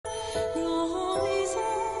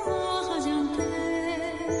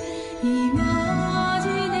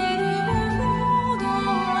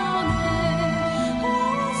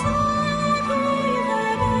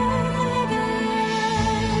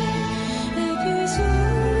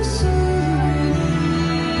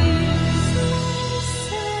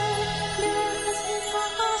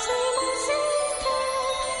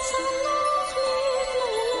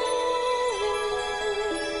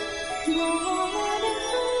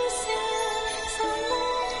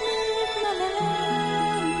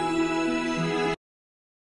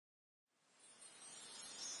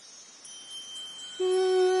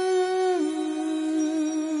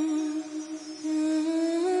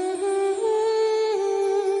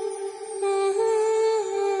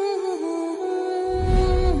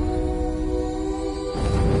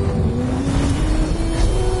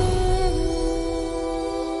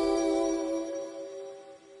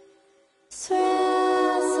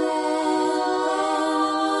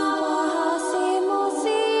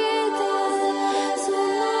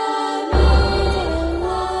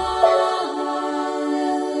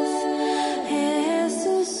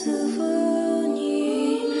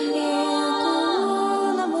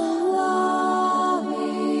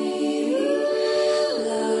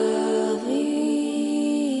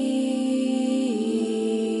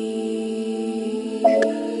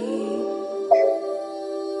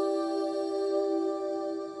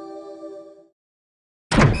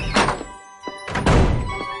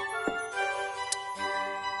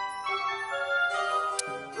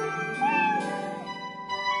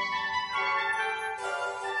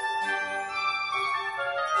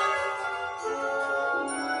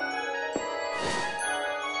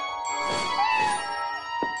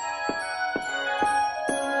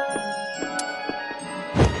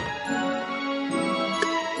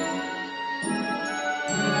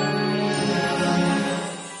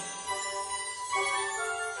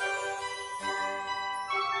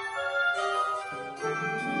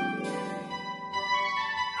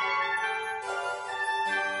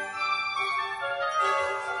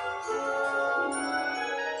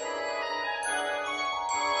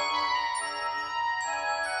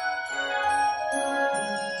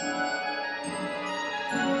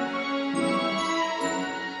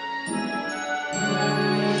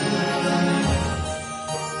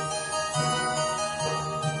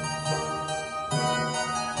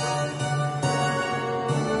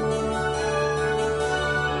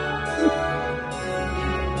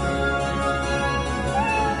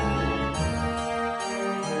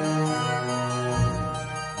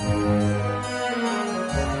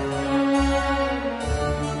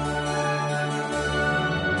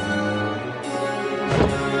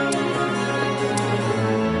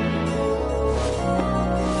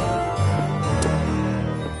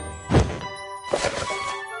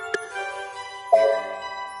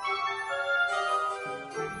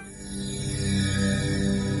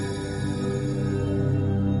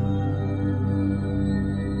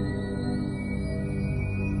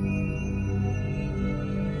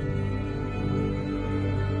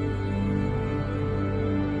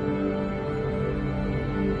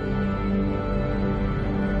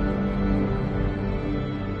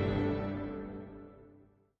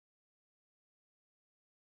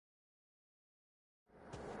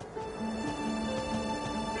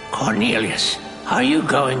Cornelius, are you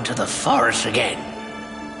going to the forest again?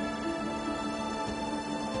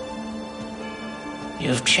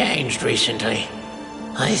 You've changed recently.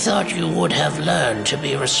 I thought you would have learned to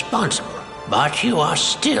be responsible, but you are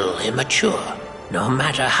still immature. No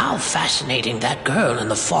matter how fascinating that girl in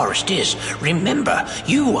the forest is, remember,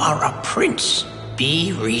 you are a prince.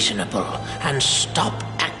 Be reasonable and stop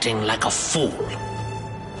acting like a fool.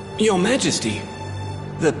 Your Majesty,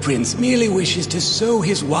 the prince merely wishes to sow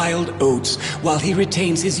his wild oats while he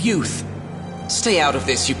retains his youth. Stay out of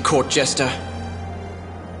this, you court jester.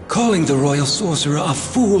 Calling the royal sorcerer a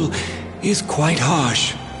fool is quite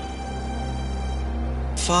harsh.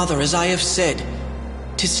 Father, as I have said,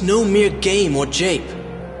 'tis no mere game or jape.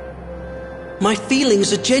 My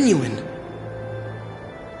feelings are genuine.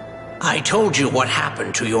 I told you what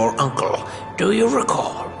happened to your uncle. Do you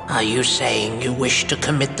recall? Are you saying you wish to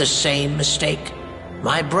commit the same mistake?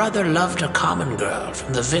 My brother loved a common girl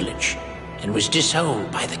from the village and was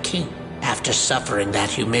disowned by the king. After suffering that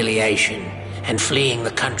humiliation and fleeing the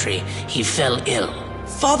country, he fell ill.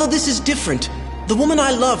 Father, this is different. The woman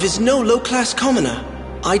I love is no low-class commoner.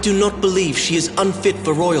 I do not believe she is unfit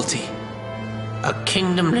for royalty. A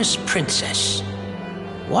kingdomless princess.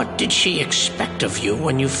 What did she expect of you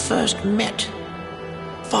when you first met?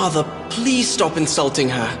 Father, please stop insulting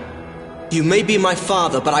her. You may be my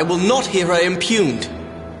father, but I will not hear her impugned.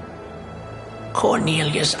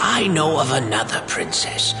 Cornelius, I know of another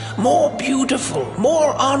princess. More beautiful,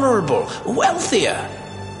 more honorable, wealthier.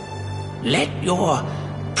 Let your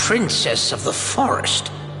princess of the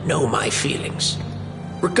forest know my feelings.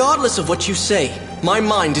 Regardless of what you say, my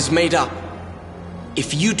mind is made up.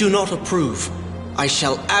 If you do not approve, I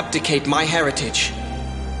shall abdicate my heritage.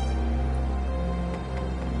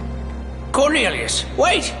 Cornelius,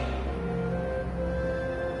 wait!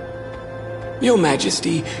 Your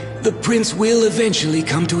Majesty, the prince will eventually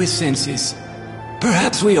come to his senses.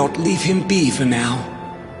 Perhaps we ought to leave him be for now.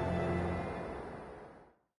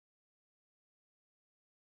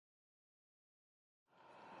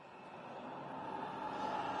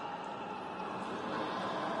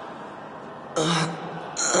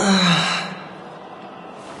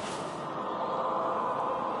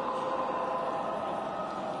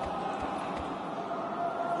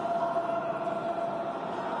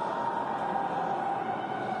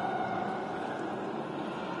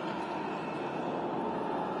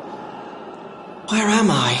 Where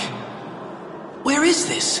am I? Where is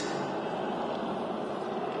this?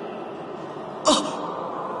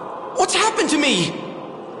 Oh! What's happened to me?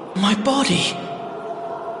 My body.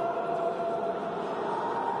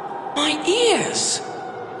 My ears.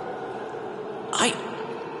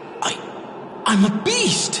 I'm a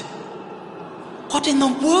beast. What in the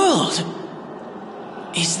world?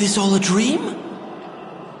 Is this all a dream?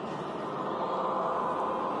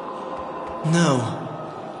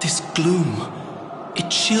 No. This gloom. It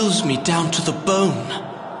chills me down to the bone.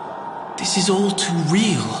 This is all too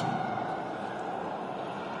real.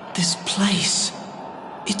 This place,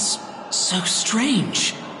 it's so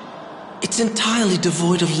strange. It's entirely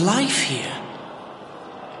devoid of life here.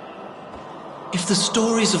 If the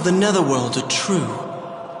stories of the Netherworld are true,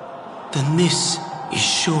 then this is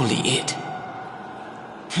surely it.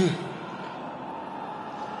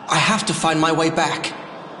 I have to find my way back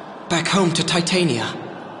home to Titania.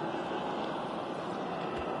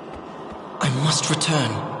 I must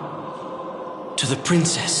return to the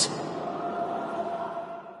princess.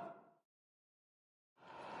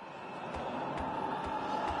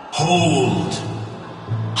 Hold!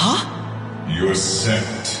 Huh? You're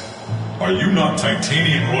sent. Are you not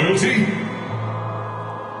Titanian royalty?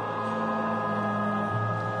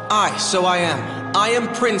 Aye, so I am. I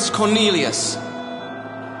am Prince Cornelius.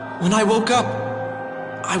 When I woke up,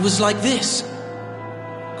 I was like this.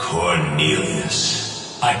 Cornelius.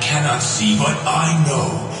 I cannot see, but I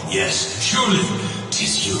know. Yes, surely,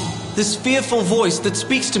 'tis you. This fearful voice that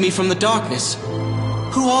speaks to me from the darkness.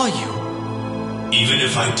 Who are you? Even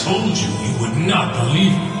if I told you, you would not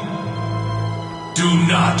believe me. Do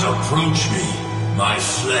not approach me. My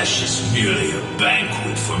flesh is merely a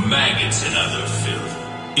banquet for maggots and other filth.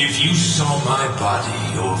 If you saw my body,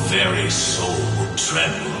 your very soul would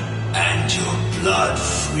tremble, and your blood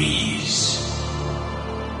freeze.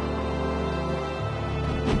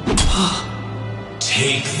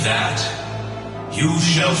 Take that. You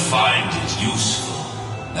shall find it useful.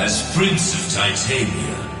 As Prince of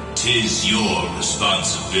Titania, 'tis your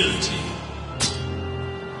responsibility.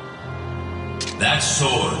 That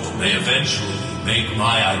sword may eventually make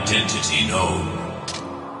my identity known.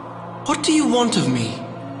 What do you want of me?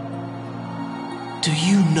 Do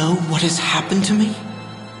you know what has happened to me?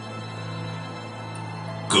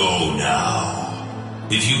 Go now.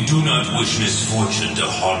 If you do not wish misfortune to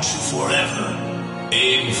haunt you forever,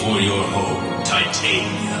 aim for your home,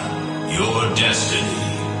 Titania. Your destiny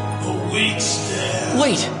awaits there.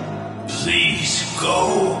 Wait! Please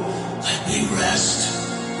go. Let me rest.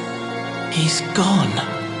 He's gone.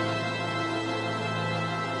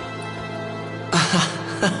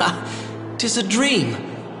 'Tis a dream,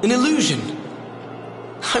 an illusion.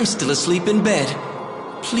 I'm still asleep in bed.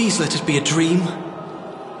 Please let it be a dream.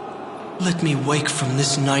 Let me wake from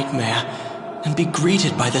this nightmare and be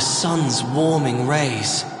greeted by the sun's warming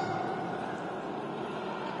rays.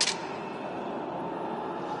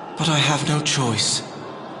 But I have no choice.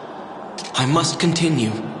 I must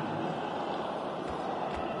continue.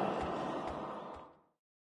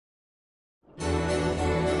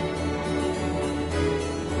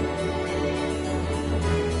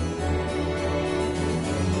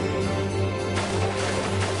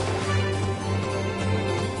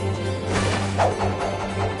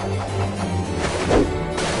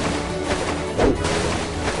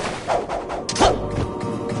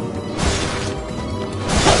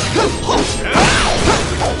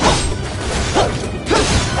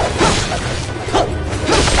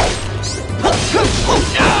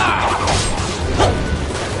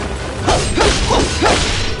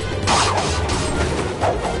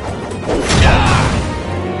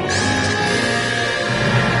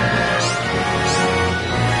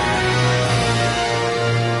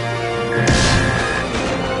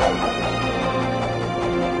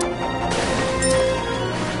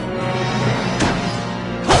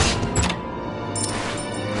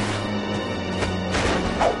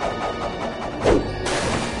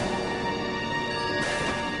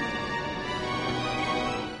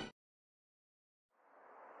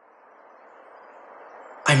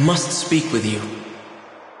 I must speak with you.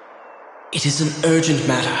 It is an urgent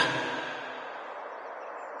matter.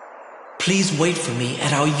 Please wait for me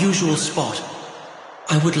at our usual spot.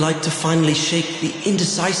 I would like to finally shake the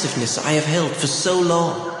indecisiveness I have held for so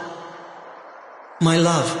long. My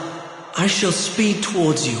love, I shall speed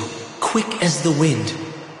towards you, quick as the wind.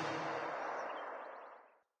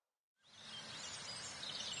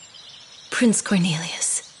 Prince Cornelius.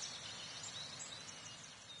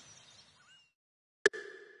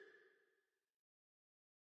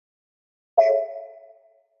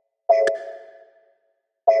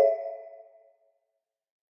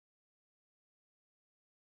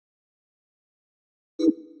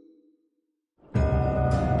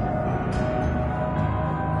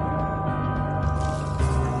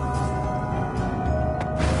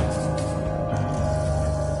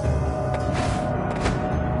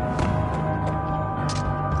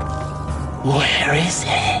 Where is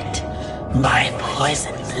it? My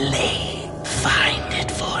poison blade. Find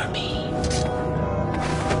it for me.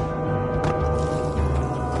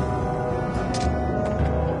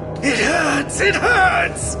 It hurts! It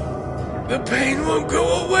hurts! The pain won't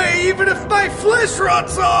go away even if my flesh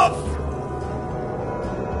rots off!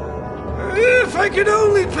 If I could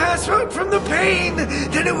only pass out from the pain,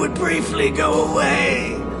 then it would briefly go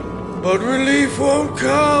away. But relief won't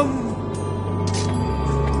come.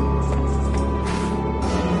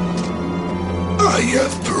 I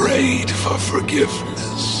have prayed for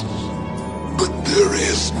forgiveness, but there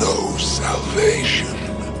is no salvation.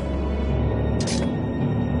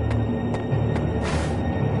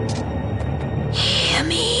 Hear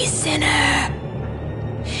me, sinner.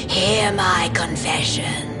 Hear my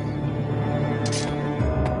confession.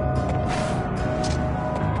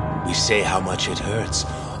 We say how much it hurts,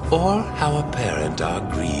 or how apparent our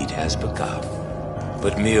greed has become.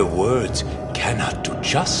 But mere words cannot do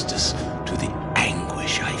justice to the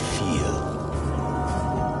anguish I feel.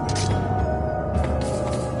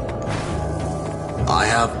 I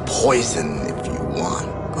have poison if you want.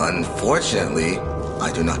 Unfortunately,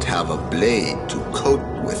 I do not have a blade to coat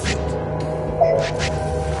with it.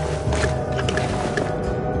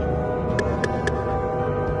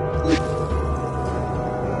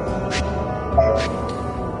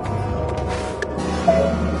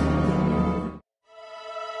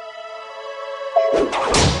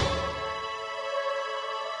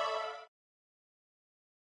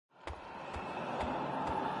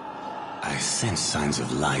 I sense signs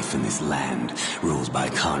of life in this land, ruled by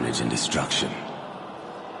carnage and destruction.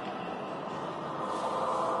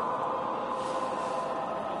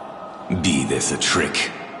 Be this a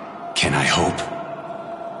trick? Can I hope?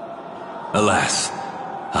 Alas,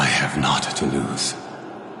 I have naught to lose.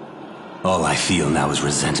 All I feel now is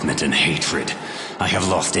resentment and hatred. I have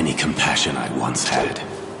lost any compassion I once had.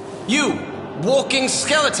 You, walking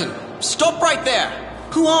skeleton! Stop right there!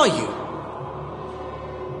 Who are you?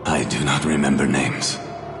 I do not remember names.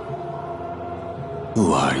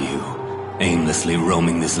 Who are you? Aimlessly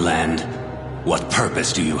roaming this land? What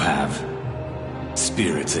purpose do you have?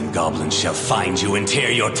 Spirits and goblins shall find you and tear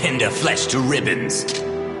your tender flesh to ribbons.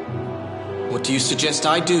 What do you suggest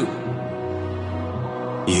I do?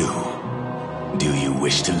 Do you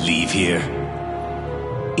wish to leave here?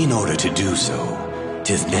 In order to do so,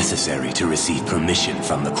 'tis necessary to receive permission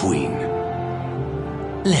from the Queen.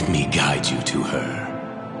 Let me guide you to her.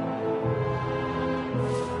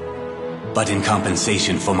 But in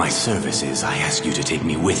compensation for my services, I ask you to take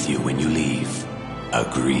me with you when you leave.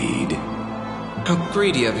 Agreed? How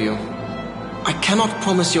greedy of you. I cannot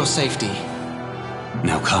promise your safety.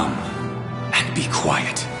 Now come, and be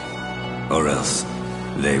quiet, or else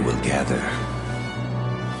they will gather.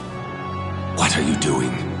 What are you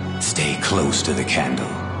doing? Stay close to the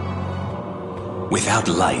candle. Without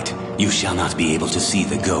light, you shall not be able to see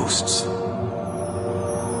the ghosts.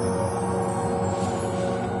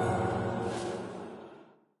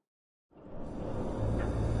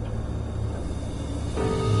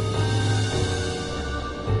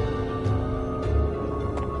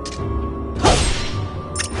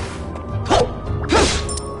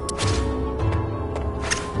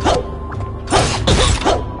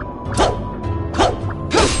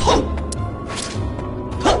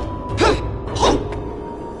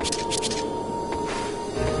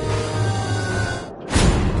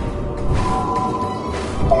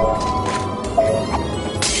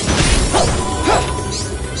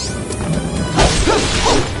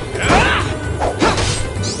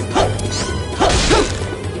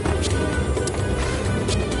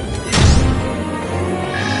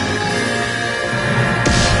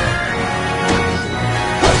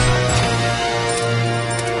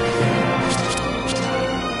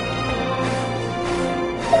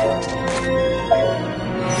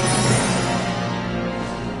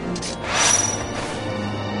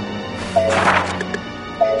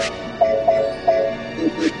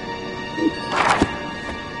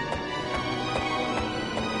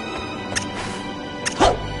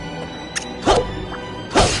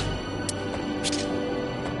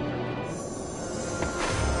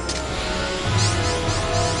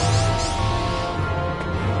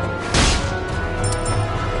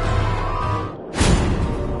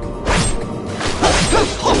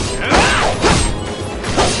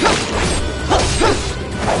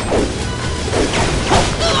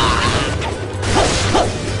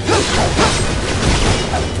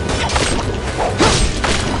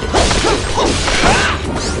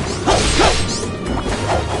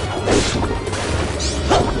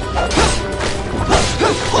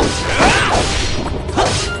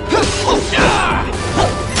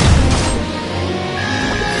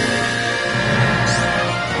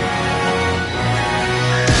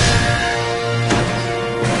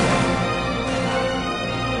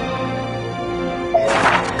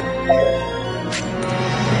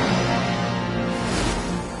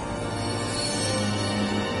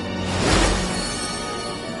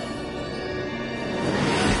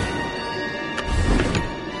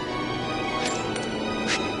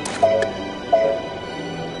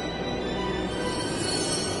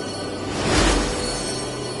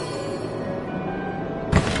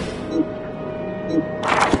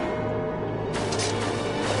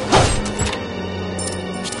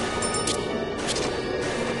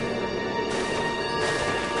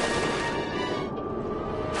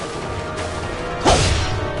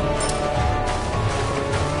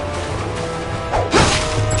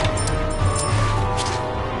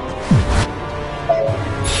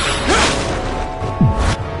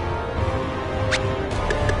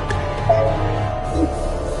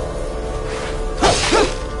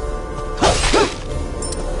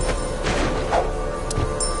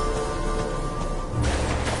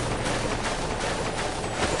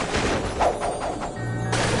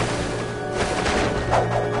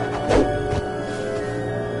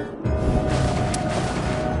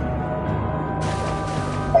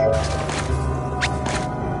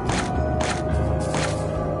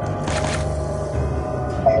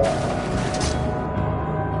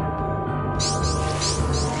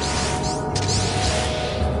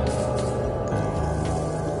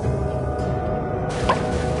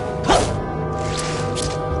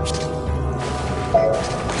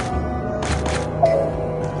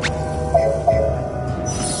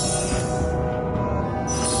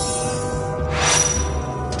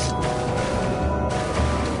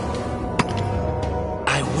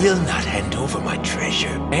 will not hand over my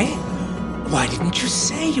treasure, eh? Why didn't you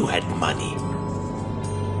say you had money?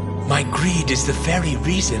 My greed is the very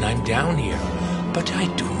reason I'm down here, but I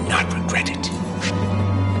do not regret it.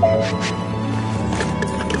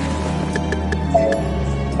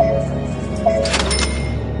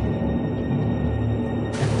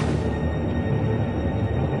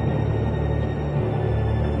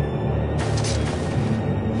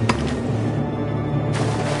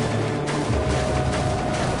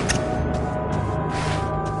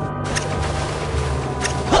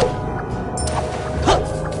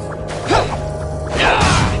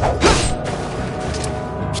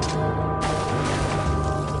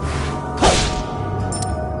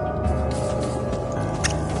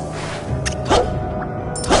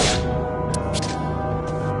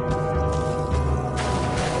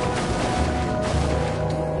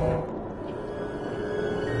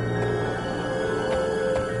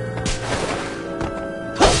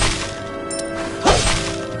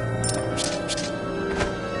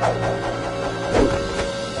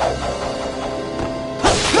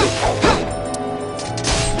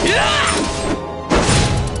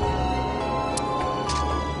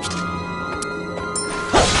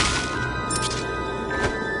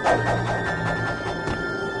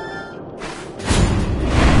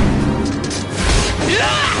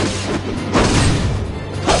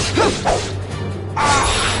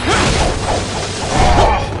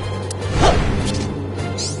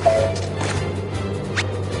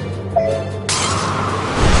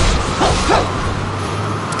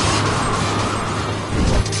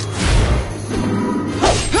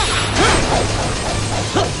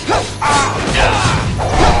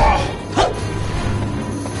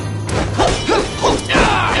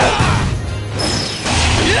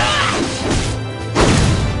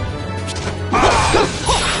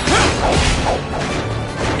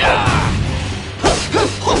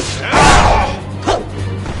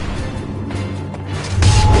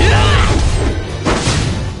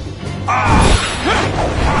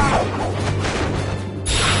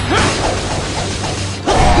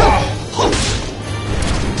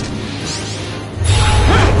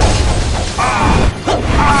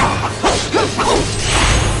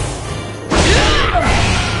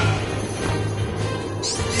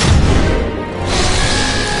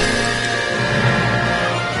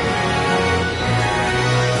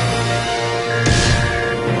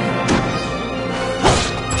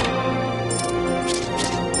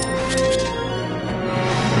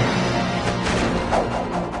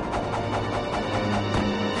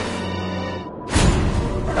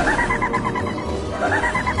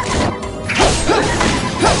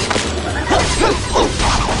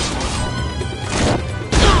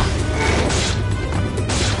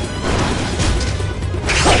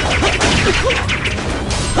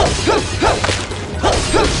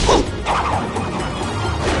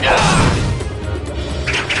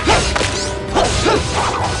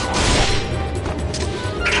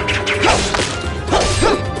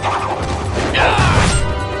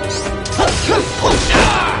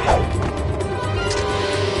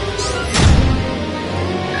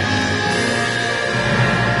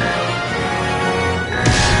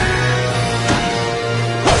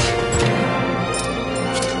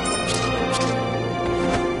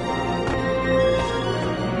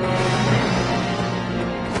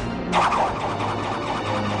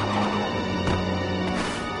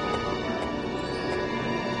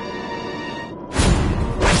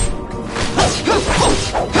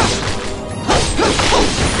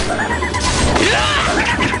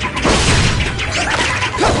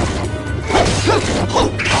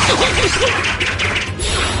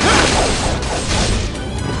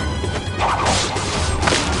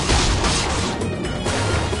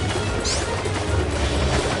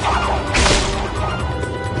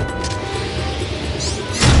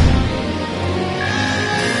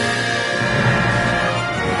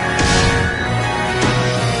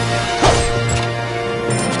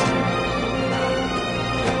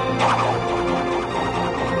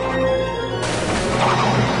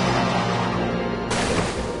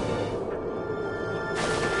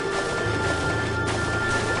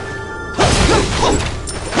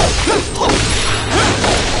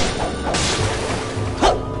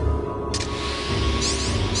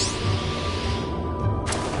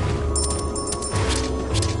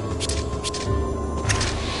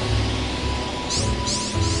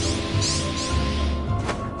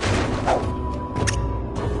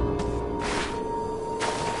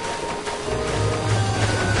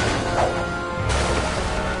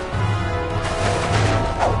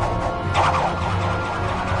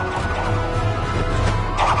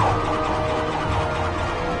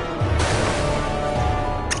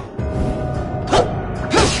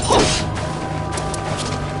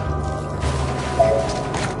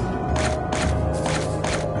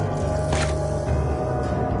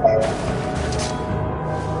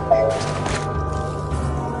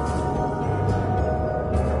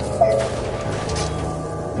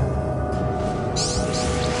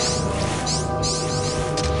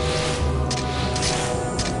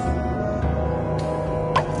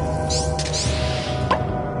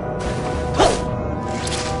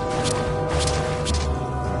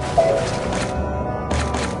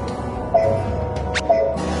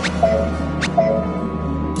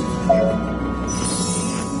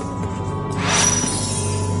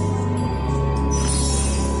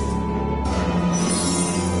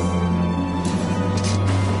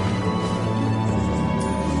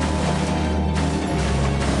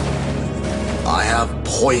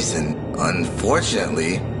 poison.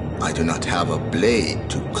 Unfortunately, I do not have a blade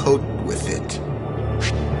to coat with it.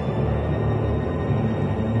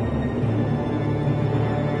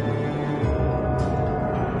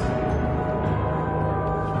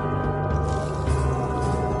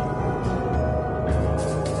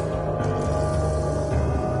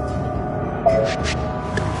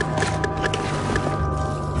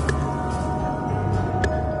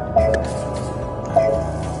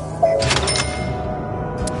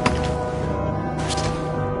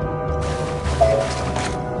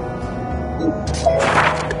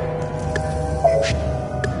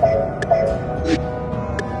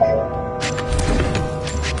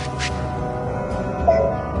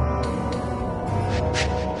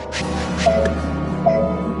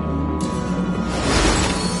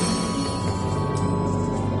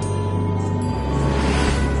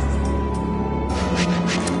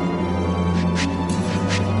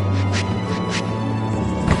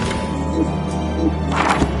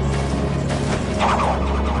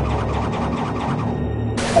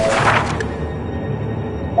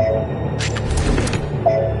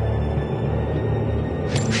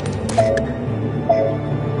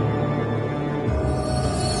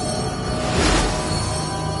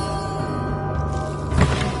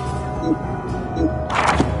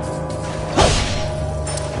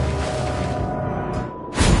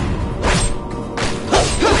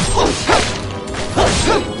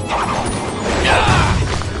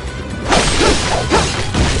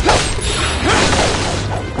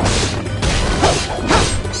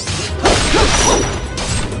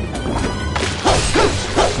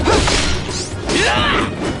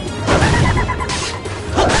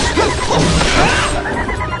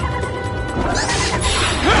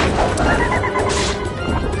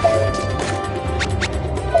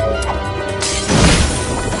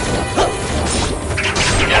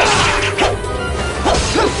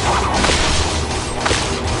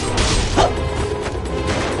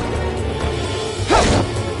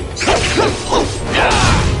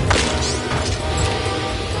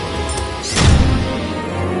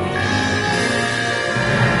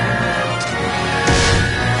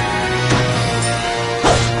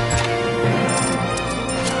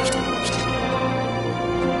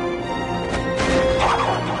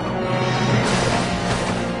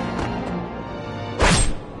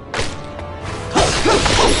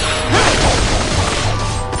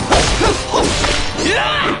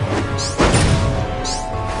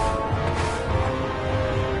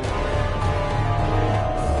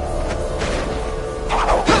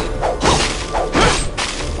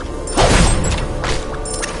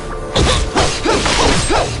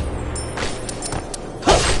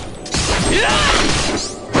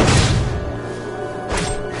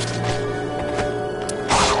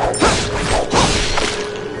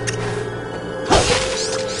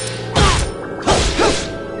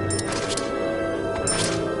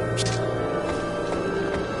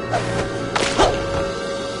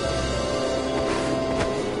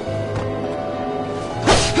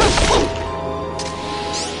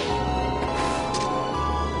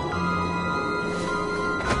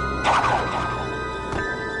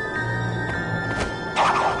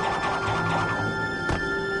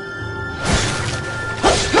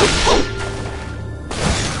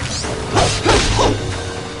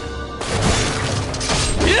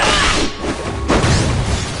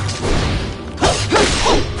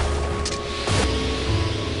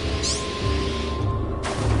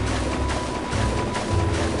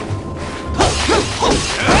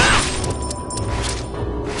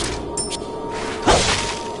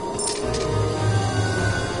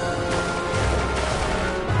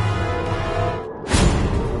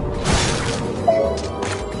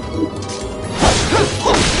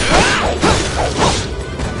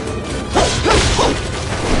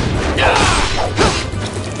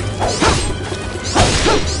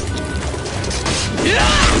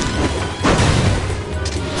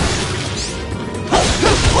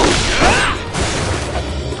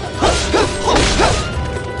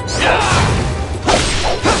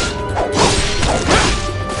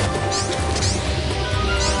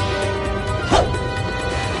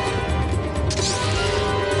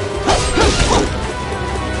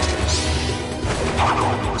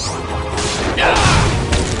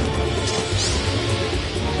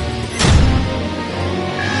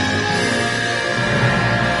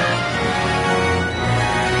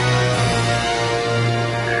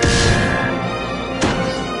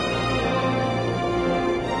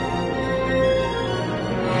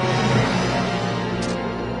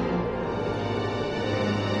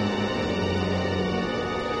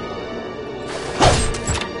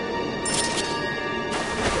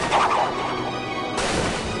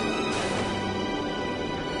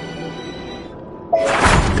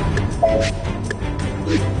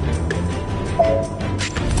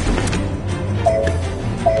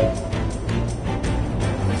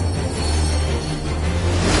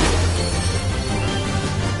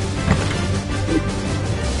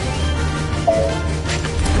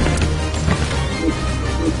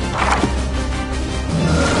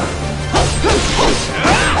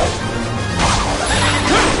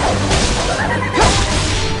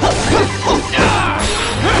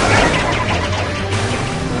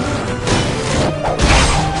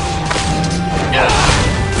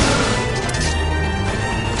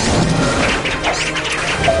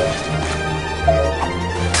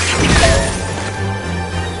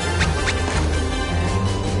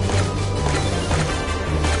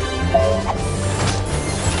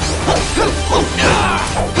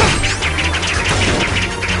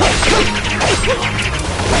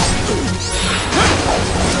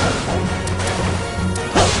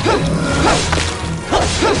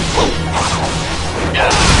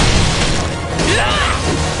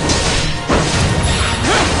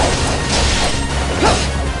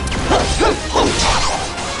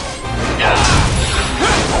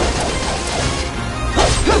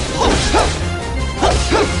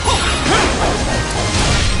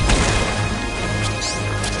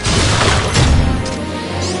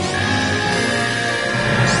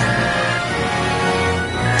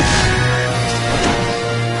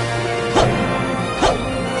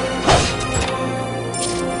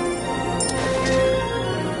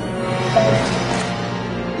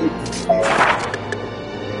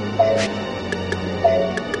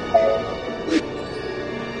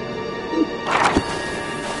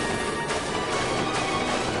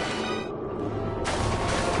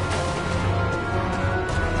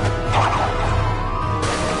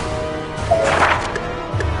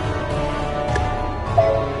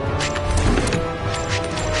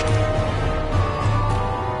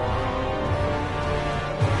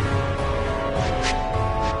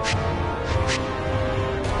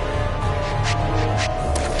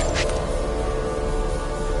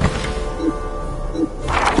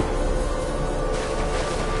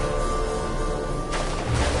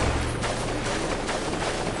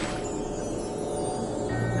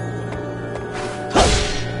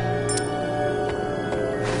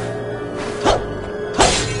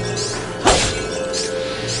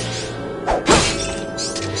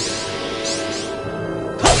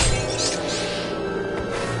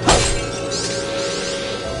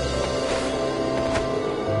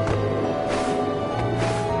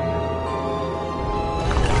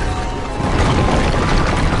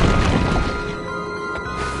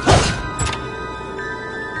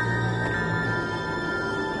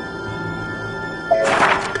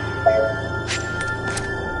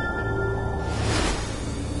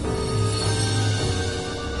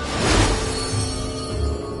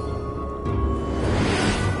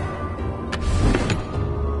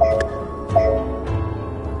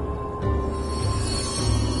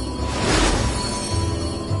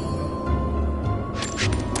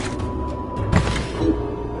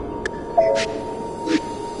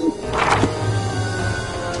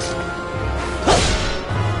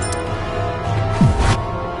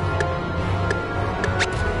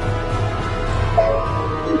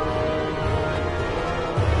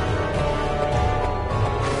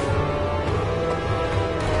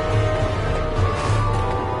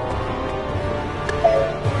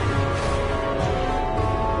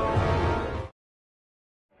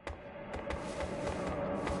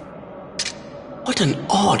 What an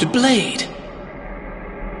odd blade.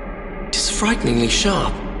 It is frighteningly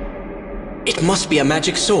sharp. It must be a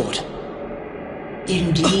magic sword.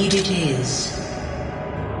 Indeed it is.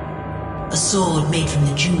 A sword made from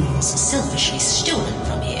the jewels selfishly stolen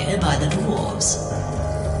from here by the dwarves.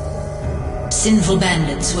 Sinful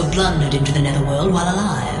bandits who have blundered into the netherworld while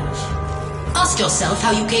alive. Ask yourself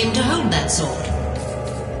how you came to hold that sword.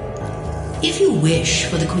 If you wish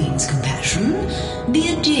for the Queen's compassion,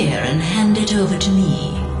 be a dear and hand it over to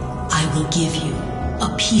me. I will give you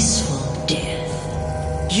a peaceful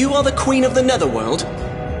death. You are the Queen of the Netherworld?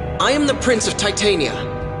 I am the Prince of Titania.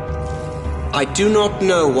 I do not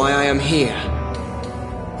know why I am here.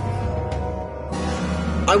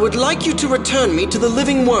 I would like you to return me to the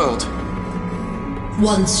living world.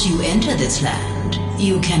 Once you enter this land,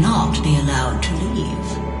 you cannot be allowed to leave.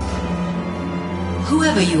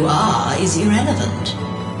 Whoever you are is irrelevant.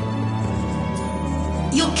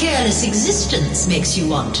 Your careless existence makes you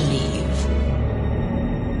want to leave.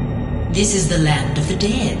 This is the land of the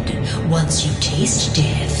dead. Once you taste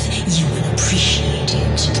death, you will appreciate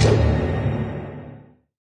it.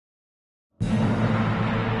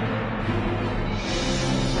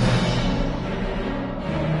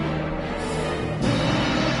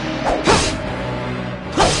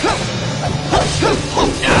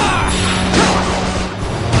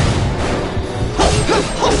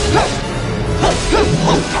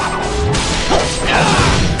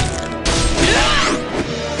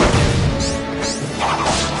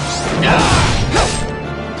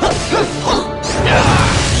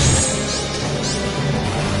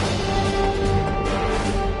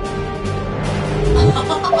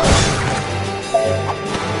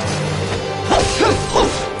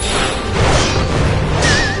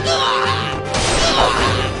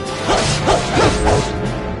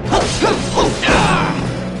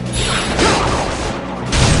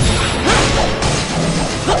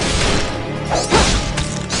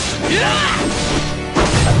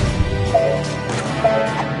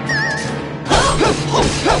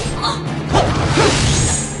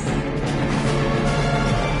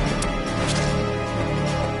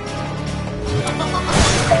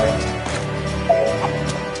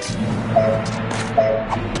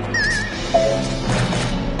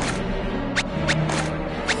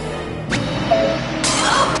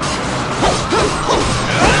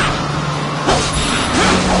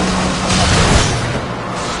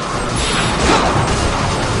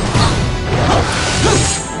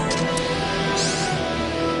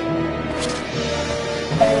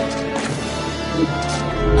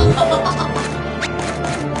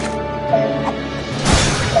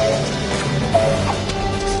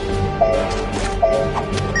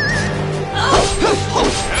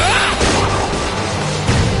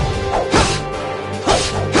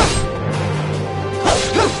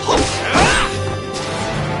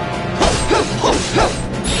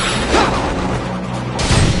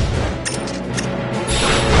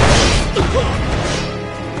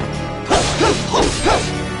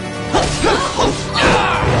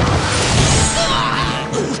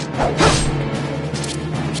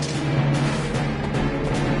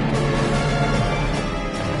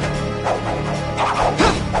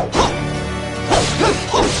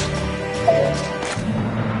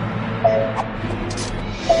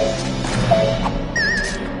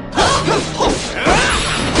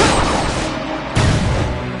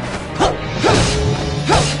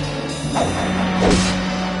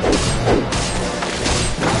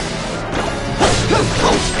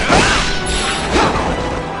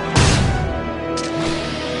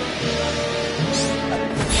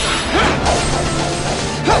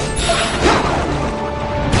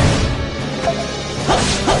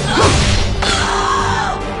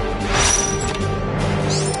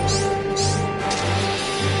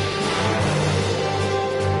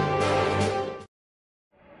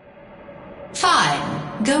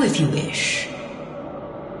 Go if you wish.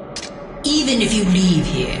 Even if you leave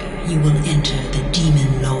here, you will enter the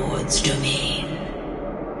Demon Lord's domain.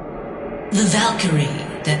 The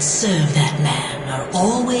Valkyrie that serve that land are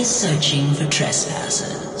always searching for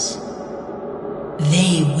trespassers.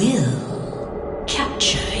 They will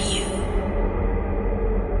capture you.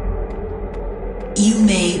 You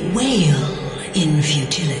may wail in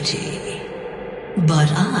futility,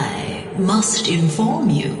 but I must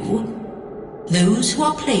inform you. Those who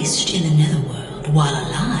are placed in the netherworld while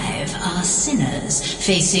alive are sinners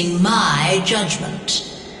facing my judgment.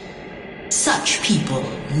 Such people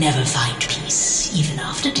never find peace, even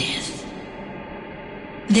after death.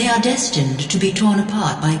 They are destined to be torn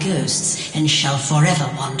apart by ghosts and shall forever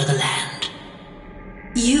wander the land.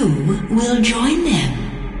 You will join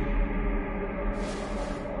them.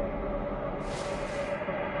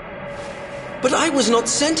 I was not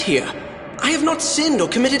sent here. I have not sinned or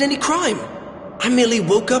committed any crime. I merely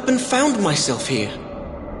woke up and found myself here.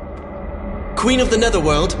 Queen of the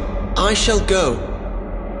Netherworld, I shall go.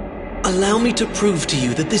 Allow me to prove to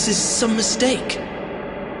you that this is some mistake.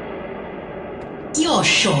 Your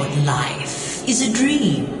short life is a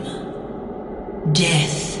dream.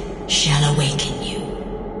 Death shall awaken you.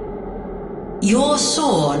 Your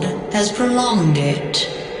sword has prolonged it.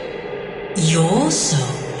 Your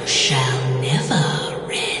soul shall never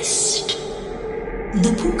rest.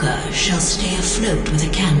 The Pooka shall stay afloat with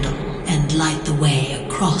a candle and light the way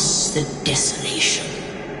across the desolation.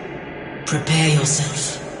 Prepare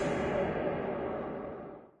yourself.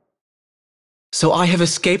 So I have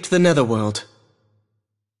escaped the Netherworld.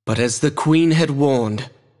 But as the Queen had warned,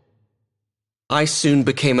 I soon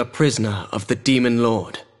became a prisoner of the Demon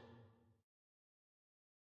Lord.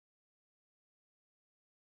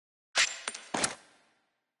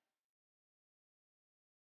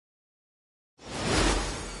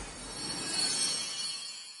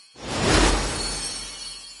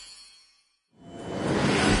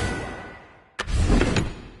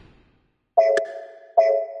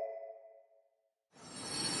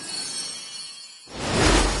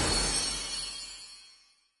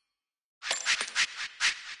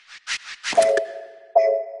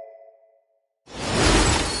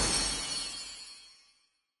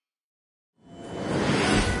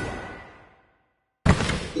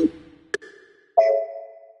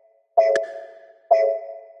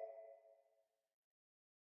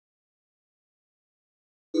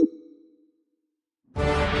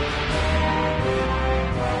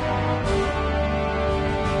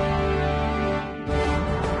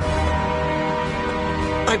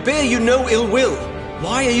 I bear you no ill will.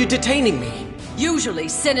 Why are you detaining me? Usually,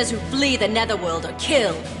 sinners who flee the Netherworld are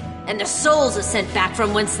killed, and their souls are sent back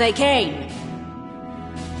from whence they came.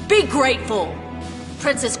 Be grateful!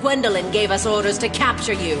 Princess Gwendolyn gave us orders to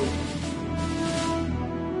capture you.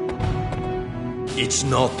 It's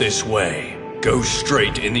not this way. Go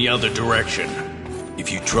straight in the other direction. If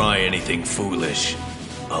you try anything foolish,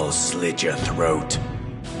 I'll slit your throat.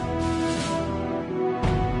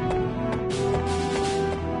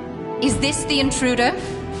 Is this the intruder?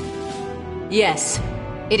 Yes.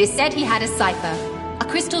 It is said he had a cipher. A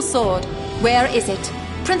crystal sword. Where is it?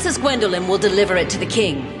 Princess Gwendolyn will deliver it to the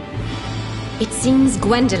king. It seems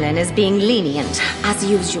Gwendolyn is being lenient, as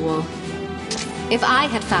usual. If I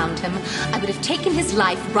had found him, I would have taken his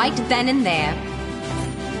life right then and there.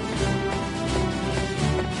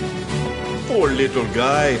 Poor little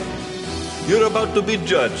guy. You're about to be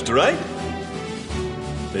judged, right?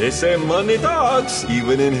 They say money talks,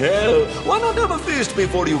 even in hell. Why not have a feast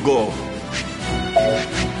before you go?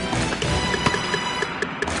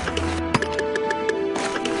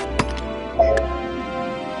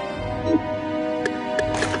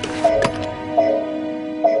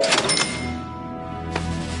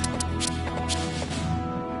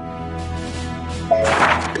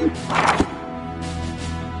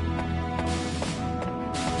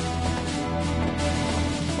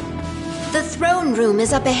 The throne room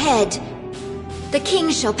is up ahead. The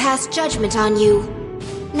king shall pass judgment on you.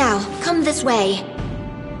 Now, come this way.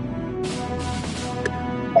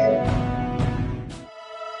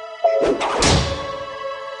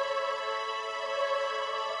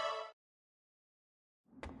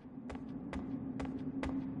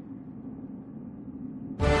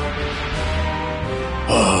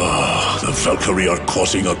 The Valkyrie are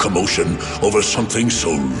causing a commotion over something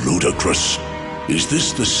so ludicrous. Is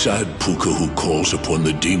this the sad Pooka who calls upon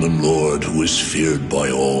the Demon Lord who is feared by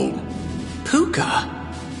all? Pooka?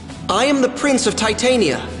 I am the Prince of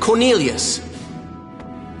Titania, Cornelius.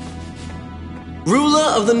 Ruler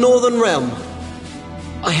of the Northern Realm.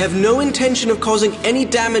 I have no intention of causing any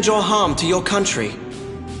damage or harm to your country.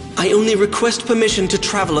 I only request permission to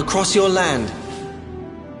travel across your land.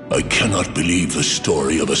 I cannot believe the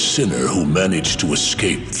story of a sinner who managed to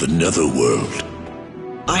escape the Netherworld.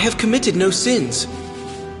 I have committed no sins.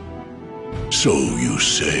 So you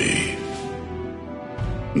say.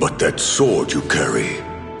 But that sword you carry,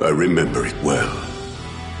 I remember it well.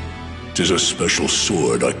 'Tis a special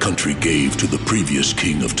sword our country gave to the previous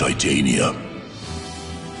king of Titania.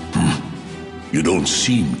 You don't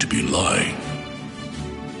seem to be lying.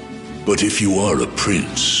 But if you are a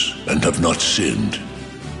prince and have not sinned,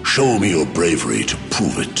 show me your bravery to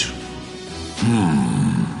prove it.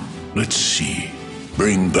 Let's see.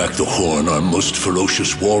 Bring back the horn our most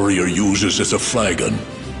ferocious warrior uses as a flagon.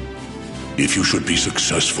 If you should be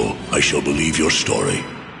successful, I shall believe your story.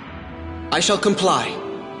 I shall comply.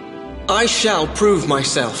 I shall prove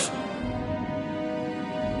myself.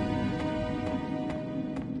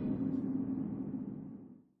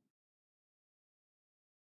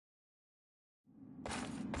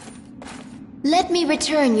 Let me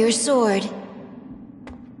return your sword.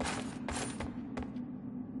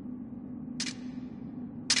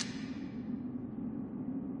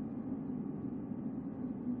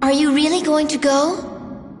 Are you really going to go?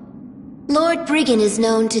 Lord Briggan is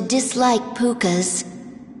known to dislike Pookas.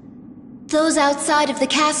 Those outside of the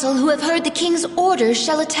castle who have heard the king's orders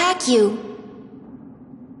shall attack you.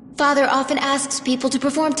 Father often asks people to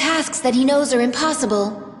perform tasks that he knows are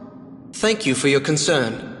impossible. Thank you for your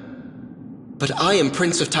concern. But I am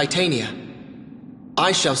Prince of Titania.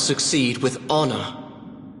 I shall succeed with honor.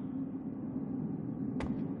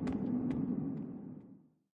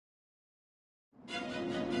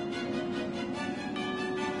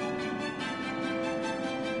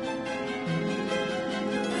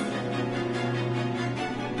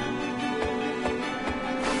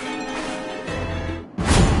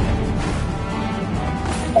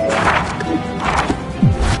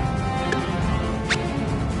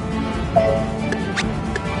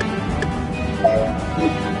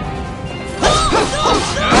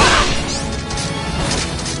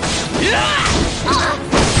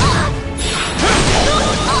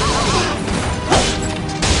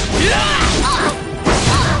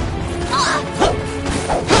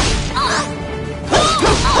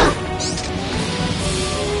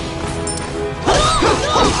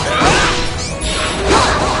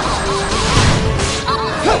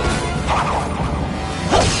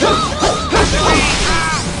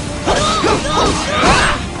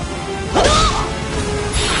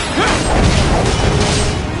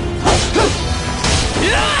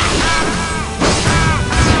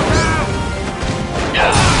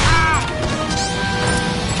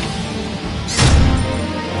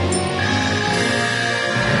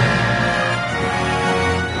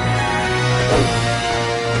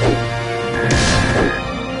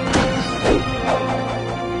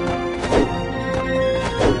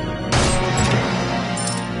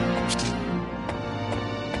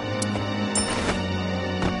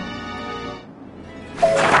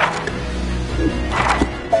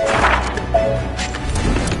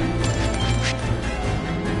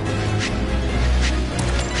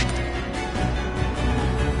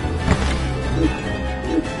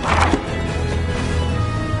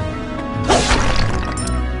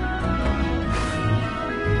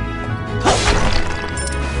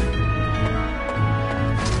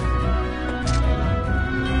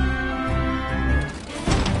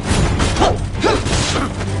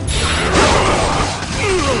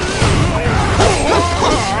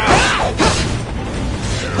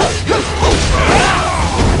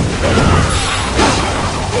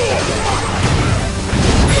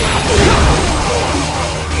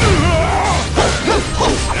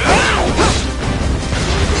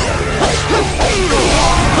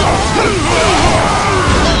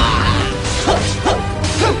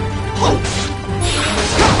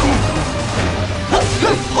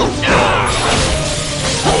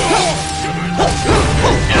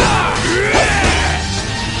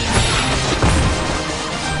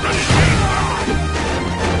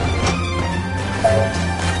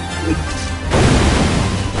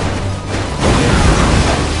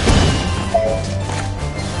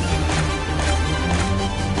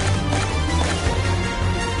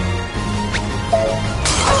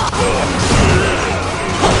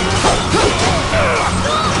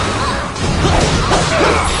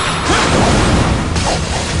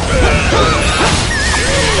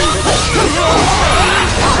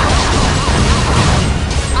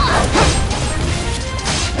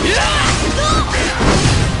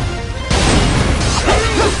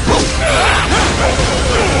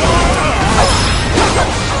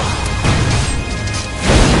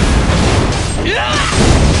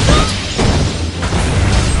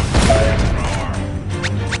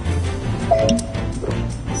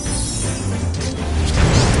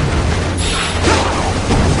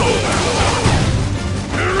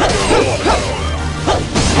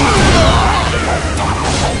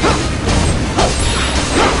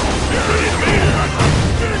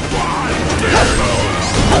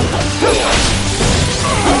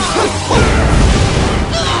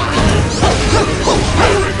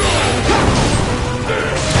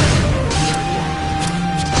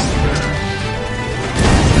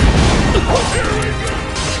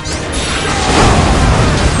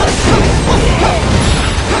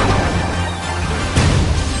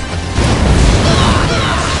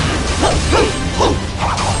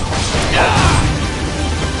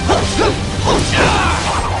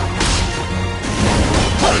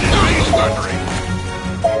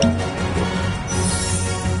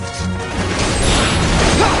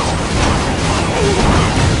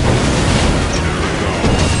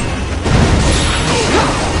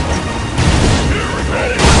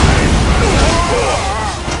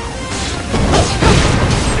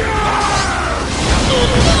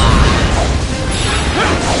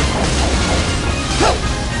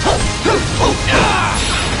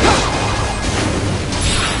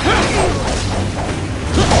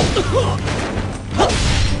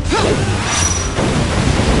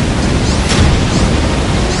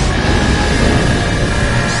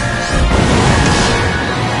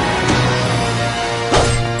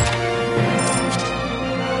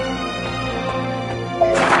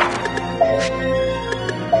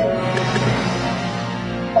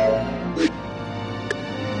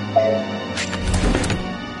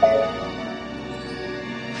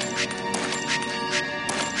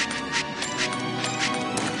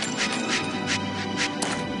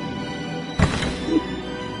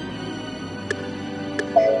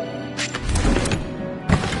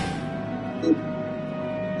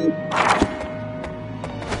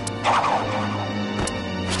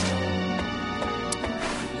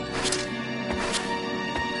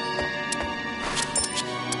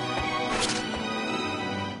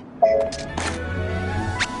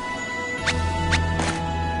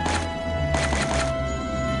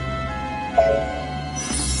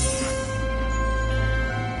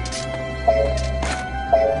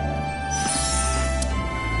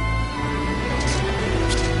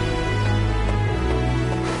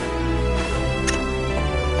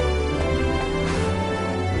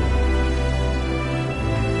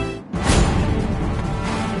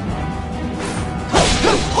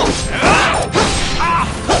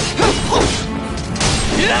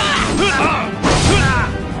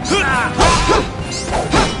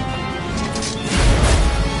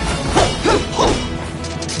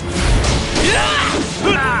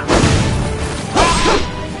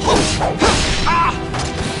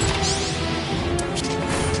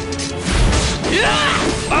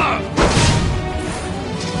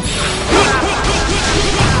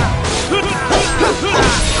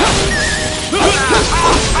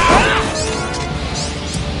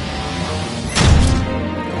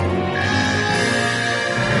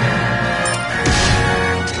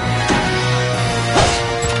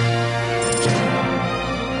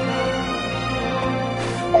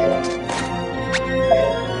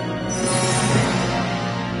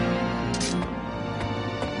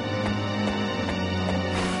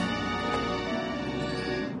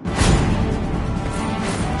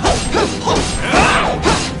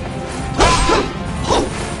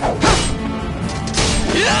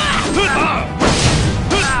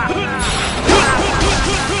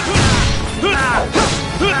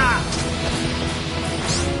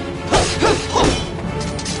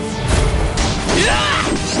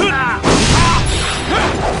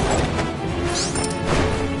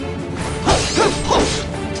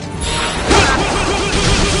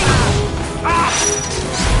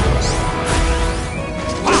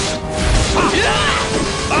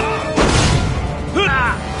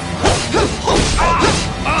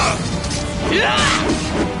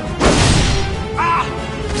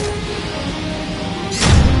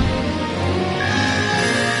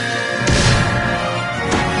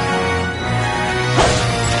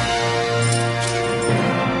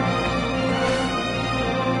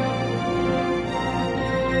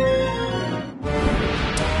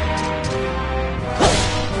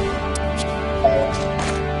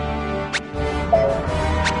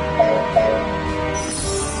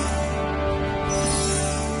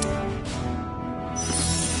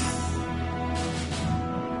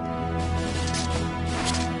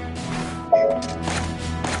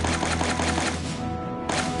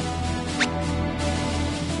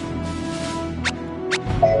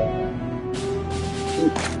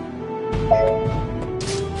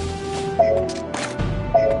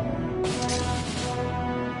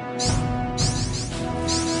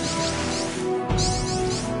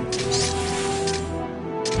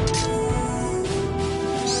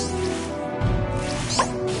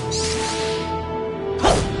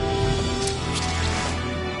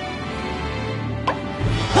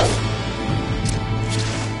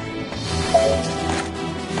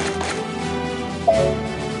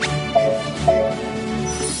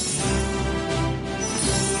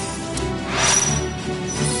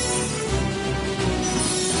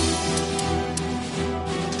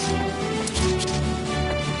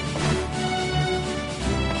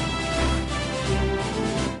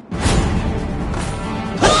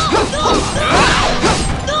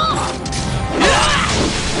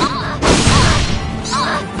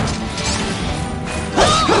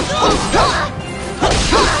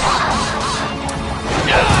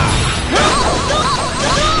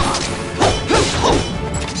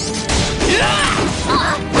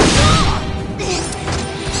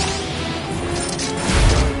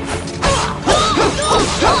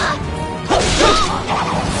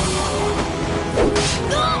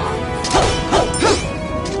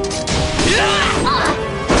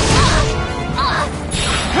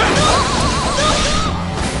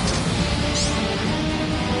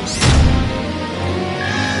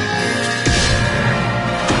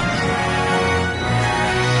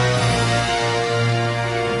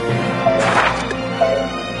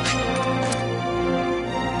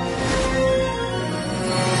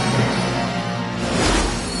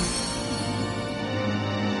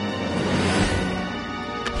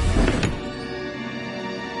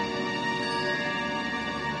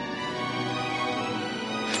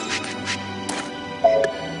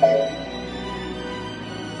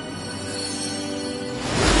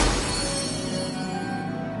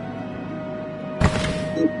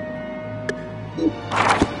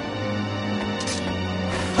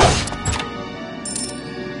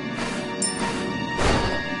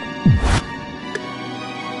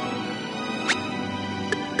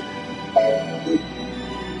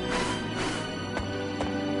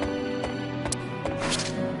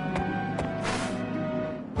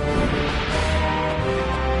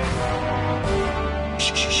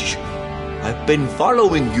 been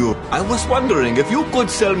following you. I was wondering if you could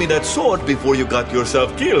sell me that sword before you got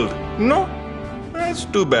yourself killed. No? That's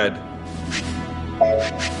too bad.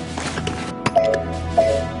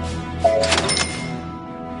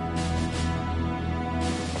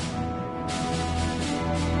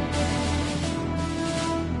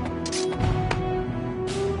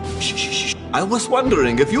 I was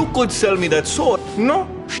wondering if you could sell me that sword. No?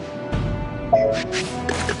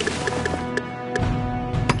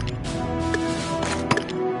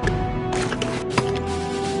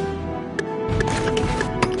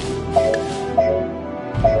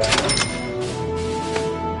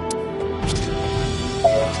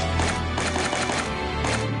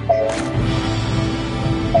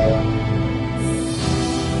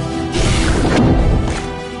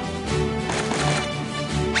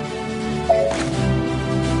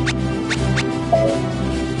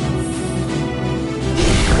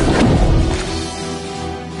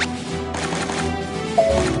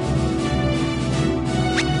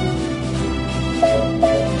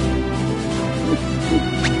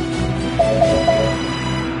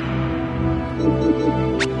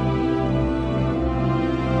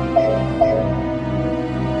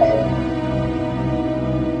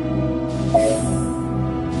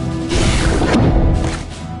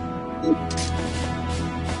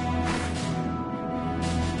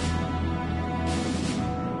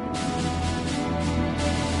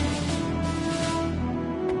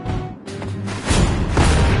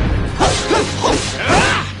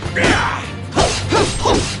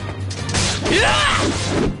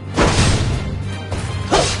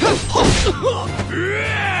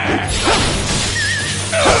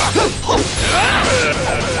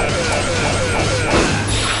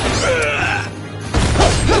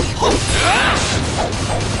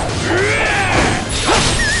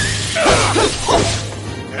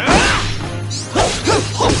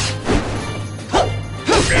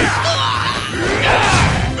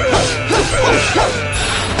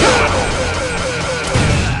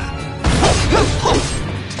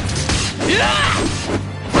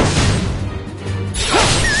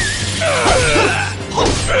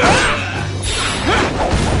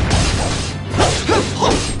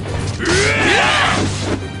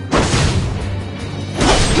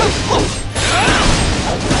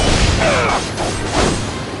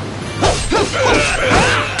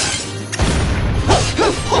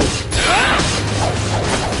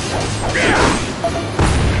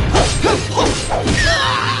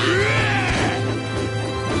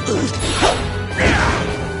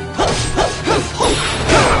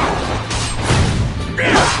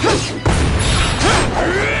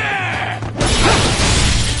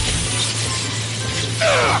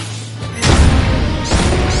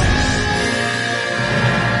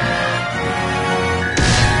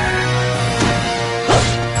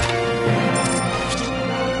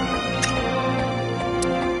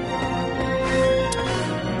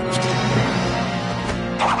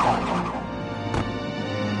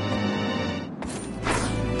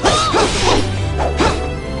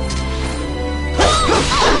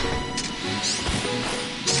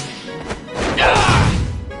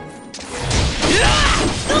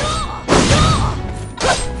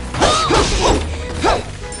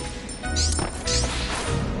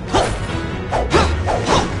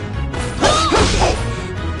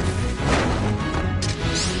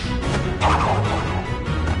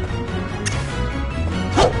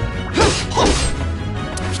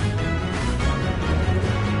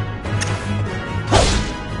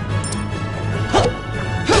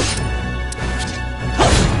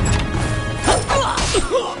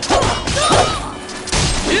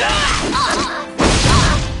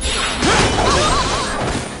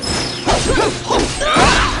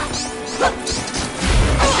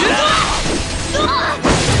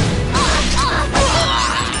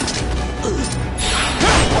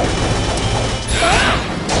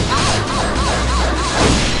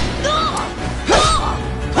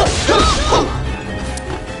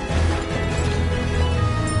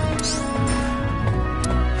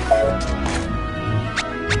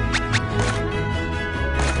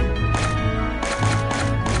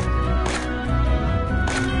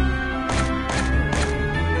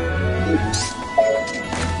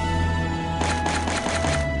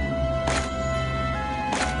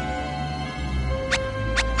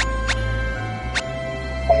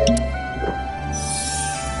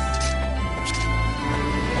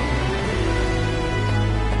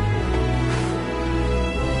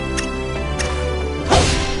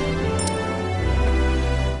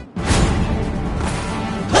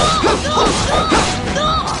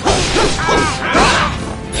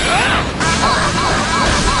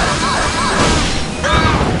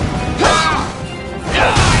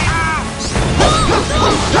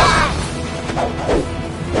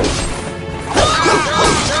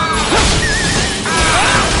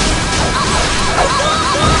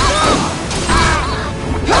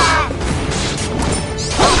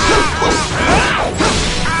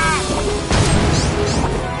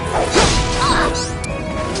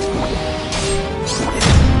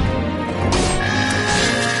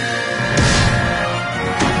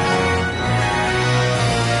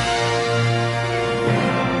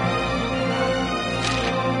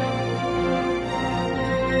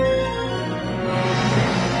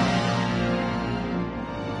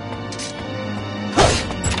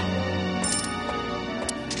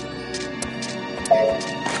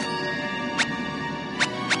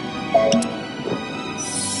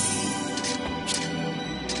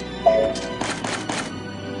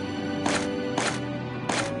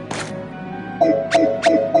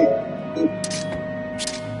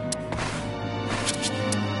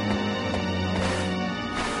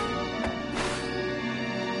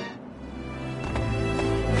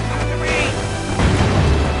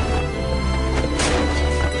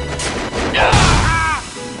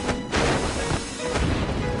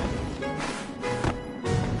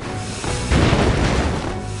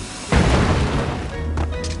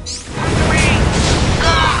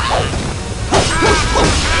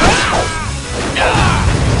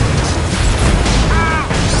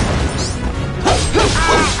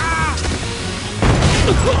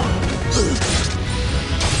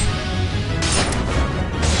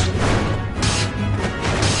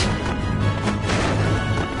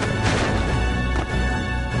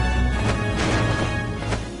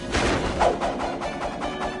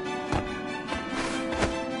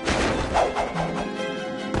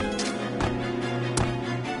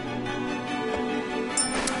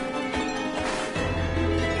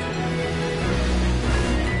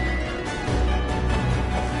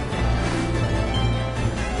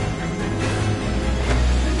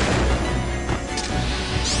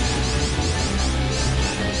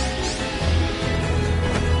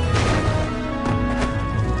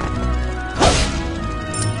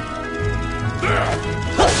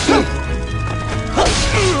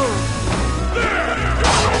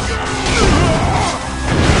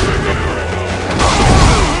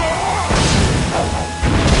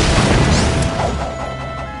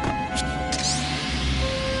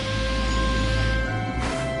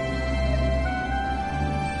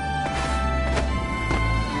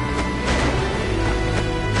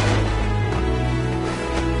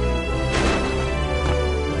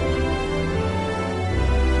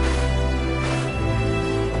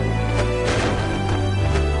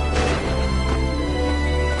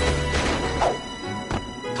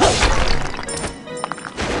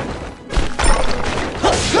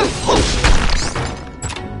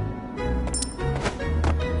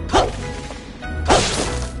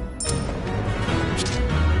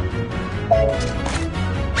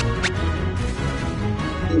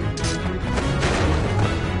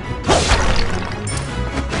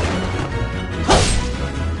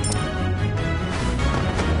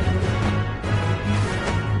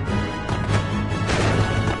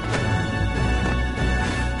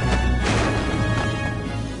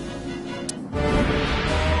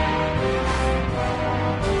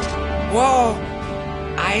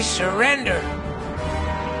 surrender.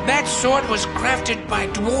 That sword was crafted by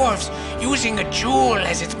dwarves using a jewel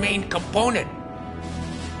as its main component.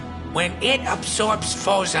 When it absorbs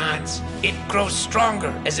phosons, it grows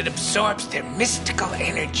stronger as it absorbs their mystical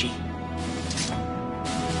energy.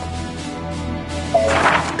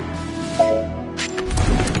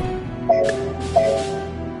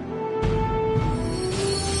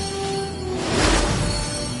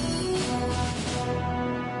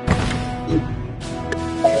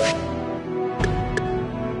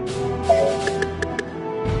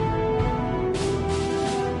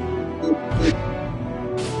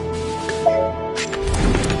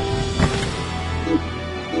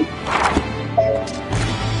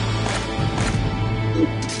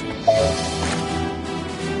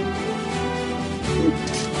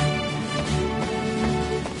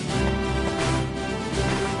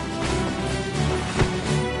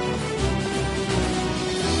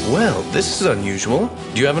 Well, this is unusual.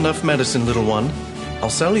 Do you have enough medicine, little one? I'll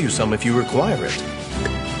sell you some if you require it.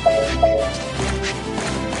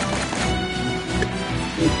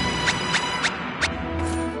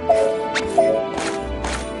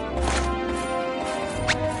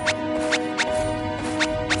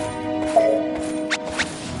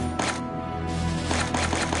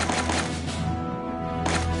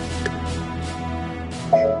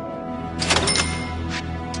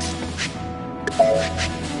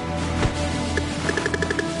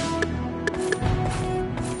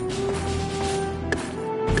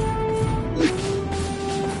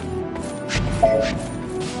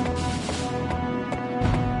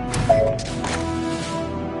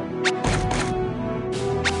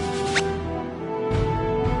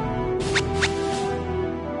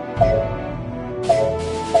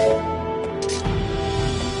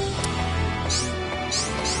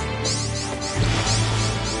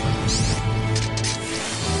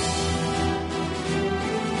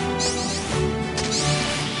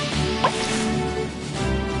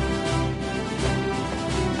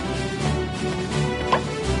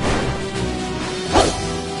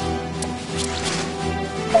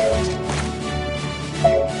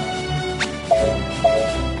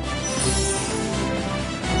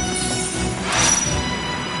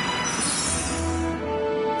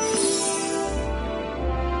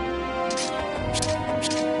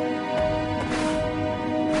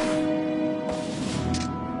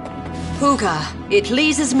 Pooka, it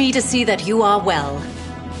pleases me to see that you are well.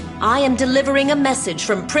 I am delivering a message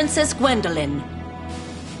from Princess Gwendolen.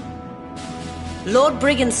 Lord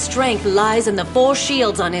Brigand's strength lies in the 4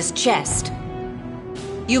 shields on his chest.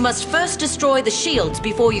 You must first destroy the shields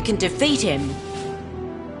before you can defeat him.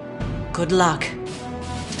 Good luck.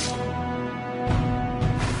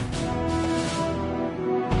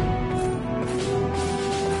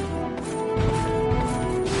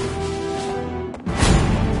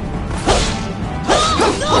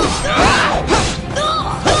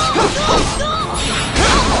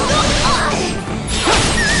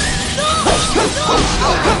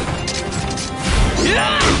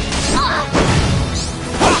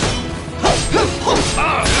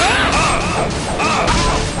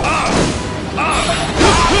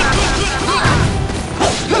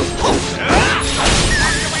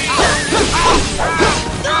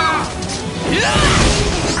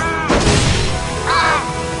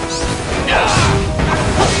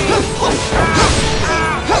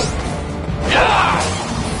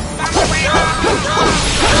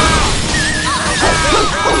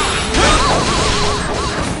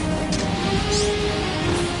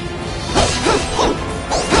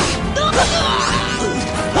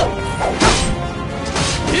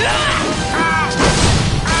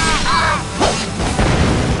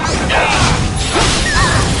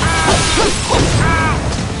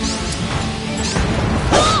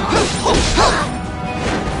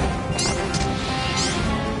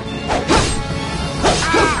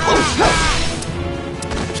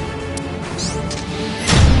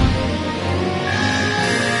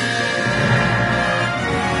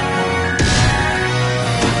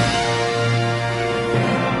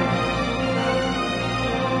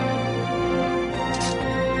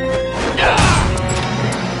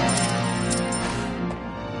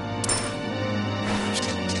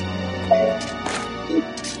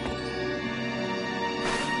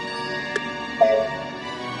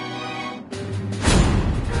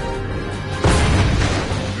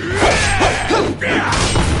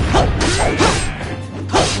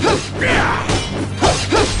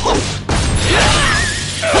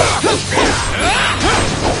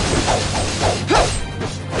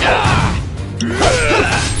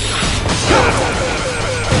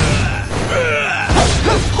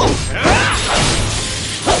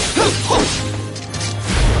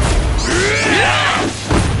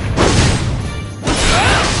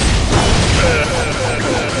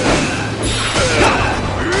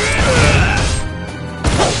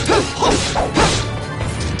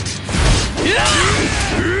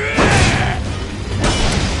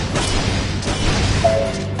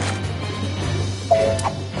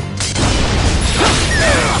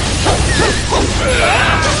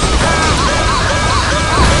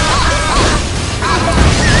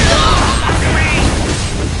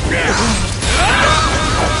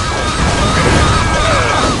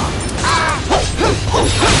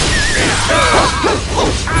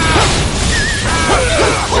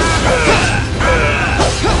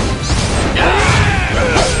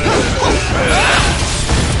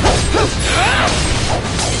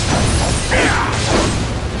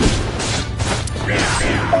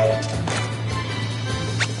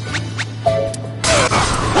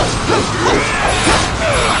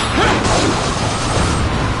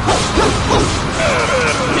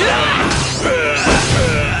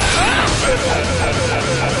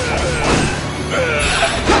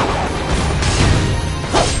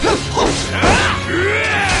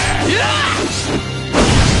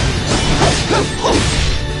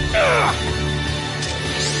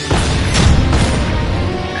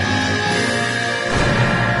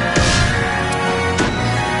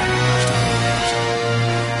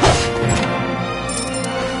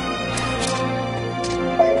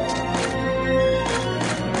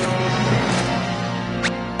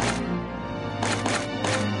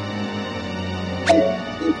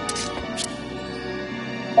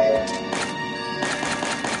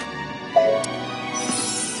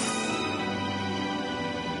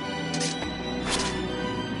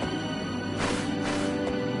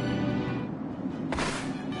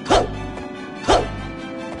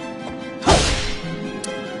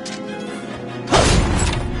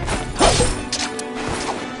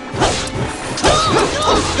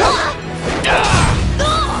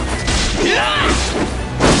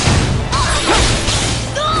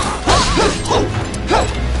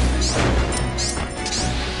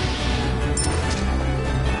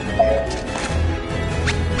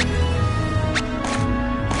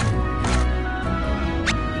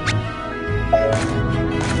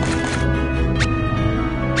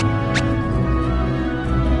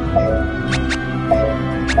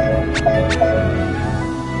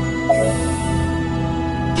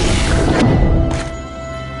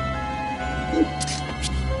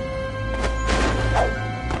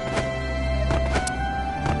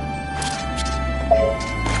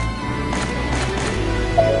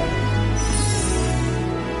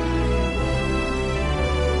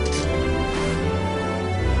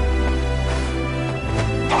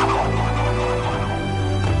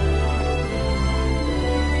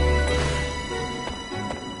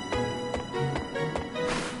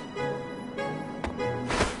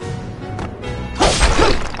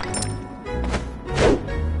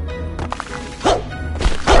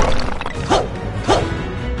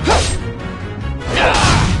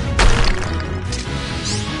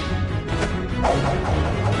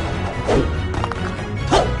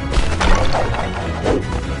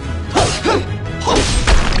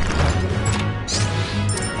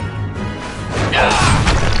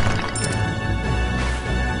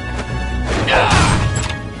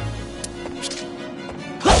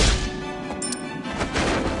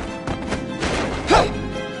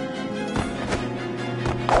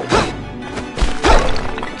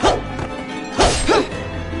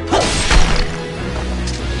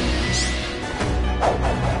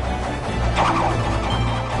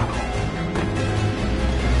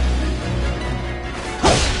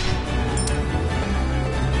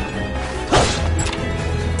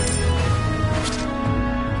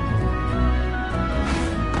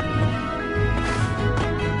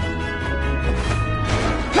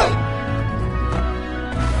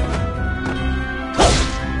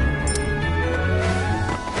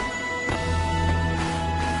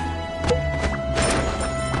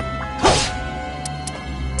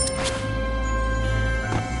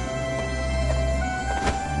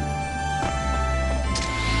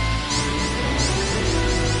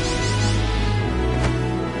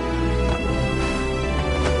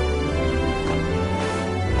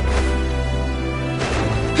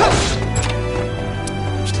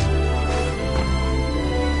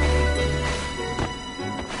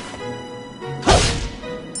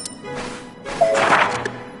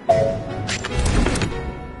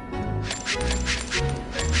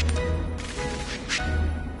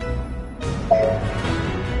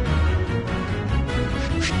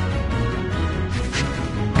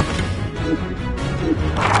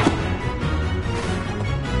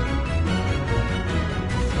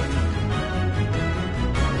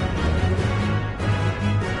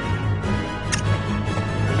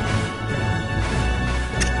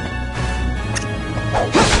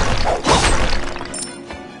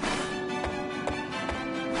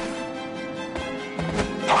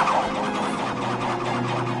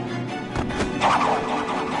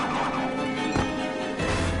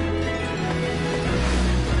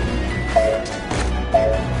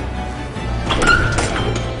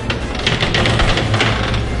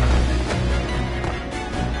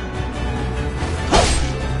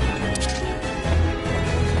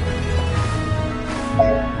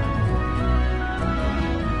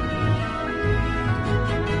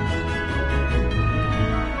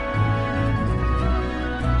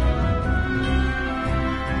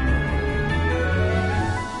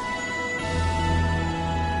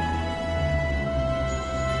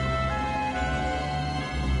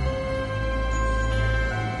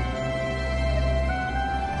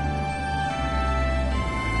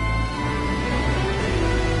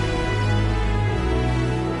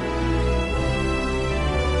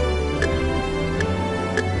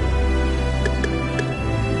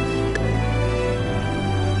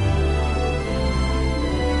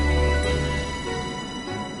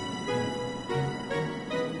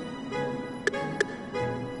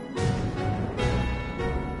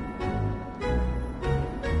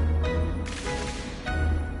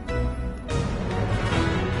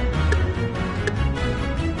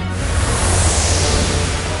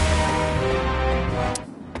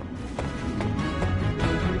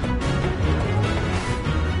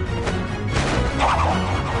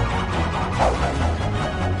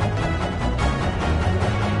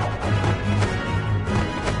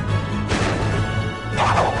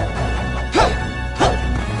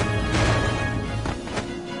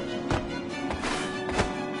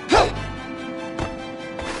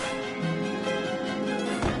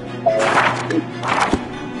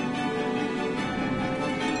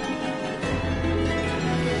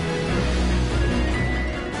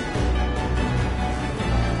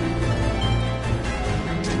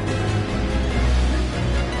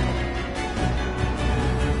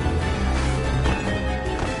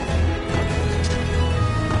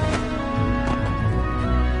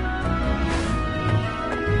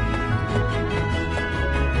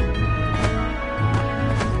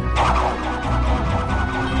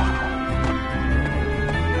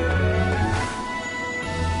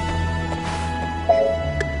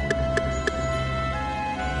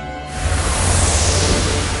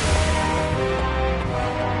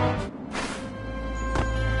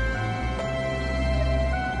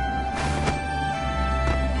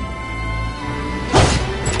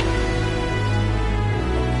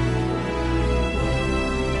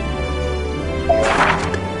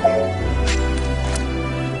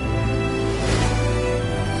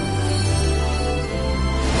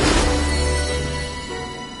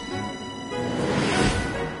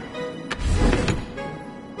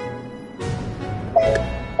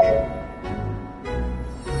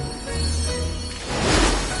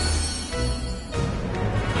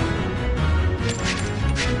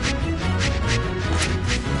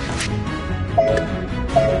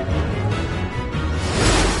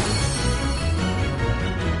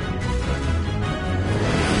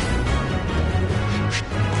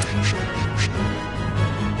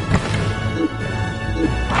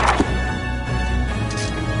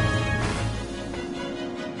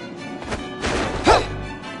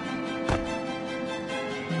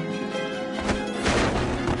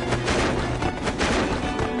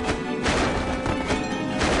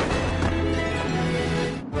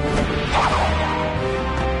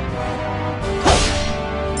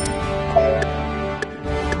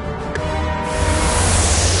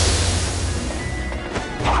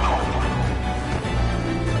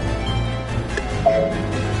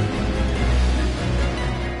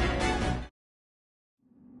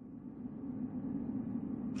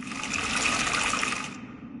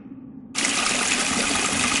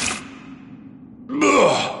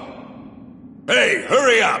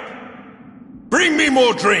 hurry up! Bring me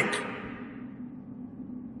more drink!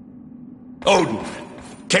 Odin,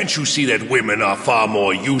 can't you see that women are far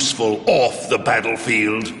more useful off the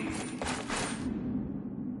battlefield?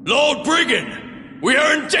 Lord Brigand, we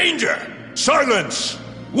are in danger! Silence!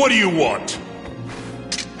 What do you want?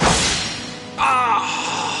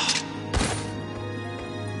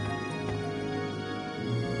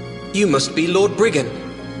 You must be Lord Brigand.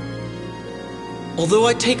 Although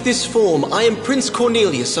I take this form, I am Prince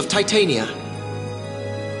Cornelius of Titania.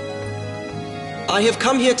 I have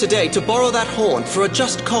come here today to borrow that horn for a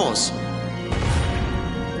just cause.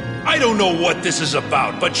 I don't know what this is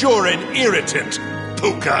about, but you're an irritant,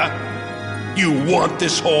 Pooka. You want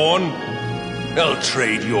this horn? I'll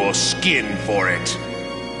trade your skin for it.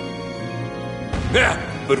 Yeah,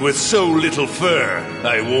 but with so little fur,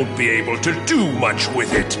 I won't be able to do much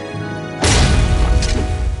with it.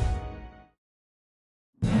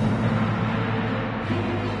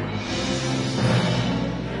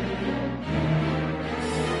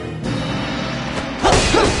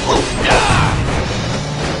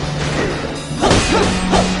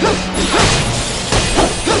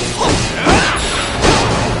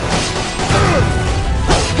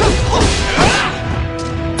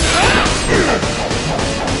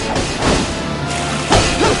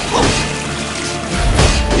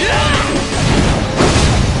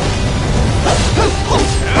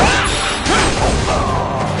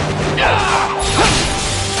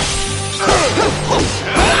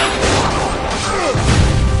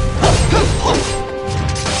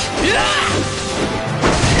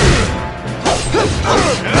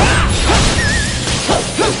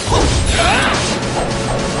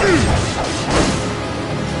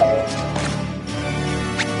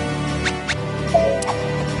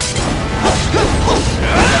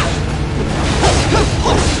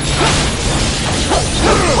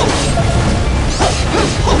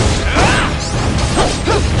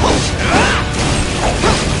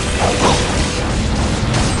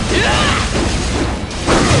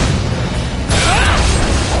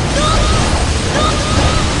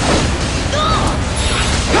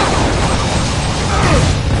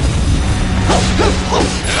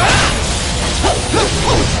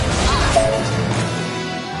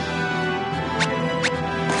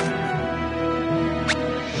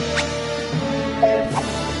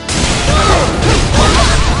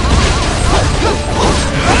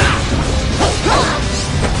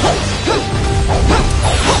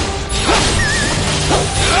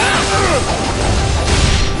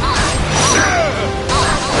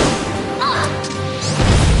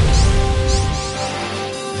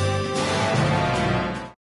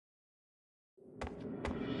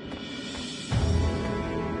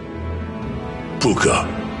 Pooka.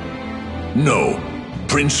 No,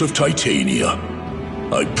 Prince of Titania.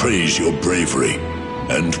 I praise your bravery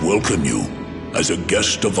and welcome you as a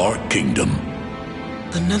guest of our kingdom.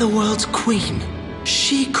 The Netherworld's queen.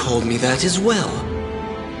 She called me that as well.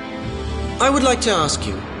 I would like to ask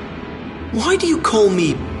you, why do you call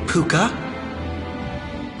me Pooka?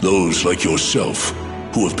 Those like yourself,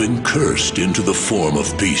 who have been cursed into the form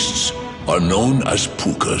of beasts, are known as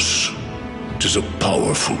Pookas. 'Tis a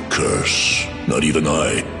powerful curse. Not even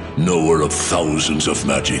I, knower of thousands of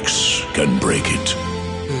magics, can break it.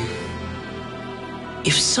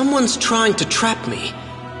 If someone's trying to trap me,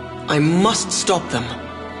 I must stop them.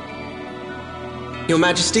 Your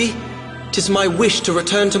Majesty, 'tis my wish to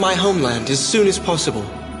return to my homeland as soon as possible.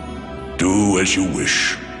 Do as you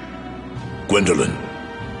wish. Gwendolyn,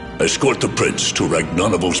 escort the prince to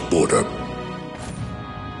Ragnarvel's border.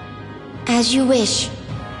 As you wish.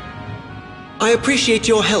 I appreciate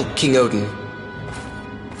your help, King Odin.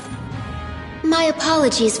 My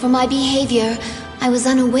apologies for my behavior. I was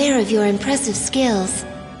unaware of your impressive skills.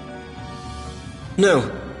 No,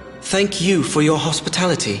 thank you for your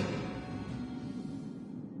hospitality.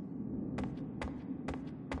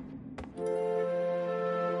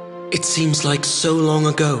 It seems like so long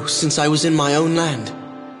ago since I was in my own land.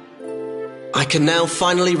 I can now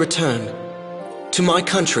finally return to my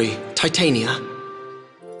country, Titania.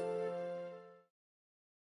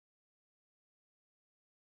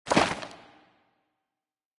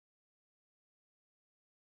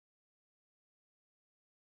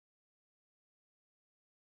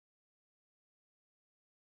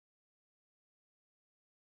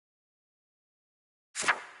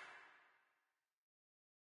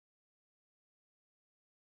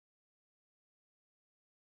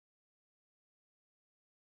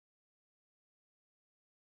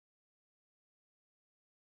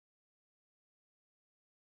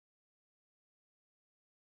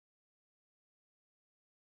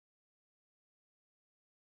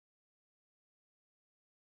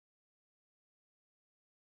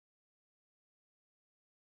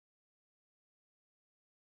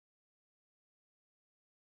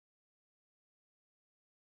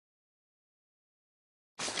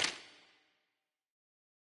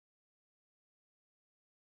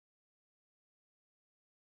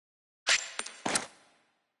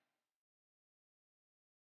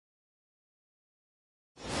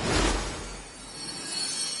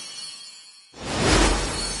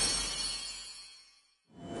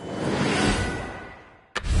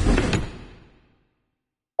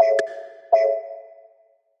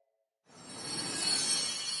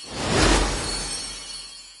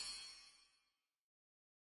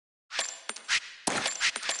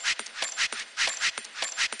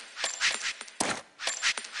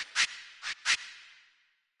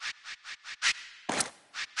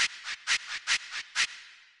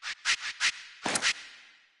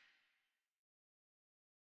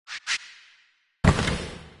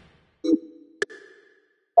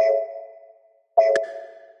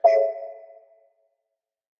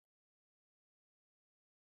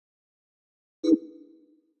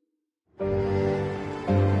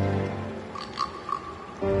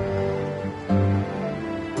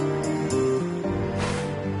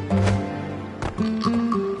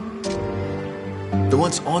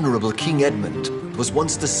 once honorable King Edmund was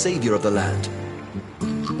once the savior of the land,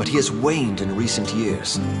 but he has waned in recent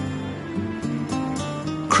years.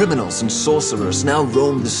 Criminals and sorcerers now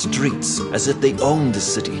roam the streets as if they own the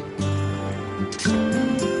city.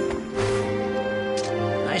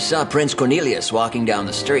 I saw Prince Cornelius walking down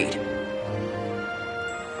the street.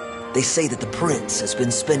 They say that the prince has been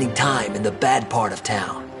spending time in the bad part of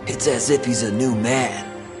town. It's as if he's a new man.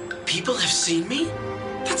 People have seen me?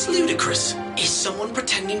 That's ludicrous. Is someone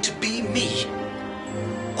pretending to be me?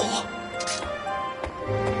 Or...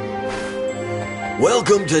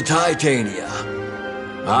 Welcome to Titania.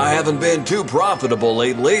 I haven't been too profitable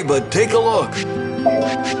lately, but take a look.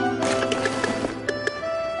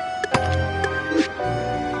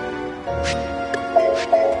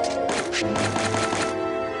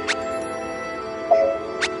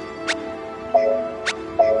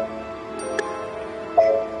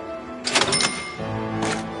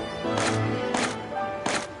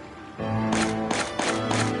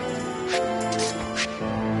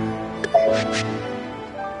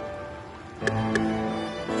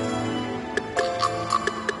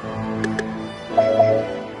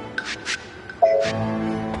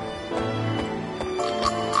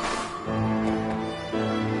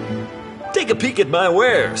 Take a peek at my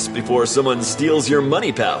wares before someone steals your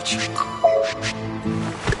money pouch.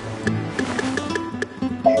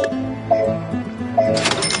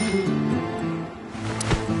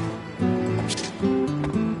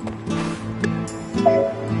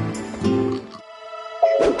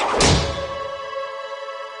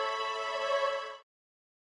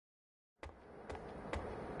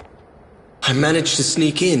 I managed to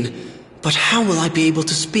sneak in, but how will I be able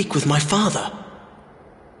to speak with my father?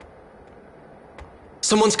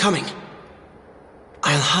 Someone's coming.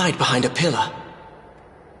 I'll hide behind a pillar.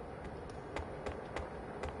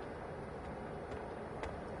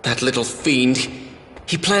 That little fiend.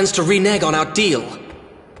 He plans to renege on our deal.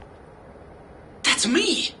 That's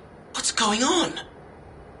me! What's going on?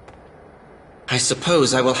 I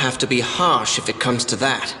suppose I will have to be harsh if it comes to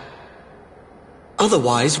that.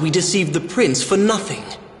 Otherwise, we deceived the prince for nothing.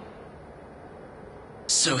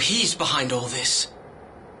 So he's behind all this.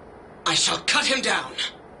 I shall cut him down.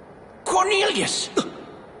 Cornelius!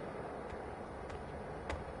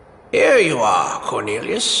 Here you are,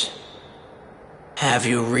 Cornelius. Have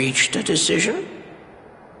you reached a decision?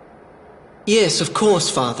 Yes, of course,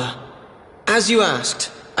 Father. As you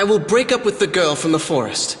asked, I will break up with the girl from the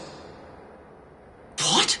forest.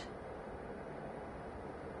 What?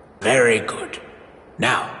 Very good.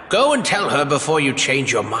 Now, go and tell her before you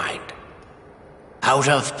change your mind. Out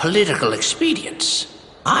of political expedience,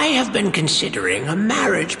 I have been considering a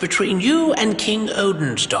marriage between you and King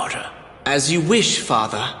Odin's daughter. As you wish,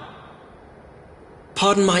 Father.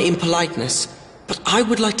 Pardon my impoliteness, but I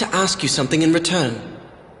would like to ask you something in return.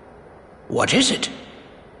 What is it?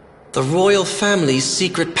 The royal family's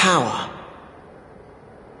secret power.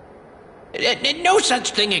 No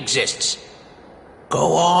such thing exists.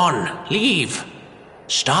 Go on, leave.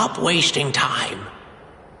 Stop wasting time.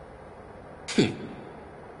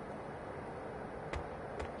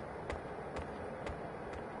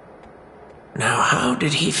 Now, how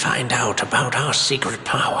did he find out about our secret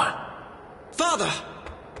power? Father!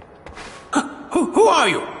 Who are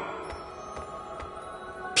you?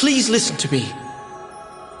 Please listen to me.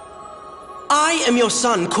 I am your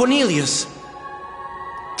son, Cornelius.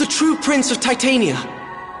 The true prince of Titania.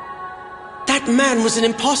 That man was an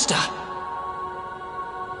impostor.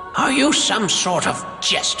 Are you some sort of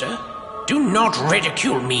jester? Do not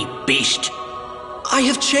ridicule me, beast. I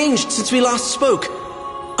have changed since we last spoke.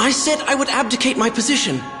 I said I would abdicate my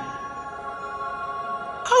position.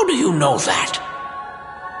 How do you know that?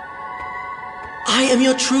 I am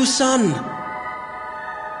your true son.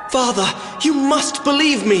 Father, you must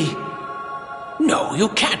believe me. No, you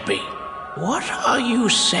can't be. What are you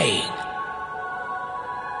saying?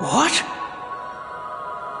 What?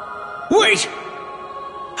 Wait!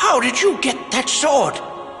 How did you get that sword?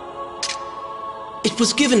 It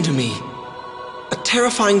was given to me. A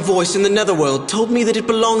terrifying voice in the Netherworld told me that it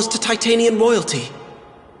belongs to Titanian royalty.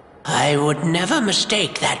 I would never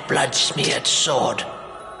mistake that blood-smeared sword.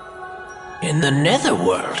 In the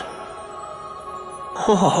Netherworld?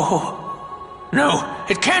 Oh, no,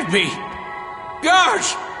 it can't be.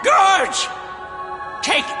 Guards! Guards!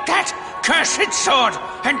 Take that cursed sword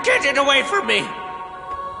and get it away from me!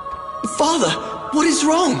 Father, what is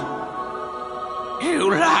wrong? You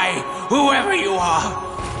lie, whoever you are.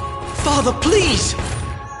 Father, please!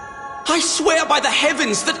 I swear by the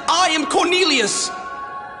heavens that I am Cornelius!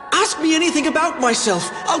 Ask me anything about myself.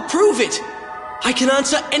 I'll prove it. I can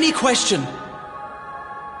answer any question.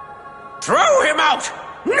 Throw him out!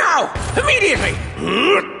 Now! Immediately!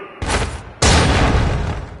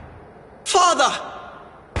 Father!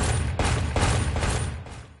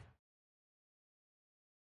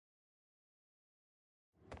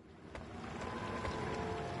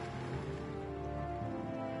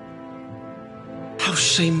 How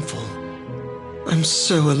shameful. I'm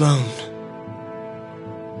so alone.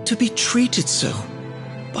 To be treated so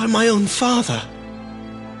by my own father.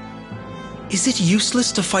 Is it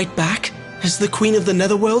useless to fight back, as the Queen of the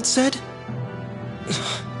Netherworld said?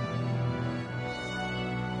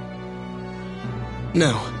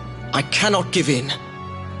 No, I cannot give in.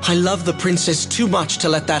 I love the princess too much to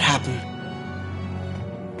let that happen.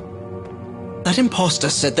 That impostor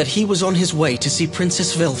said that he was on his way to see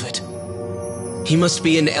Princess Velvet. He must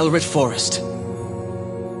be in Elrit Forest.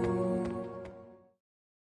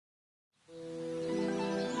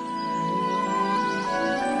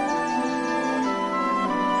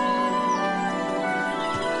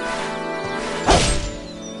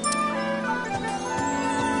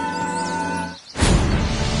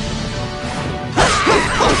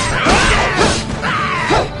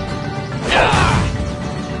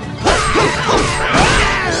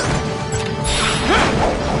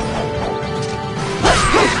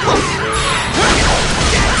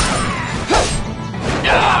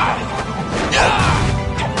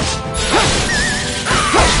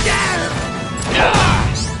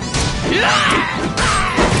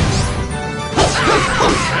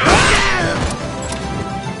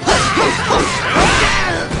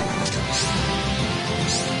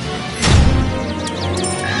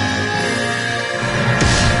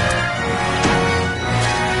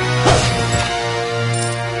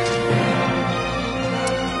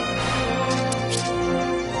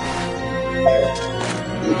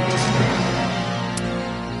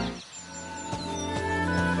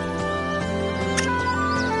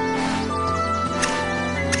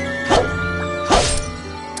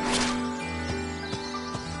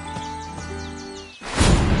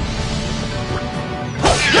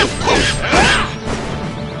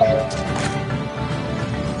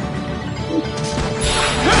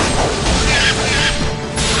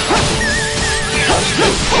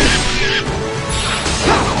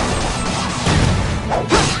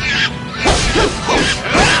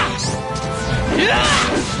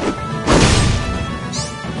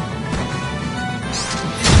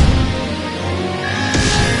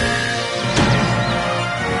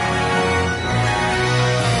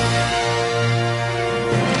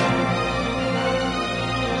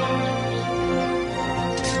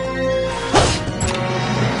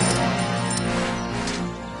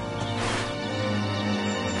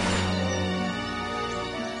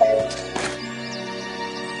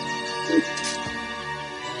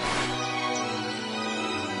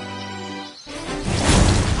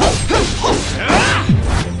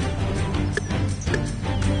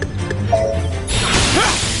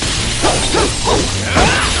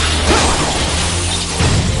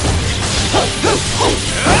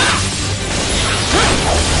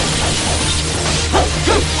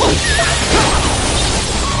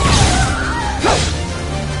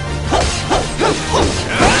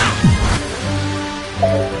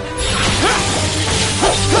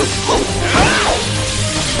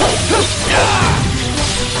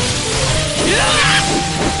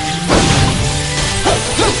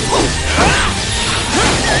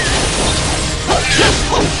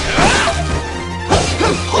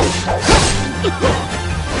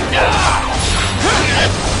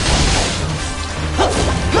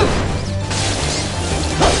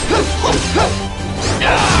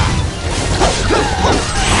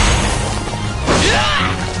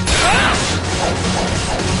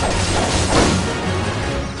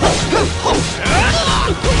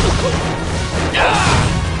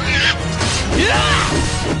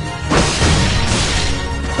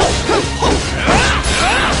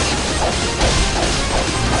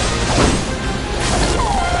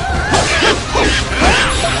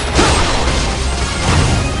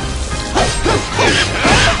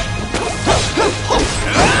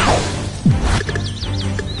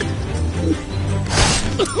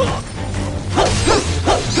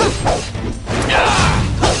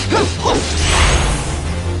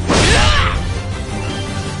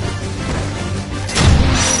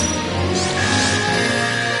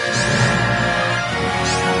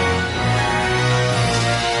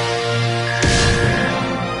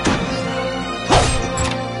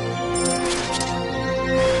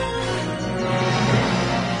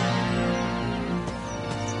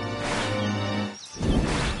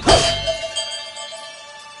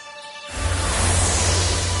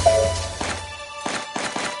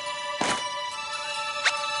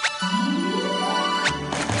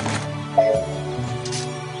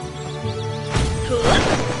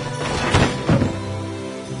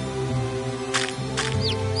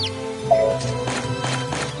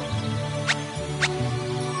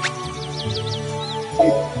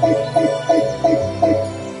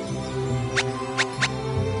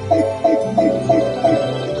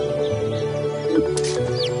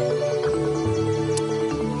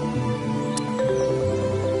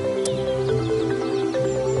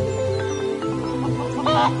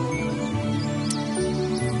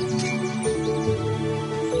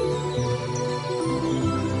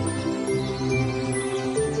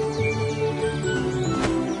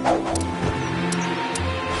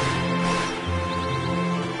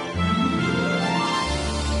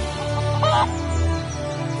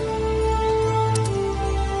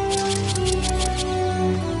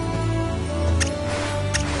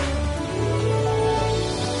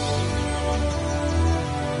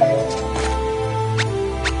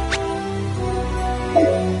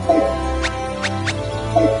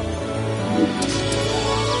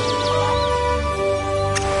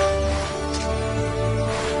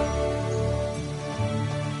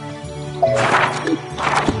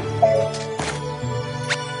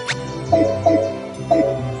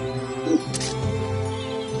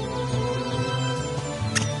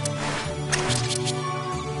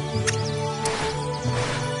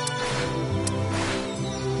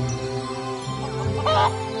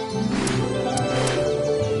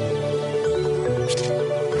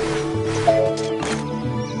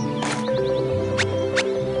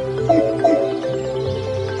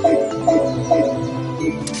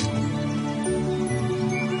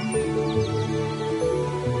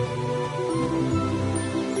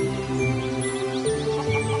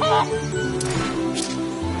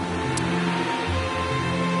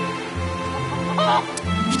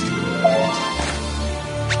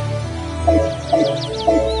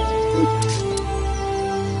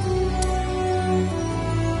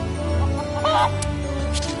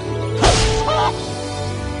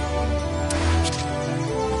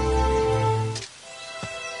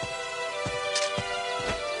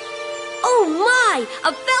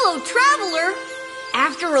 a fellow traveler!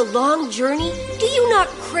 After a long journey, do you not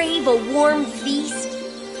crave a warm feast?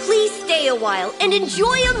 Please stay a while and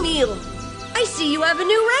enjoy a meal. I see you have a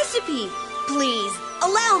new recipe. Please,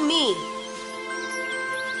 allow me.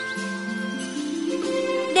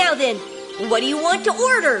 Now then, what do you want to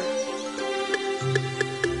order?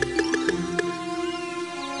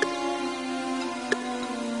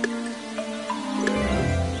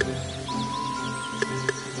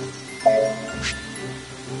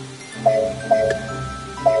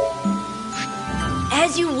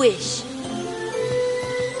 As you wish.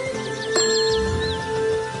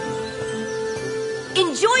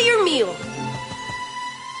 Enjoy your meal.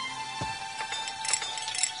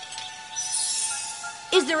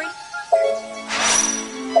 Is there a...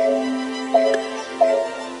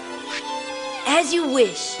 As you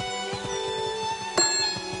wish.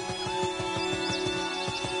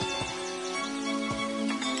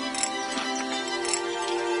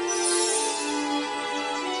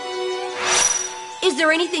 Is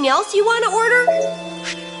there anything else you want to order?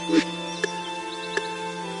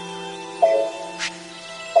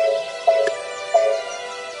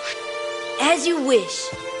 As you wish.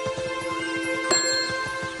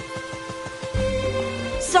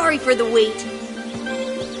 Sorry for the wait.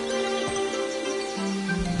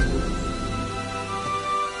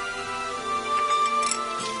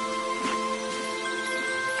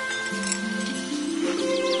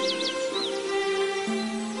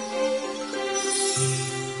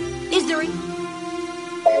 Is there a...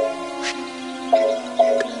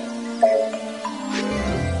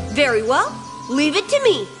 Very well. Leave it to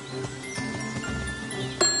me.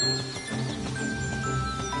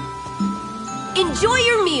 Enjoy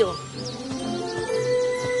your meal.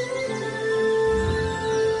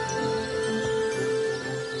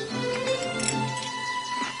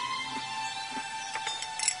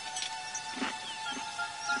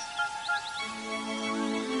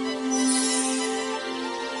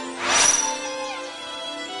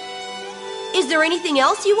 Is there anything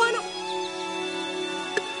else you want to...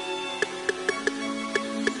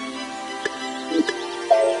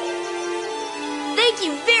 Thank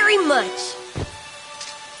you very much.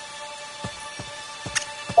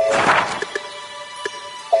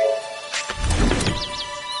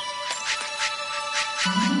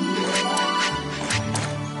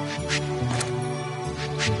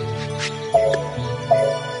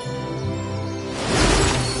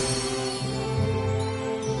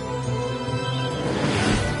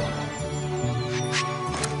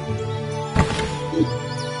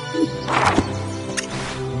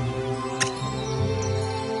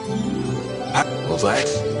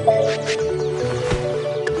 Relax.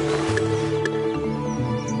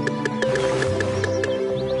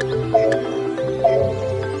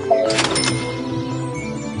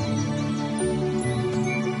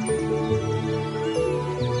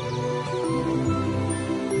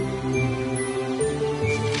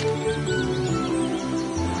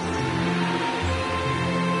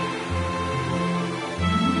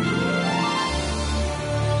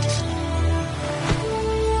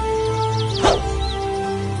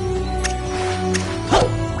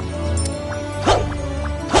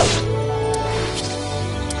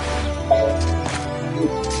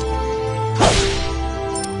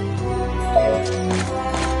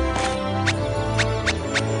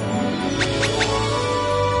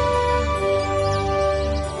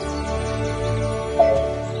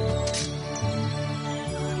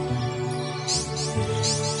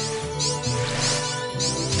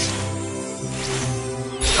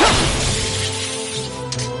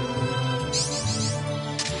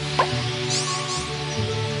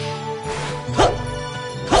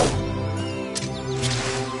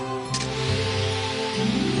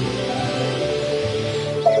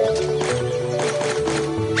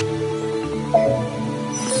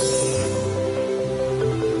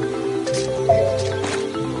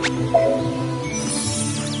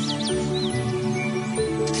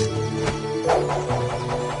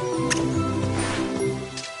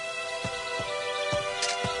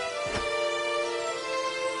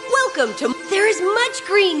 Welcome to... There is much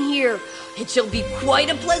green here. It shall be quite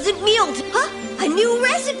a pleasant meal to... Huh? A new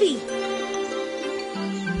recipe.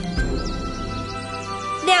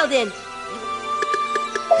 Now then.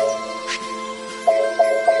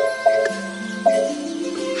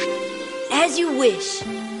 As you wish.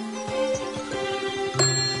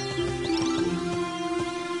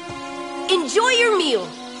 Enjoy your meal.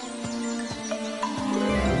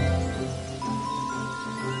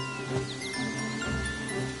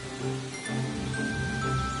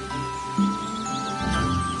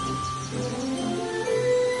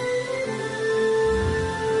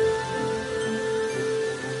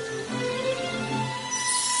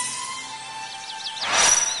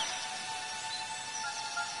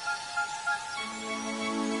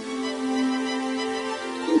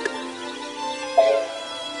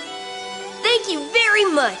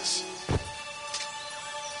 too much.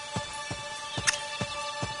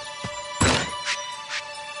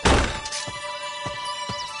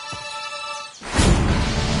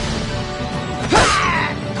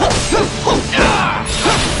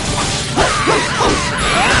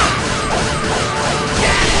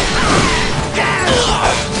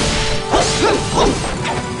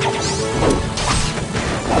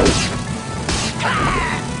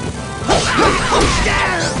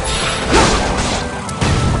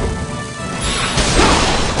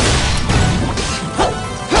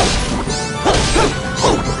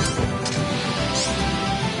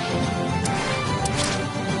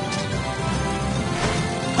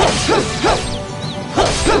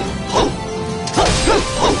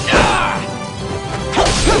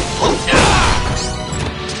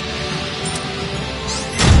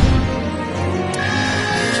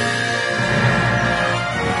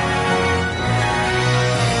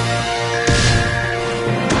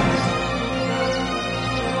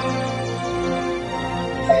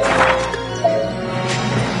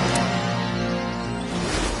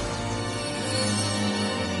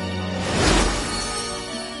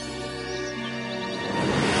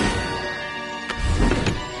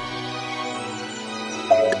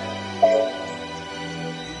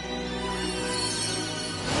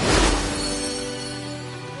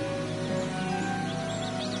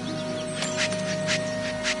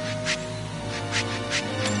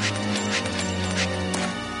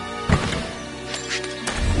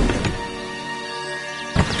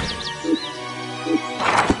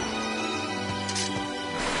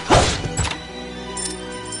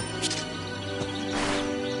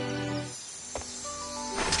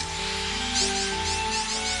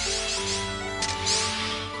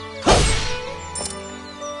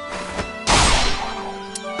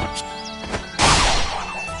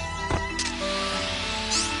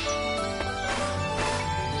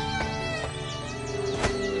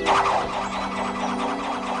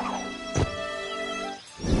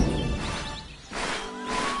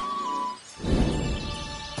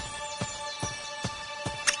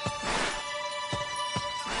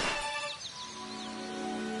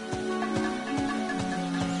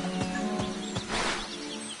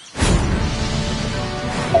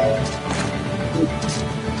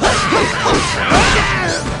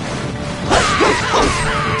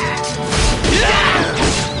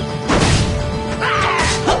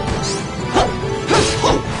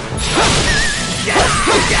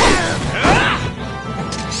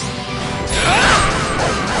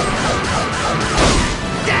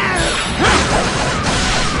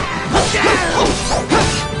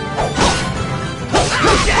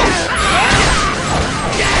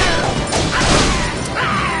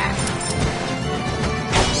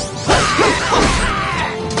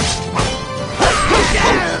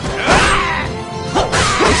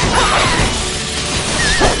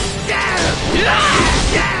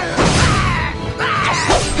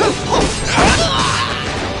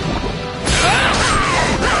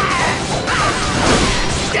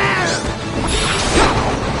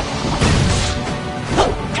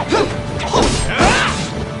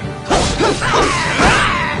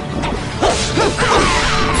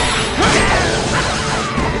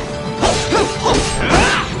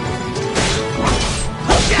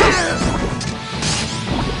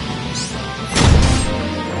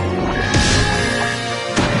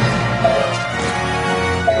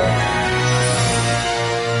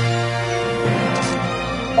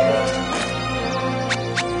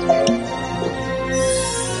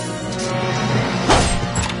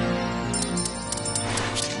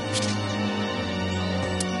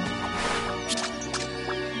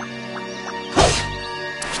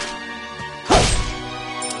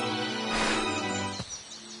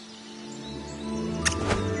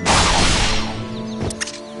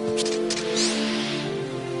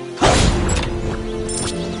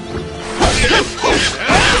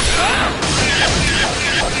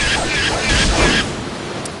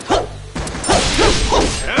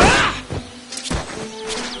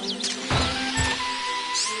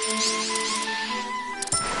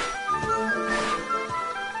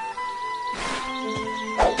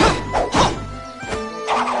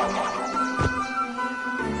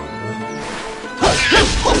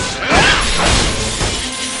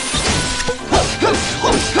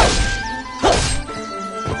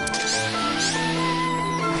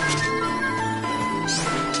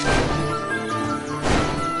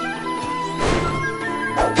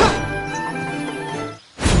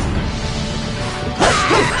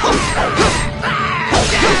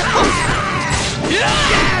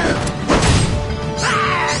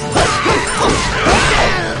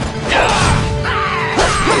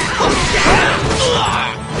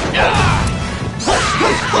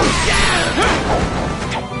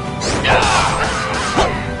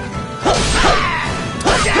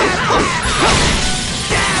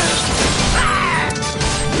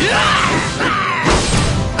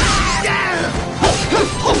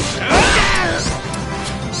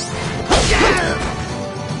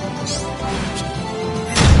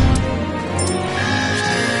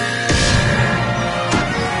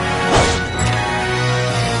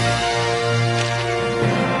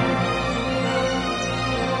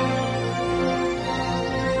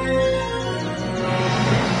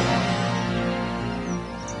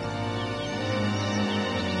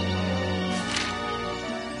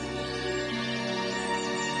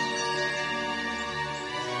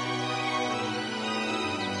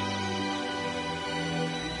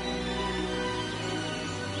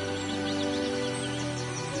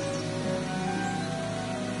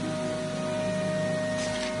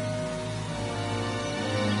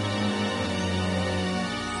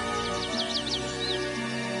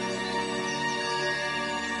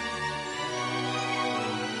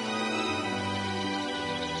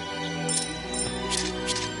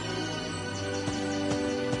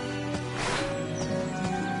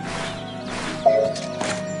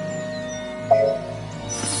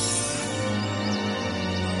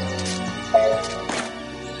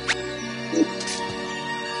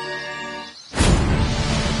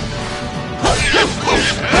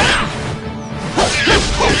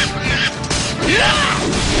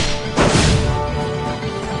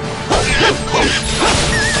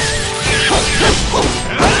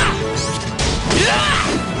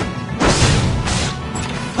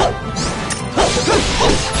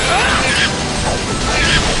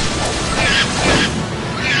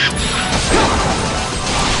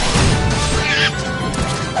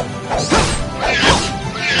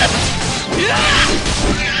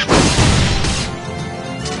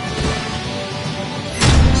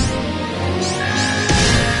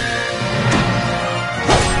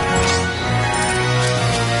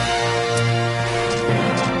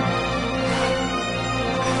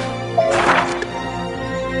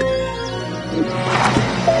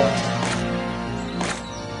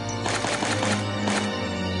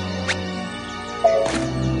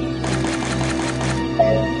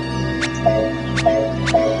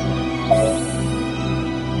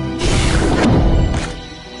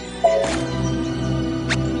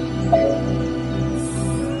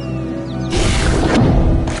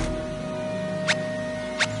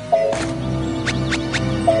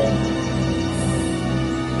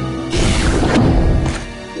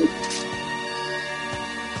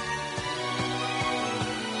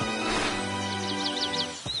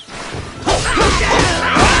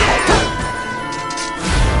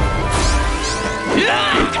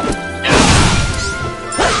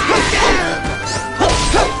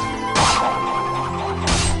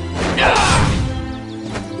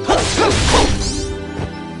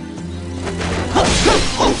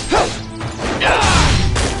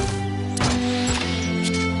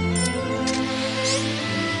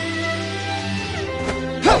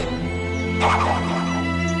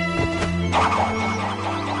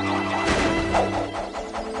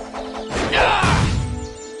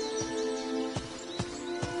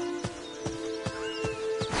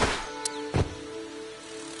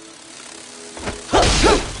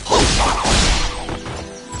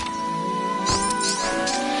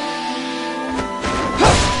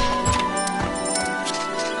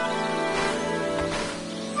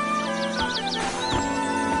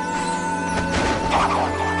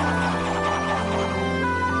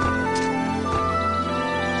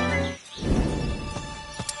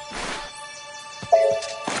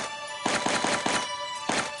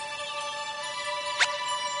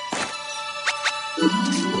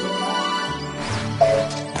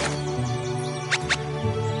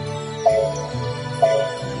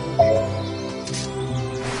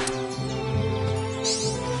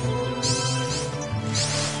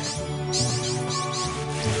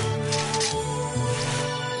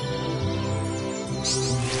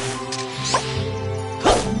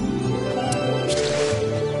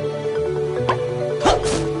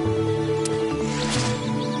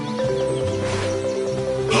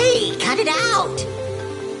 won't.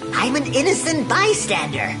 I'm an innocent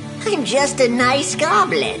bystander. I'm just a nice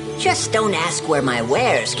goblin. Just don't ask where my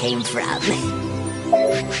wares came from.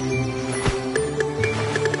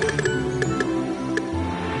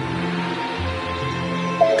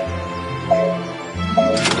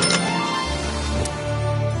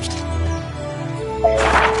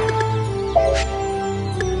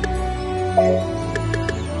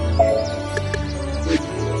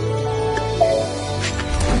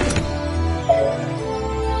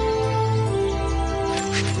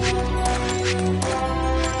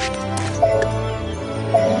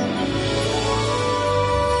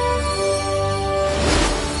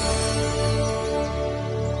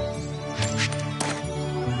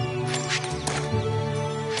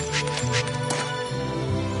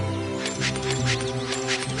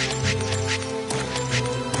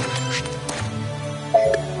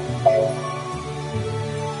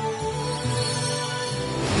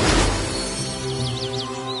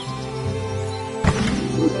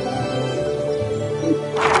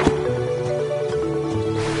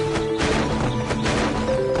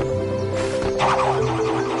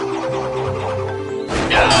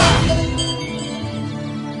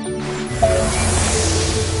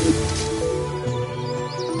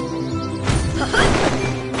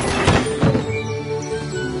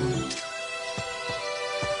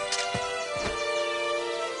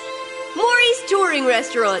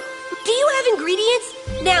 Restaurant. Do you have ingredients?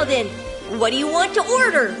 Now then, what do you want to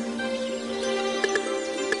order?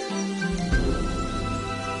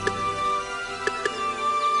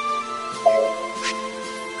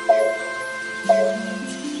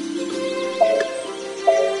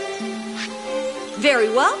 Very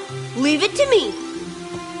well. Leave it to me.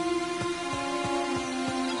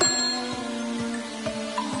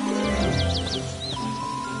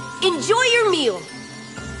 Enjoy your meal.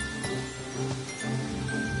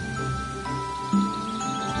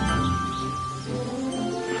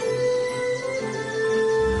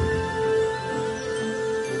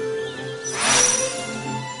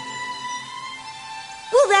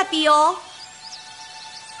 Be all.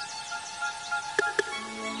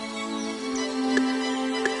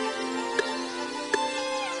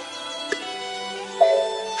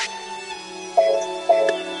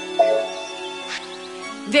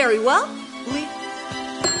 Very well.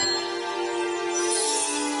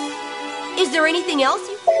 Is there anything else?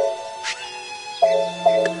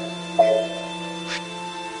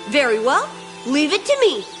 Very well. Leave it to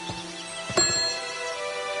me.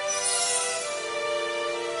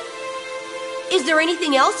 Is there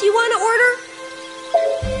anything else you want to order?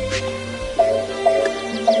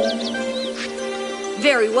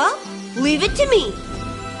 Very well. Leave it to me.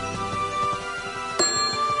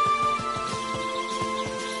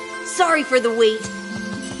 Sorry for the wait.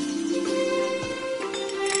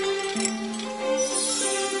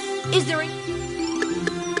 Is there any...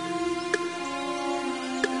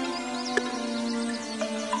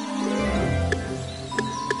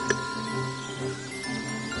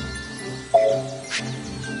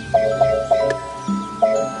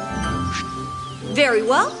 Very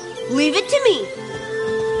well. Leave it to me.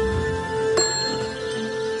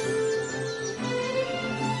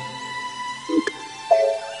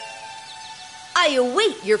 I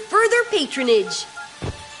await your further patronage.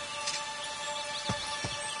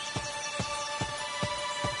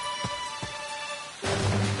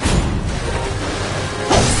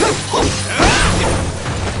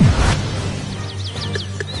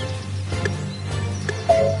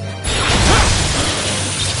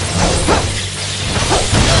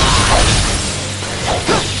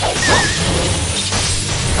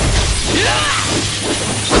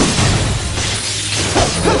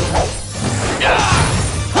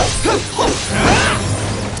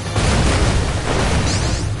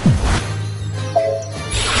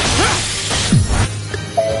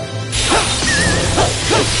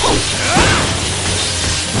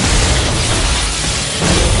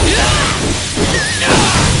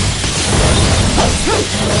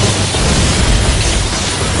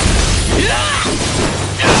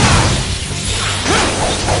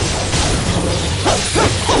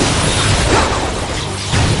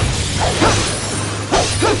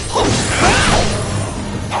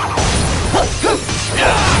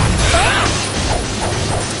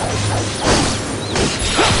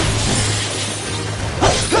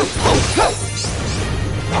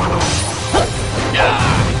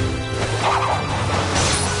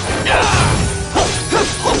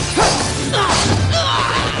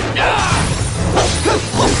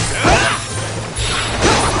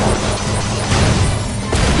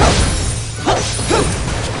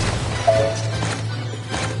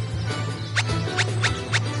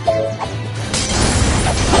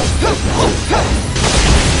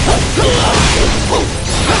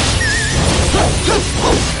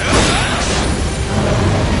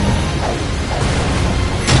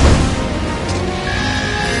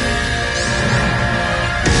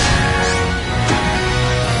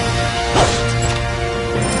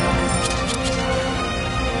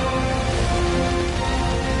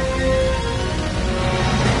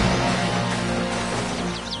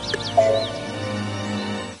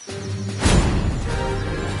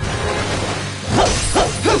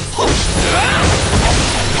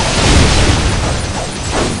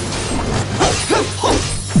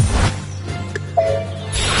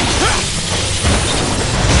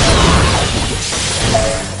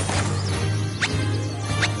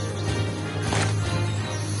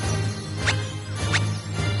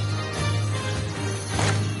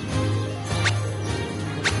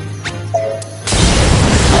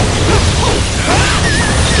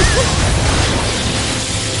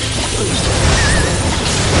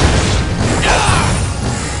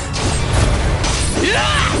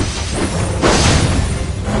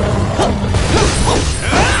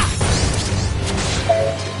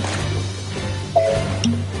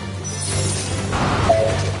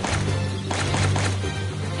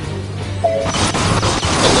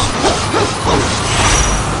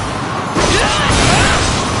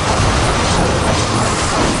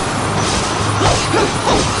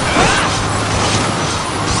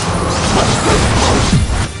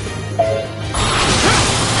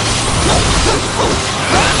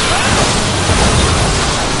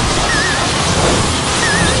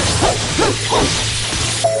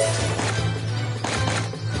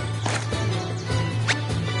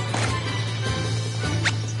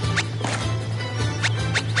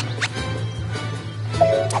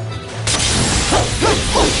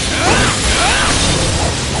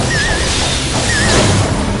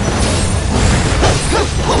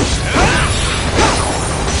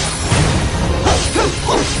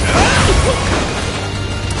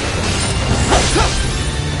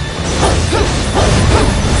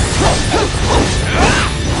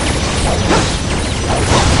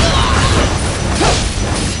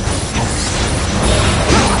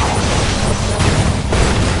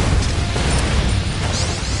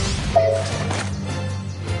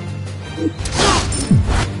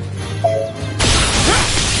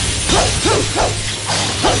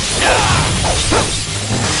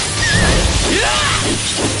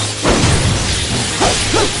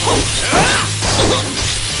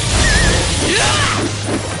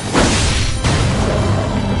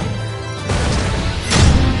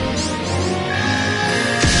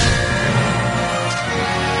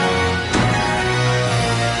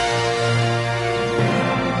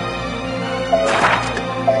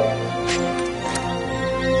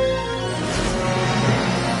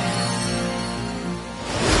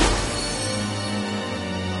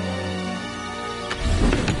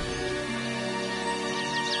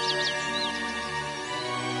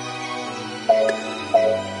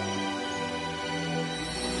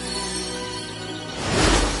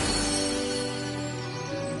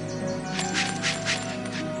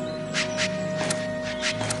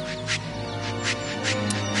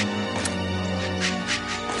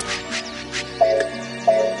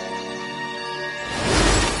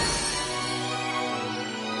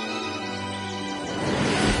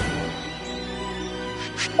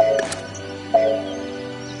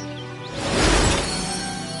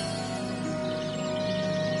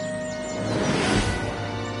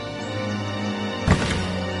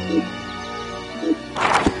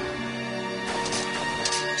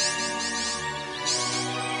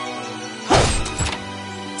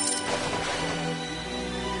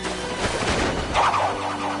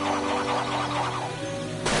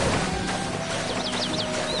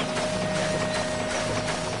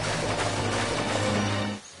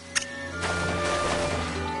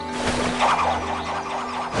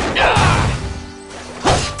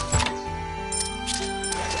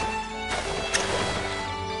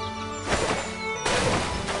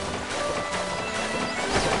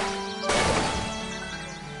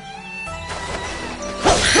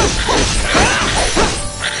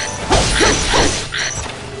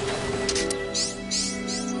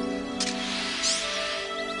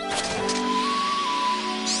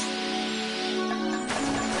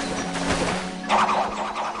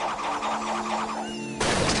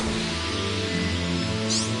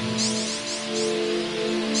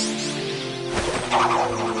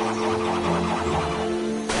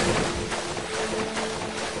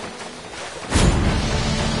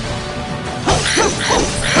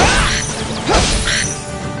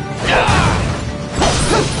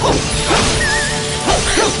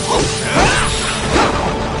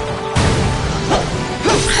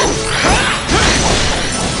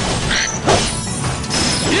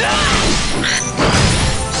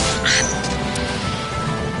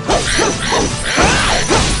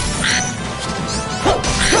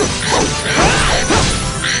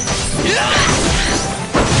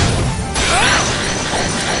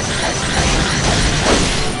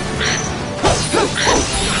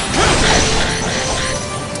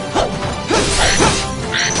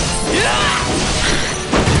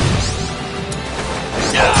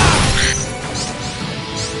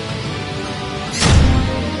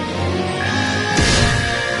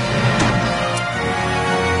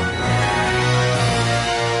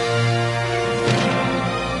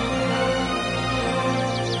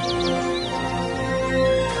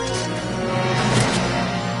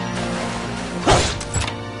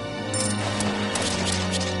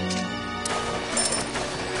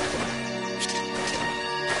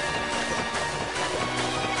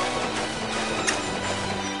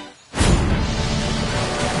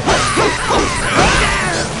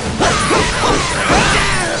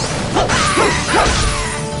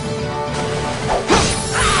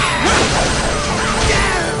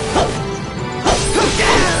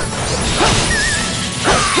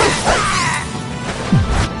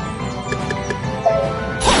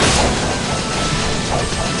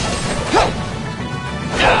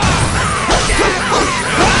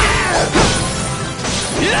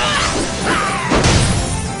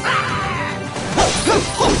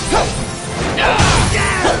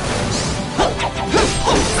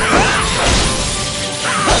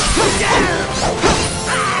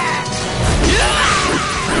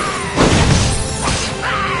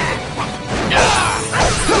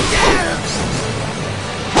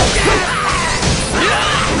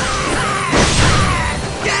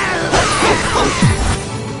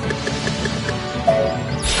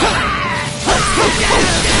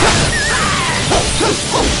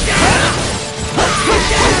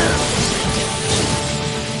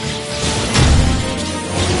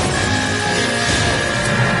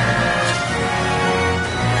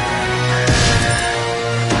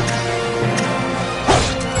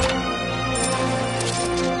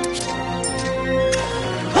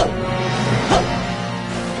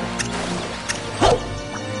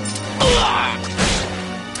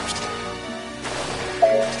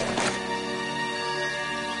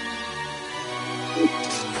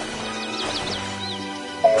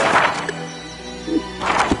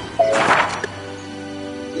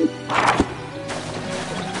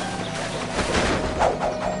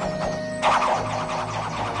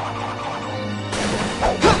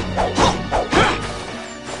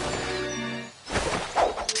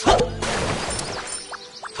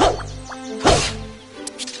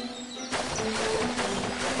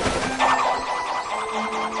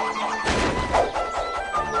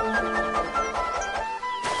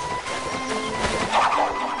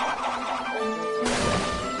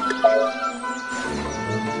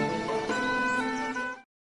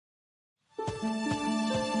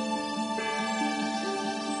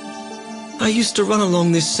 I used to run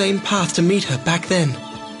along this same path to meet her back then.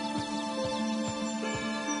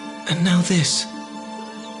 And now this.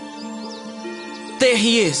 There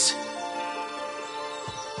he is.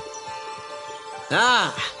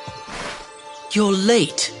 Ah! You're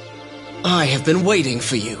late. I have been waiting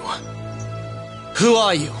for you. Who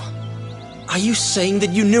are you? Are you saying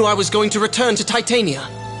that you knew I was going to return to Titania?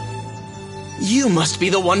 You must be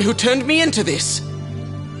the one who turned me into this.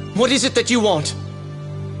 What is it that you want?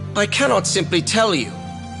 I cannot simply tell you.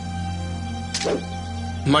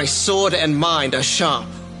 My sword and mind are sharp.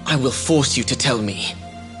 I will force you to tell me.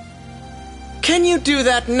 Can you do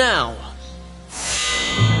that now?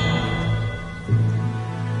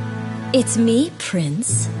 It's me,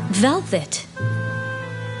 Prince. Velvet.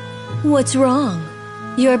 What's wrong?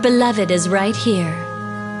 Your beloved is right here.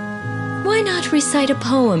 Why not recite a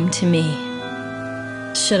poem to me?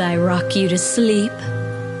 Should I rock you to sleep?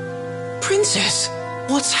 Princess,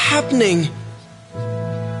 what's happening?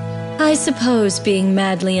 I suppose being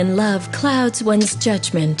madly in love clouds one's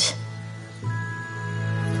judgment.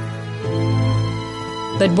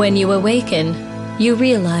 But when you awaken, you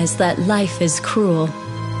realize that life is cruel.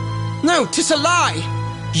 No, 'tis a lie!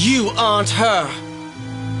 You aren't her!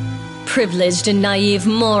 Privileged and naive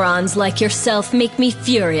morons like yourself make me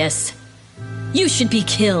furious. You should be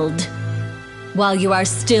killed, while you are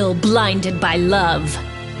still blinded by love.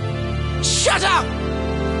 Shut up!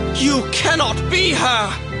 You cannot be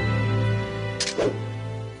her!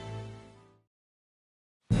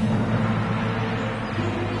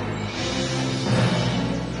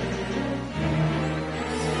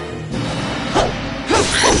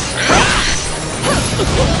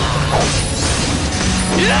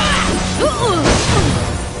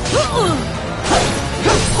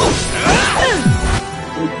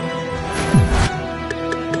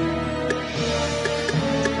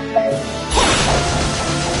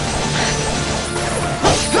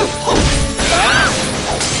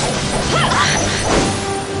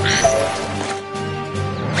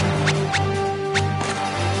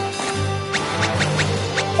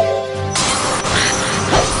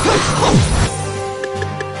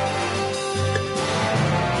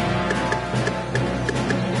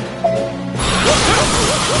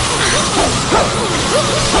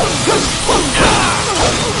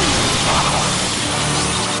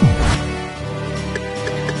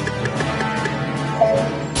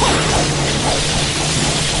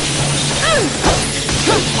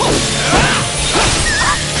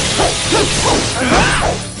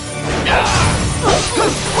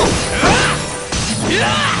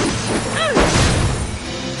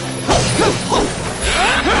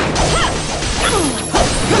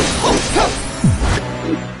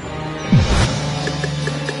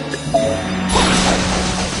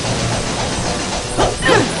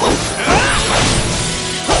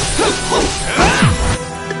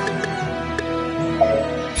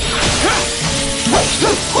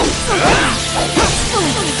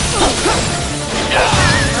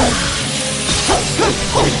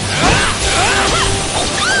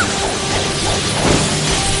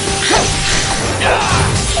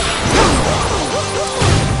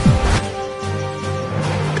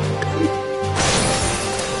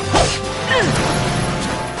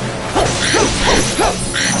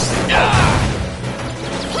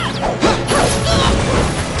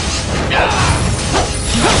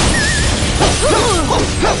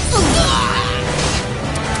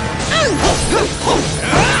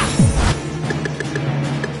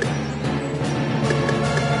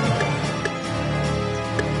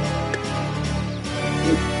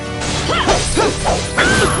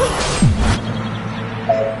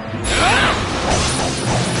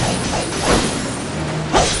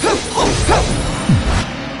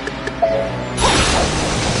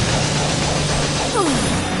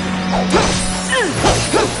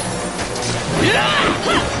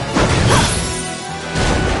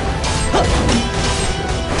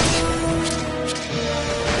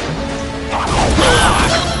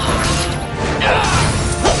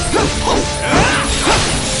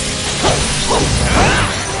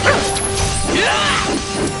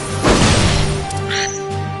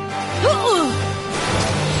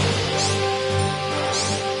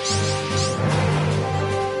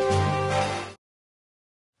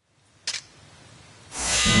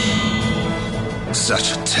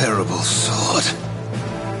 Such a terrible sword.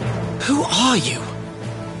 Who are you?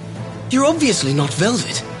 You're obviously not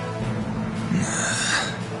Velvet.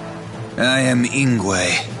 I am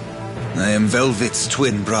Ingwe. I am Velvet's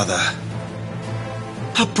twin brother.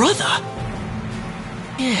 Her brother?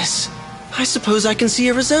 Yes, I suppose I can see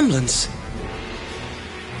a resemblance.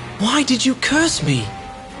 Why did you curse me?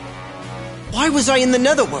 Why was I in the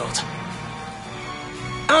Netherworld?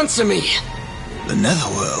 Answer me! The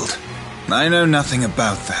Netherworld? I know nothing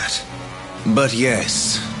about that. But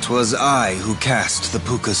yes, 'twas I who cast the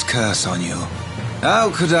Pooka's curse on you. How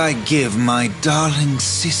could I give my darling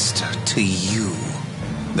sister to you?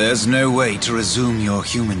 There's no way to resume your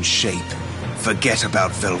human shape. Forget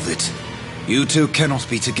about Velvet. You two cannot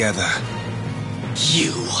be together.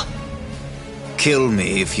 You... Kill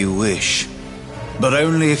me if you wish. But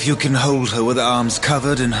only if you can hold her with arms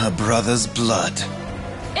covered in her brother's blood.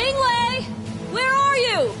 Ingwe! Where are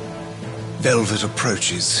you? Velvet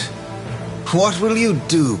approaches. What will you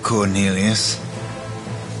do, Cornelius?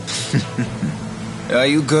 Are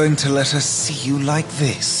you going to let her see you like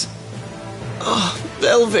this? Oh,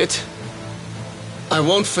 Velvet. I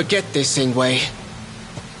won't forget this, Ingwe.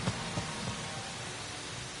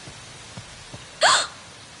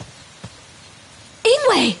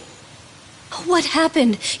 Ingwe! What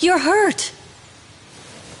happened? You're hurt.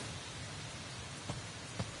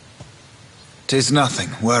 'Tis nothing,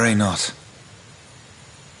 worry not.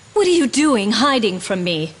 What are you doing, hiding from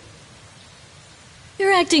me?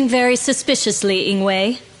 You're acting very suspiciously,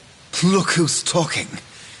 Ingwe. Look who's talking.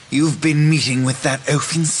 You've been meeting with that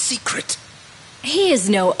oaf in secret. He is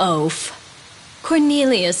no oaf.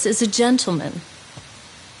 Cornelius is a gentleman.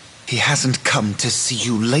 He hasn't come to see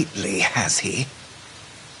you lately, has he?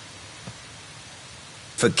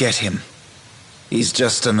 Forget him. He's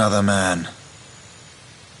just another man.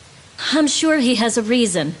 I'm sure he has a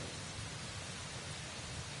reason.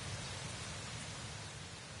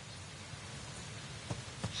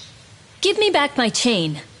 Give me back my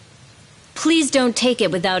chain. Please don't take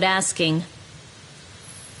it without asking.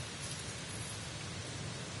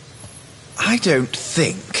 I don't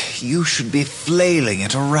think you should be flailing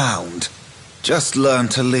it around. Just learn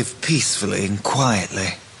to live peacefully and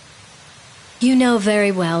quietly. You know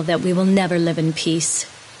very well that we will never live in peace.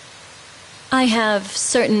 I have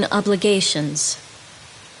certain obligations.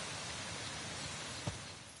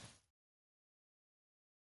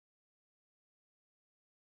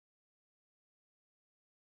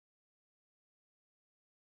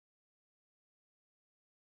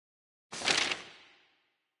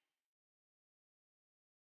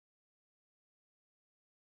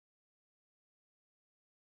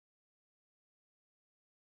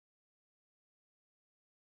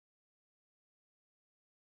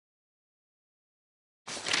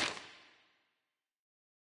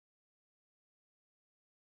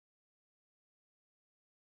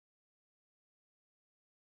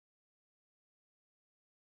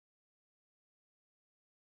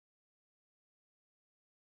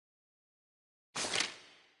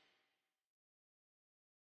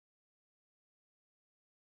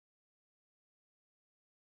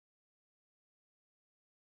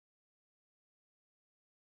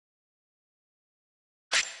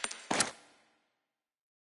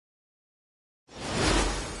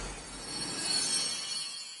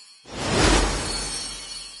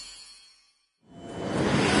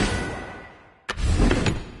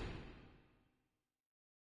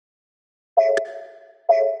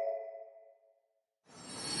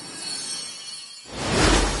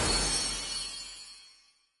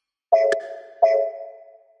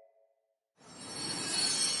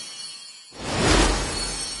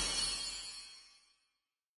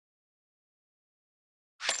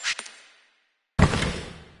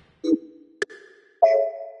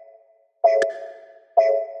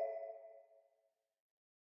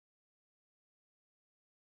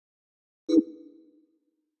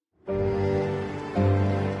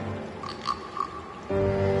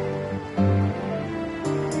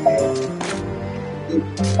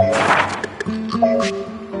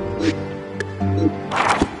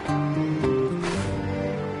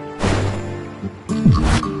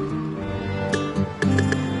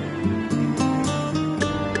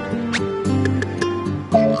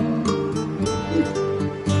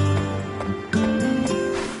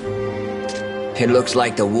 It looks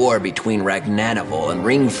like the war between Ragnanival and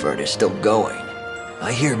Ringford is still going.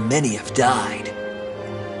 I hear many have died.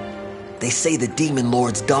 They say the Demon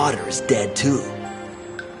Lord's daughter is dead too.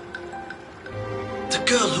 The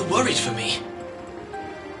girl who worried for me.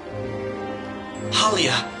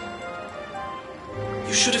 Halia.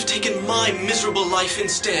 You should have taken my miserable life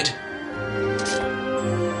instead.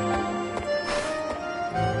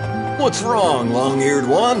 What's wrong, long-eared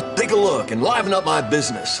one? Take a look and liven up my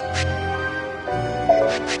business.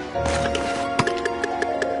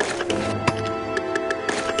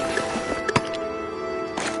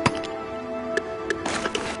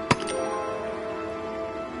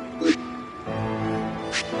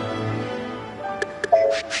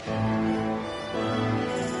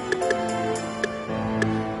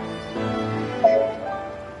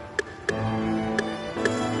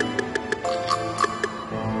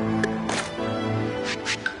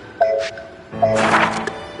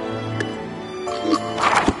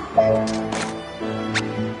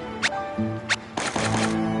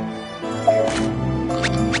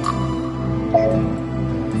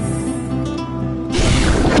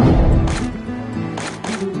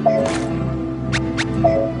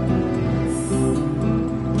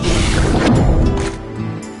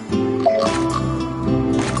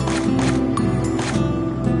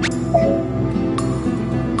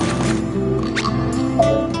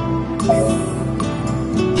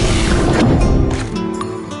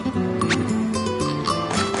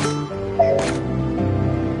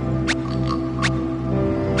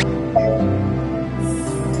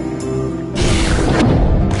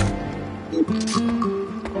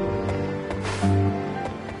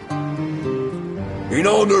 In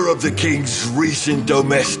honor of the king's recent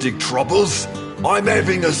domestic troubles, I'm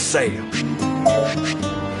having a sale.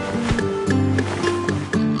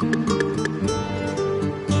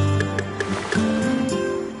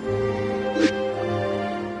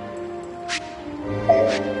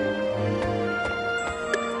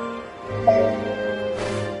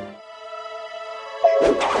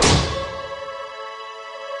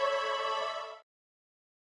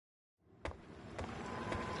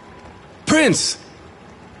 Prince!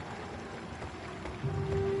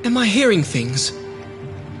 Am I hearing things?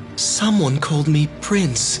 Someone called me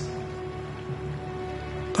Prince.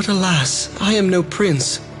 But alas, I am no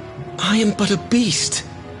prince. I am but a beast.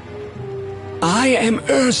 I am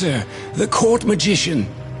Leifthrasir, the court magician.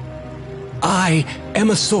 I am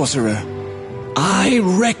a sorcerer. I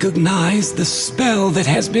recognize the spell that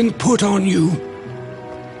has been put on you.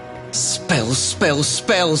 Spells, spells,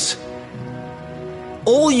 spells.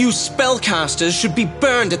 All you spellcasters should be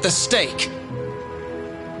burned at the stake.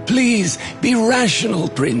 Please, be rational,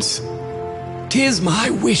 Prince. 'Tis my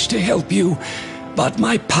wish to help you, but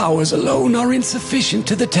my powers alone are insufficient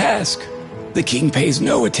to the task. The king pays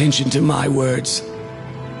no attention to my words.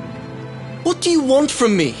 What do you want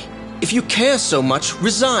from me? If you care so much,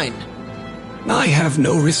 resign. I have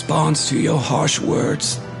no response to your harsh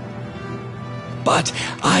words. But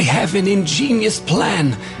I have an ingenious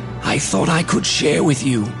plan I thought I could share with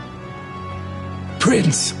you.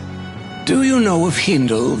 Prince, do you know of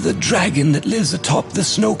Hindle, the dragon that lives atop the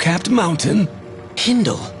snow-capped mountain?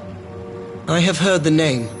 Hindle? I have heard the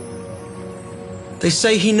name. They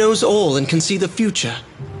say he knows all and can see the future.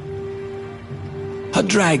 A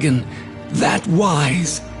dragon that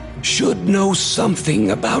wise should know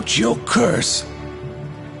something about your curse.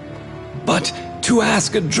 But to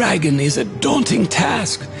ask a dragon is a daunting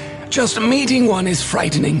task. Just meeting one is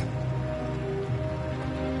frightening.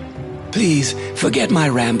 Please, forget my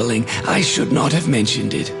rambling. I should not have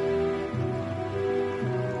mentioned it.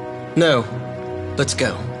 No. Let's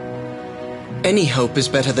go. Any hope is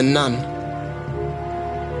better than none.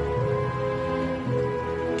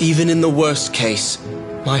 Even in the worst case,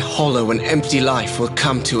 my hollow and empty life will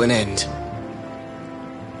come to an end.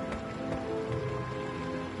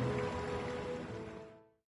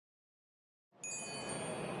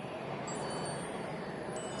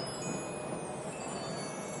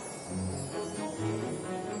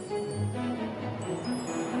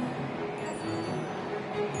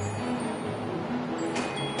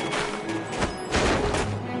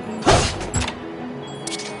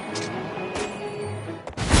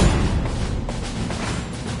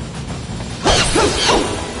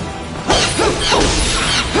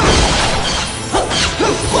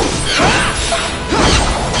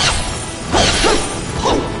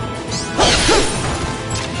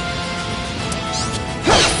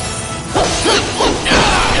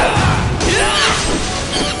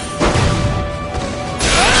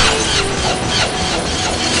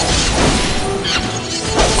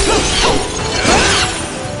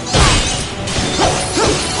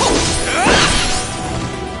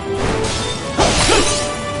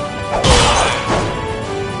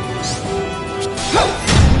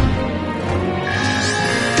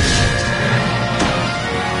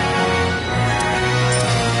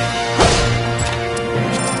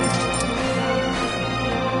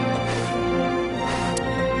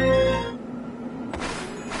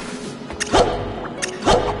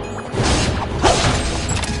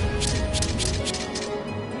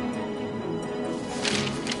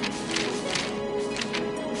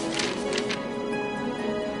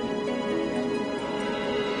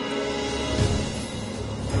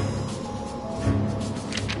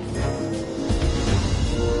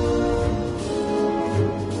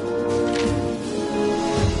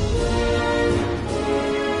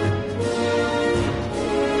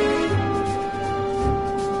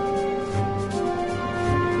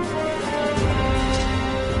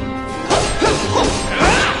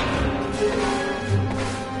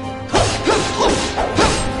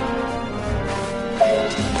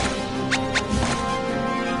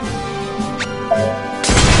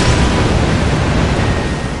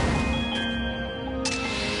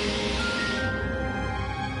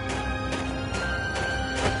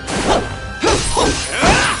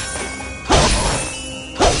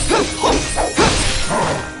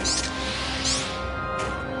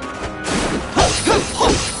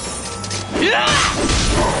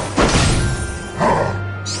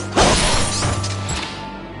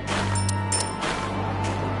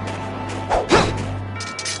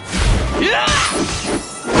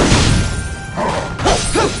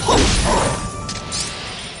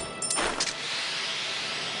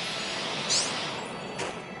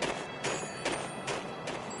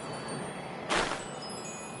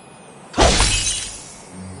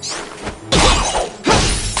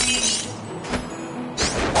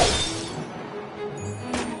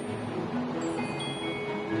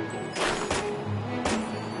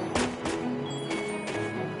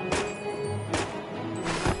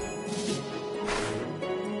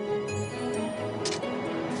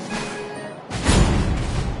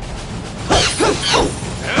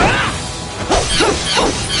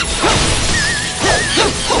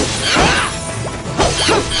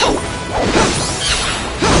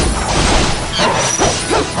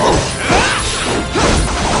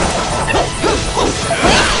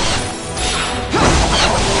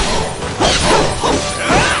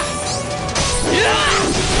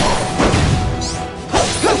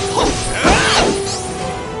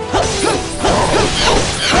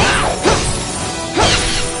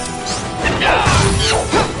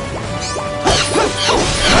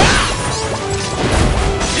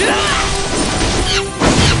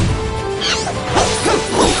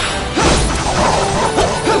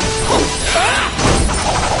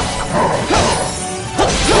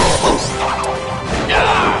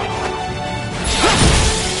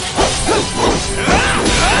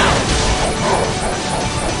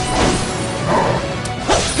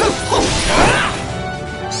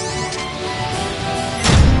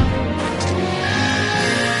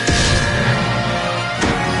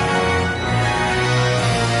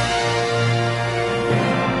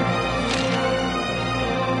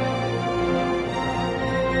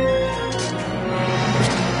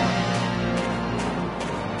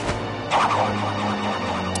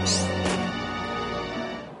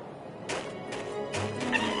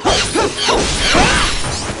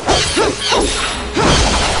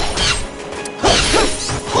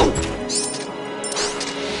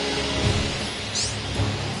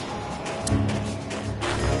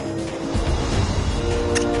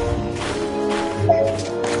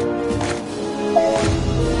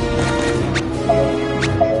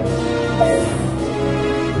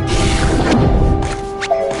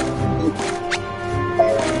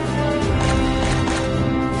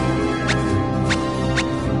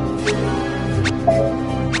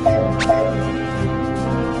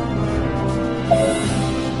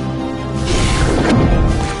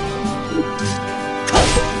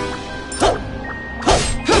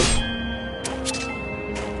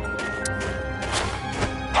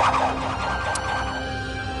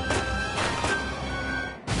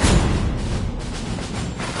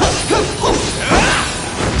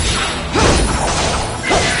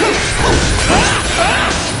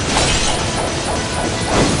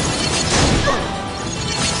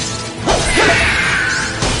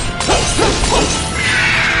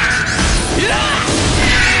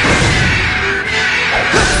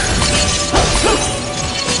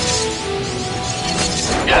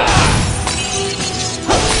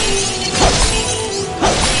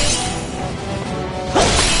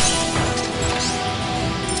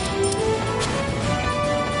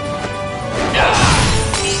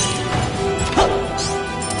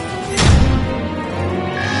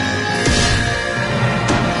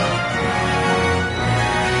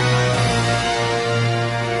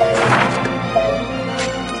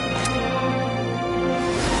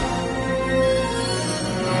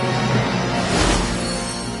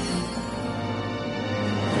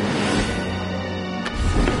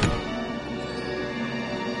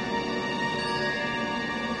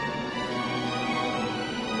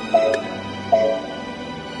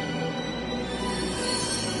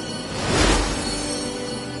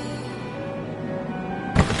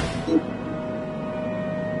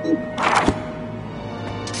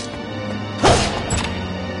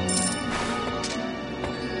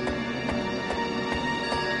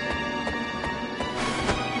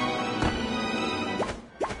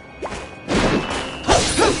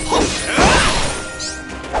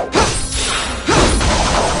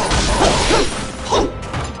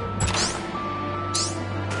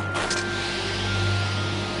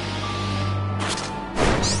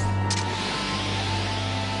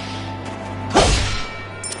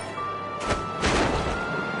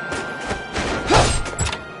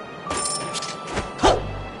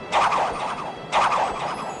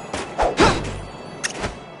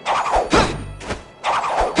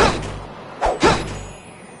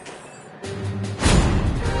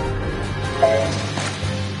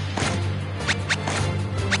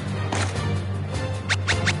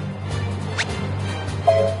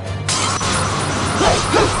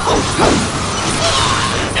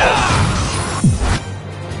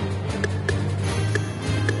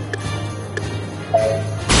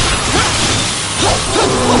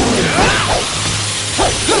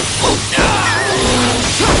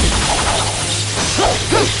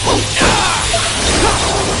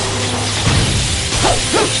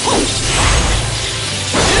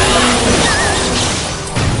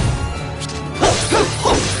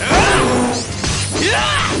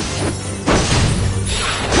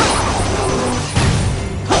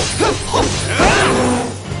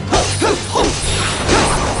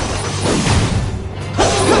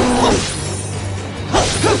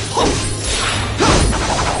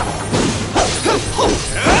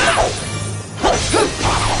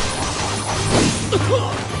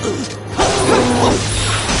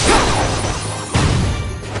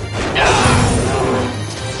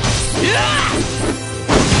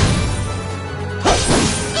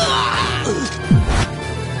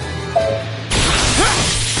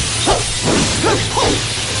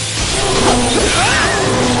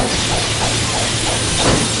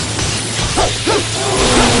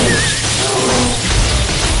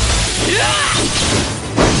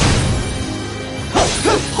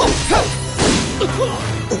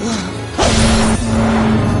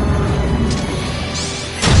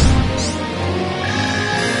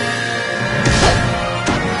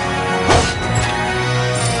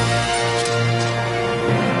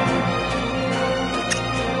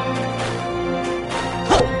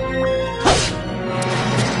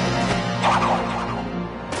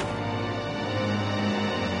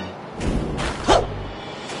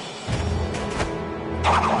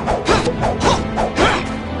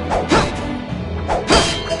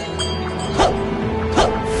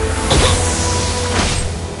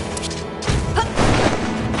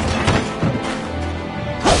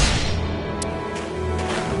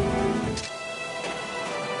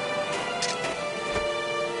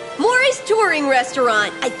 Touring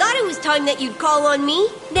Restaurant. I thought it was time that you'd call on me.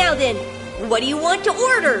 Now then, what do you want to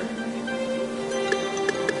order?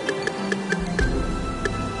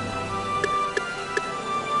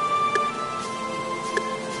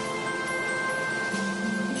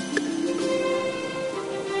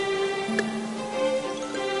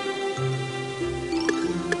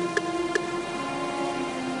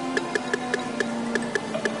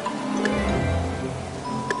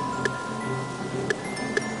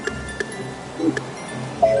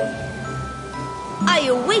 I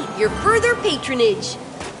await your further patronage.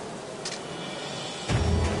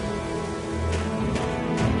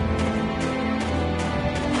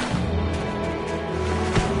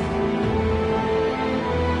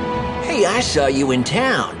 Hey, I saw you in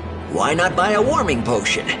town. Why not buy a warming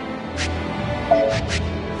potion?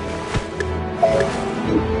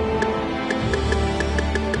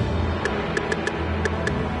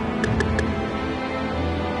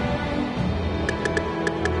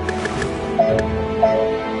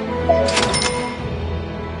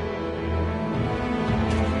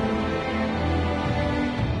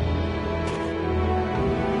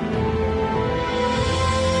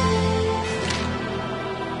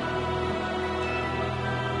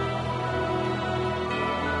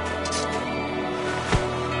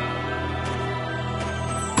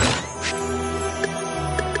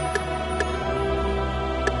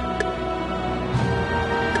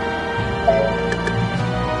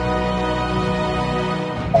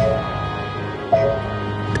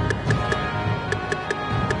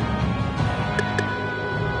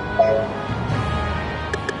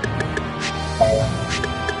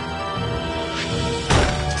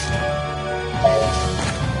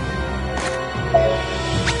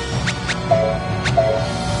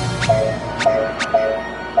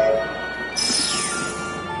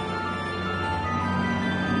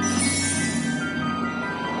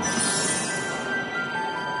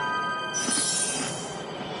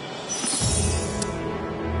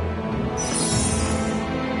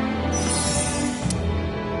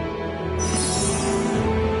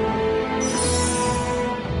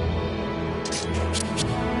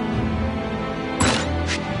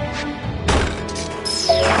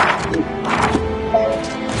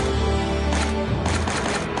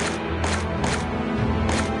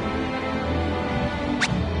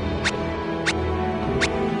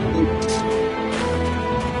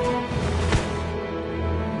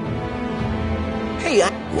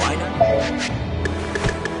 Why not?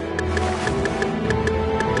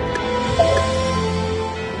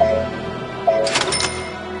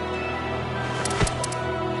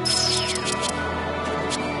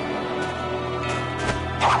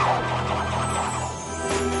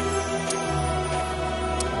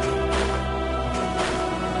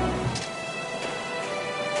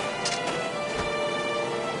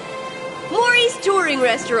 Maury's Touring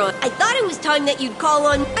Restaurant. I thought it was time that you'd call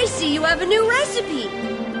on... I see you have a new recipe.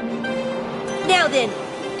 Now then.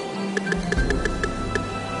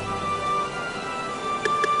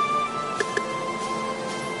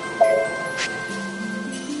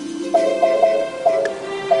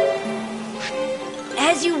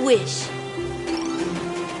 As you wish.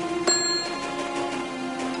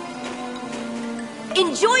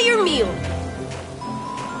 Enjoy your meal.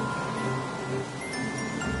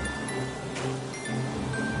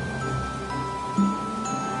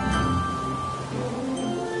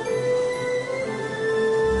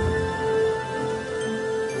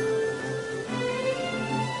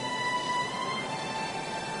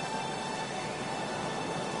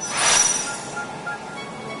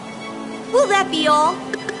 Will that be all?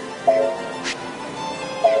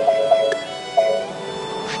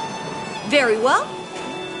 Very well.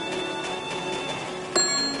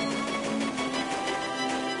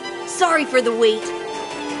 Sorry for the wait.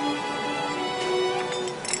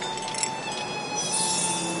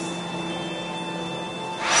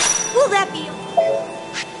 Will that be all?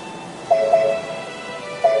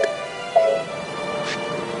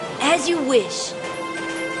 As you wish.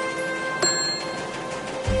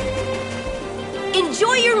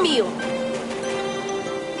 Enjoy your meal.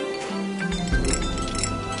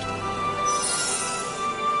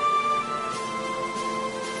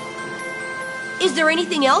 Is there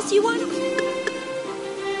anything else you want?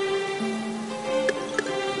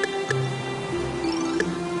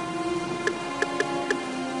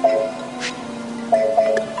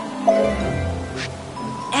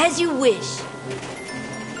 As you wish.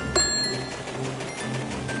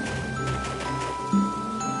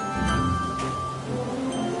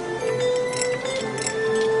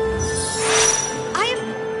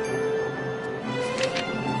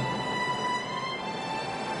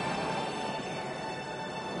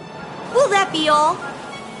 that be all?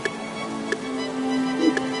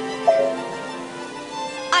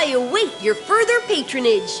 I await your further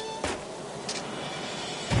patronage.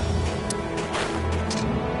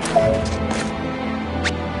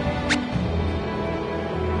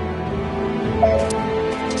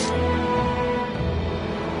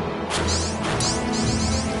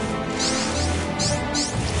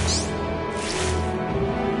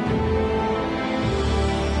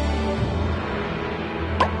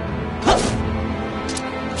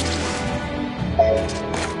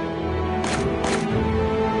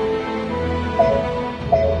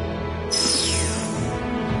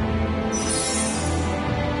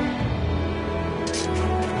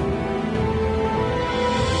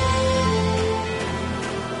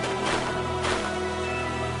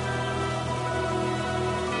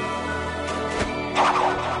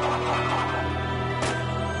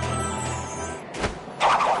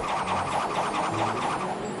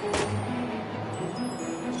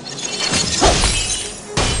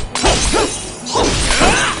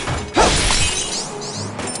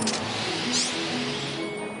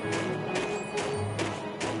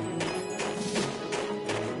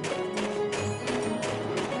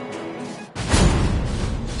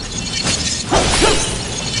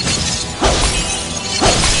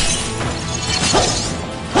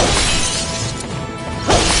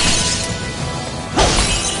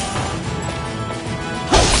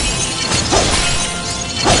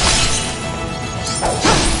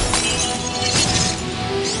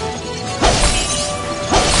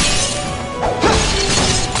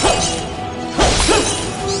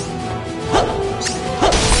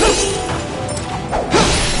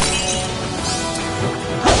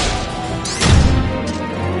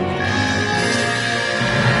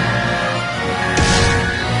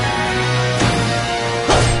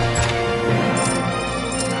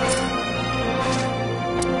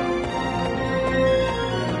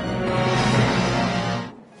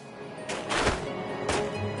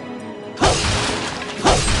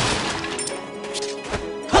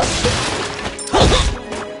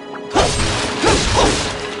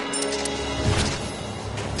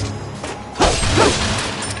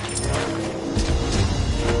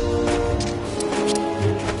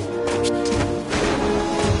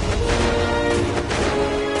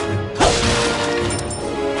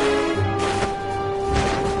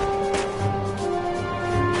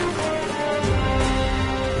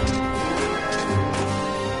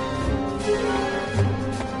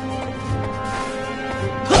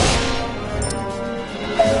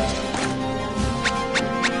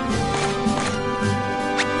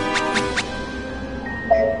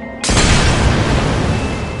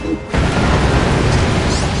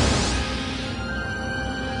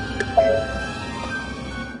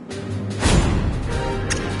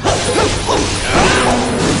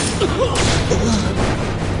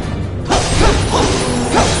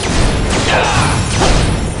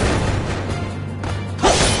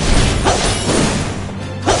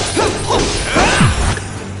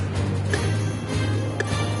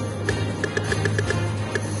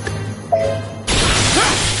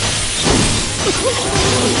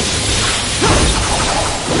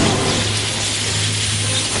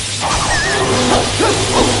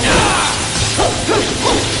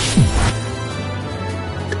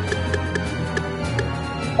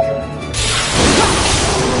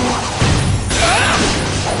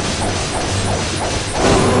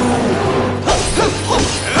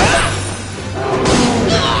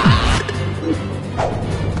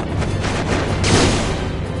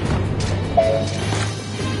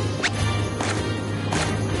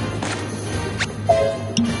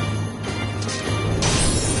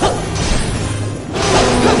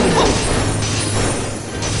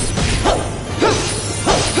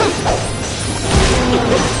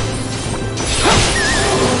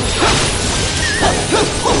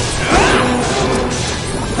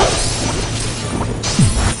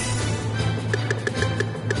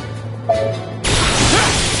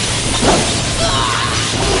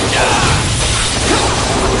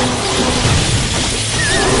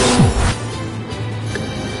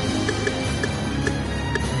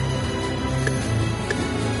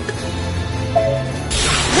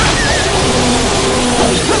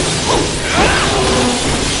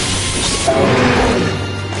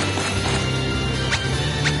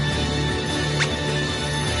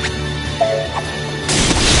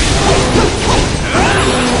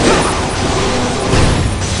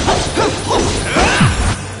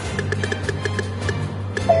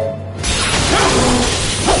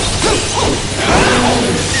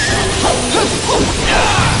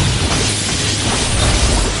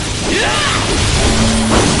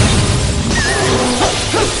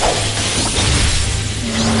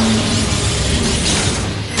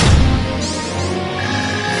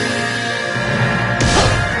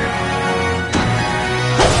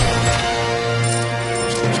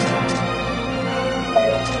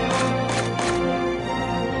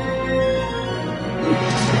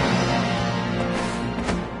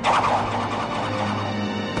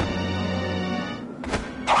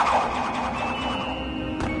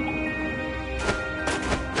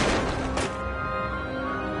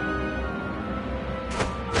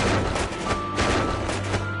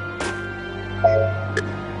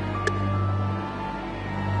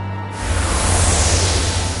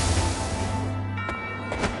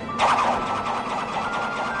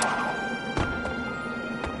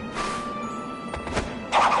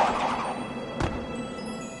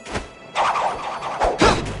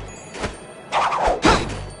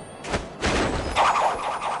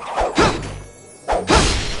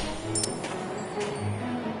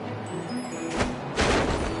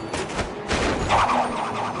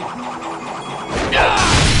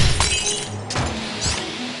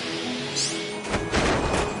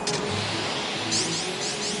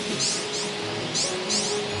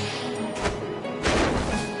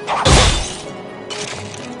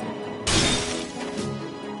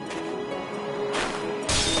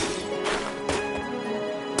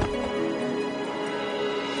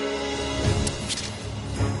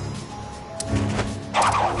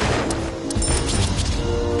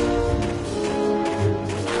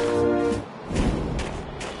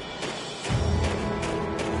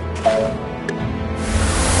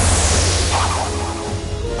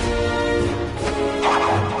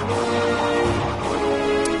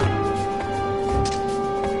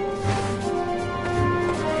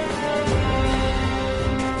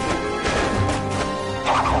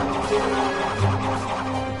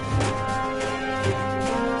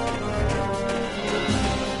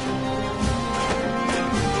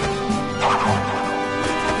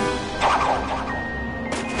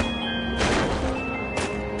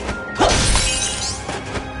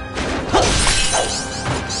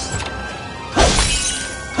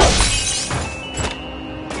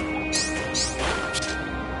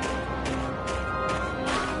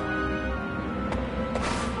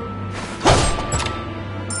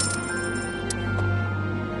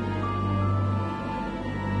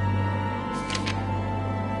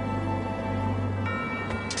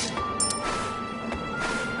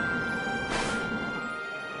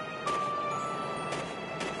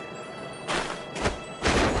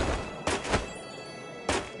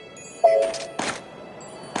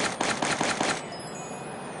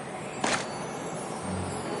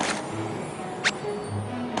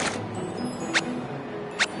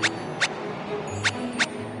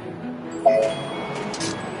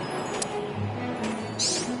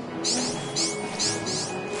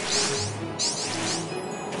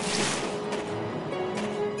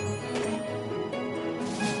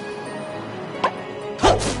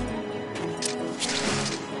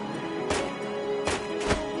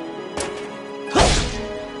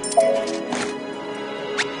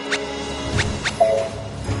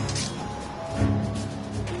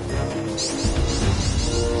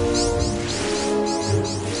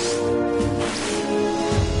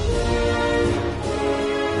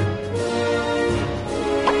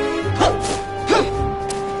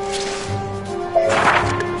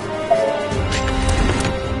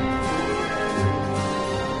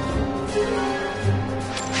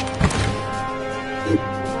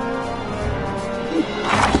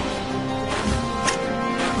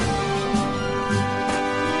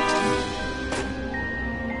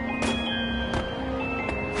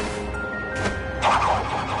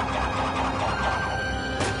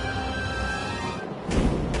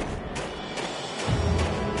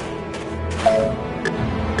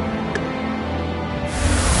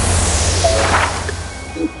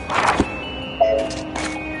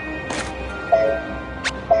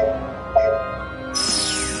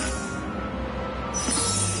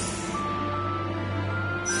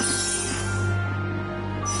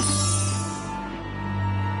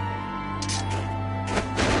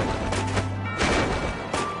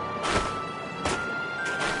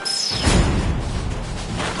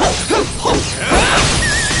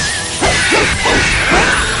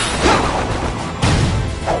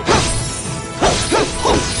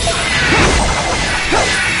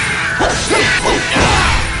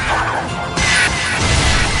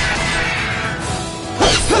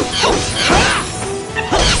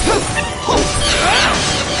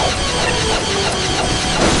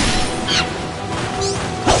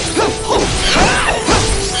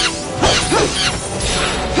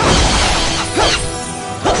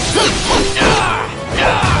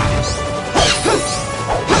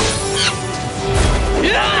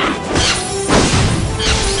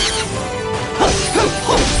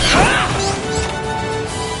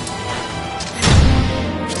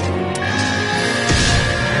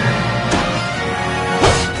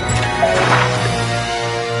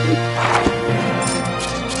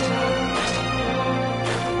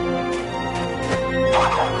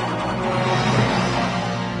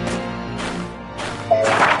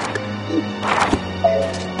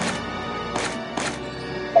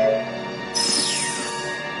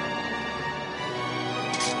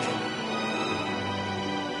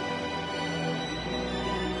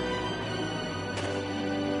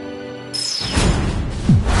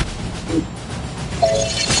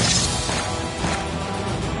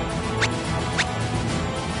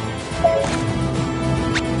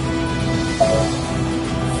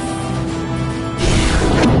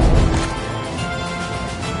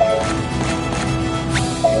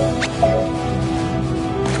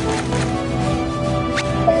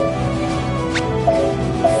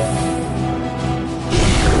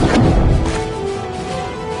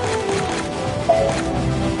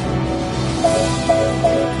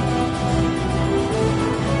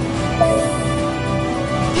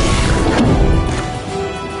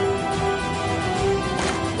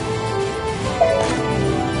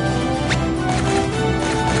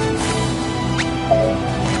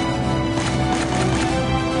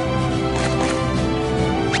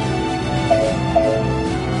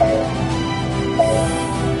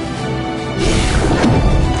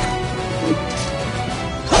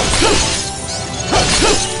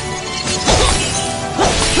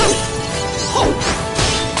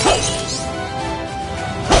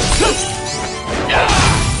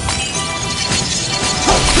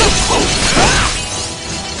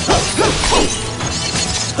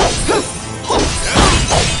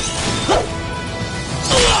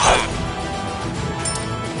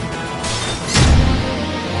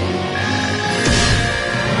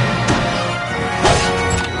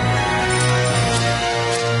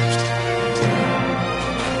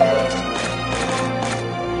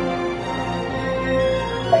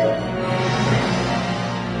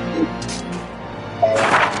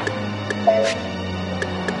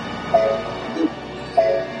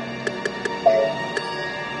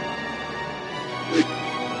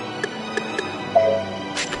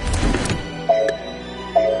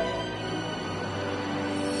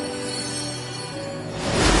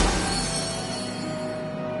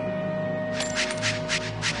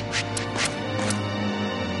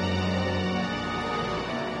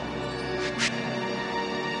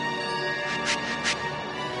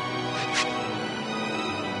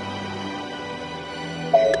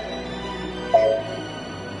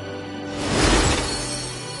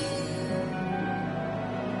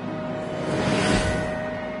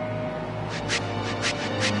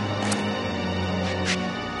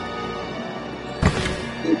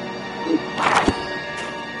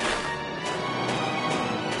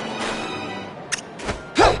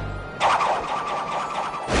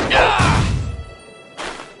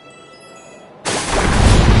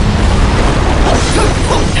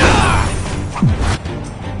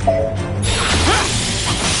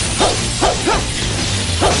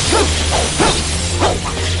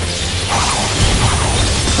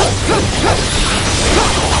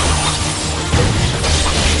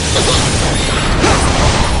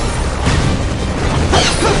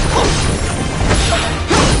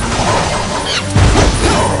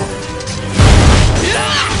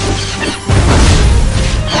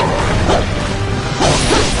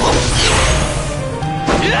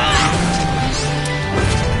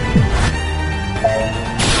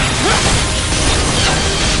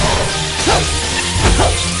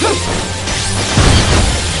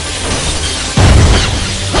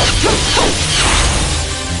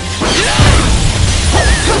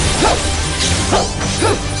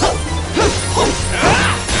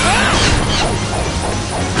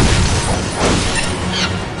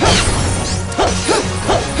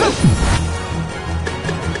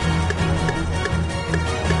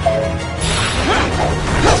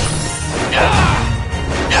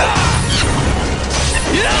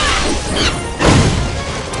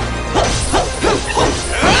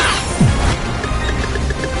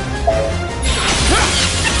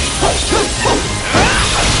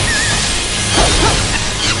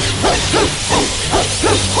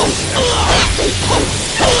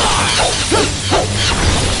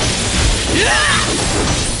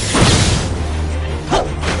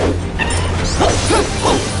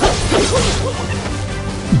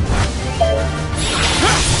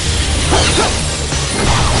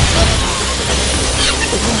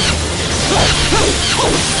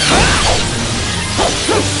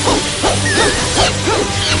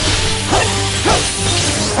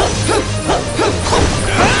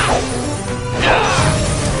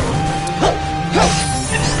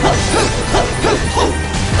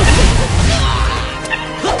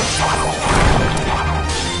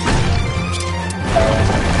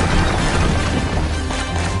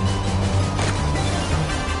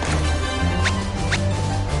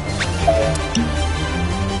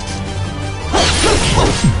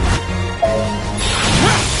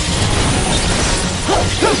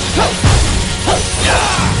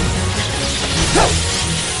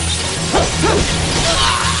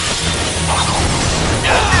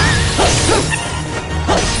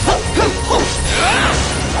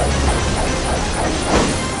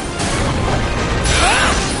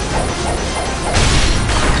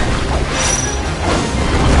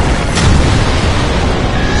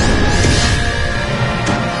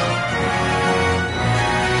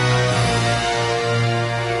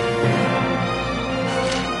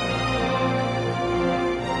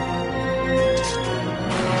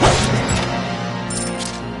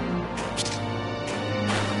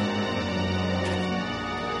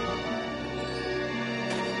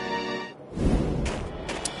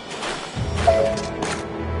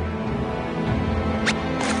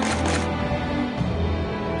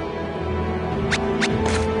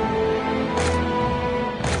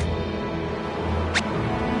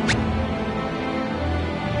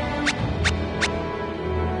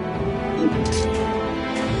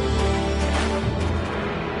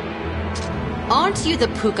 Aren't you the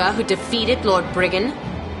Pooka who defeated Lord Briggan?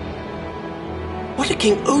 What are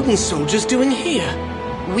King Odin's soldiers doing here?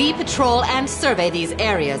 We patrol and survey these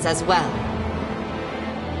areas as well.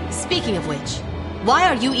 Speaking of which, why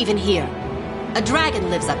are you even here? A dragon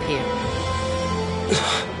lives up here.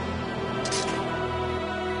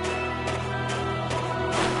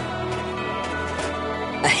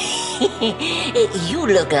 You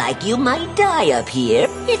look like you might die up here.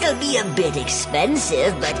 It'll be a bit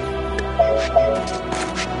expensive, but...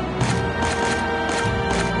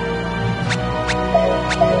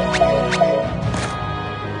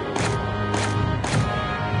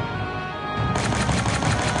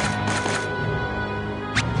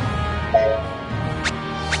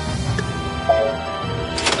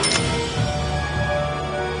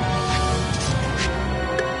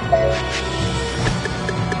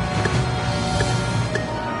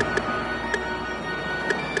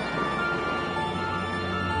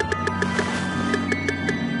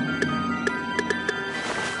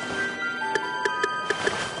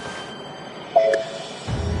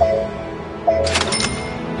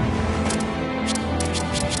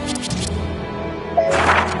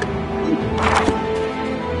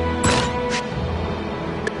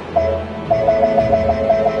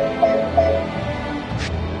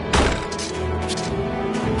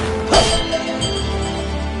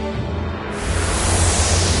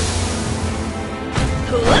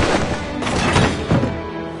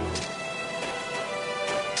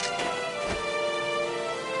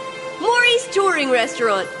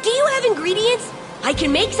 Restaurant. Do you have ingredients? I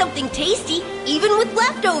can make something tasty, even with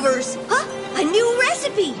leftovers. Huh? A new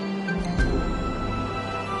recipe.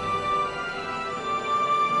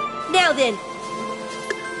 Now then.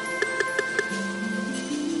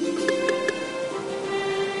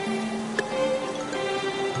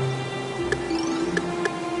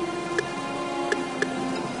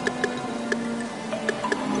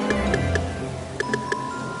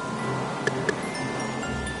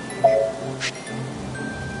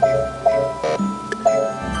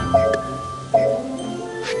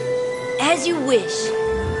 As you wish.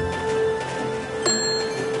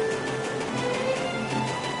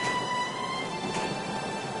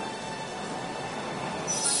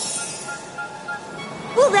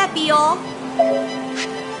 Will that be all?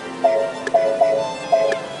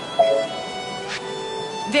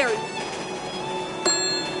 Very.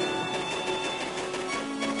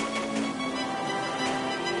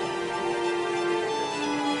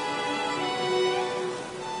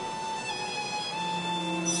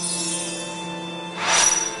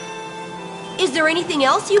 Is there anything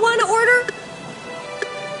else you want to order?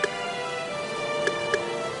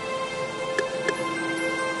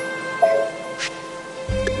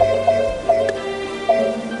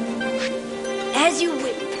 As you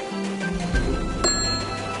wish.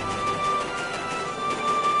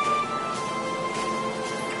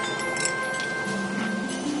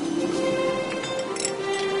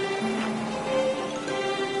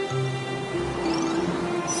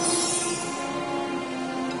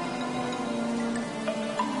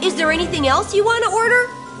 Is there anything else you want to order?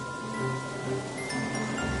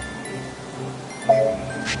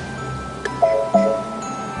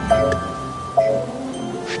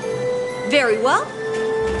 Very well.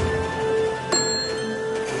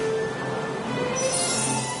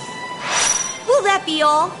 Will that be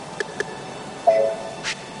all?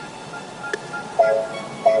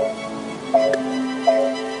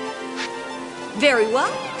 Very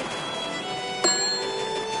well.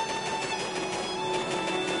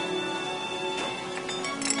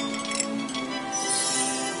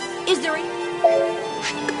 Is there any...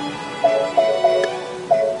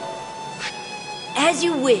 As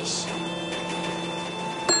you wish.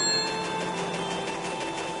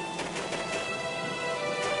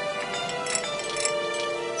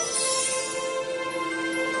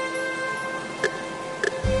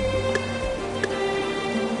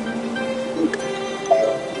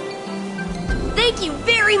 Thank you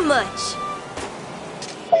very much.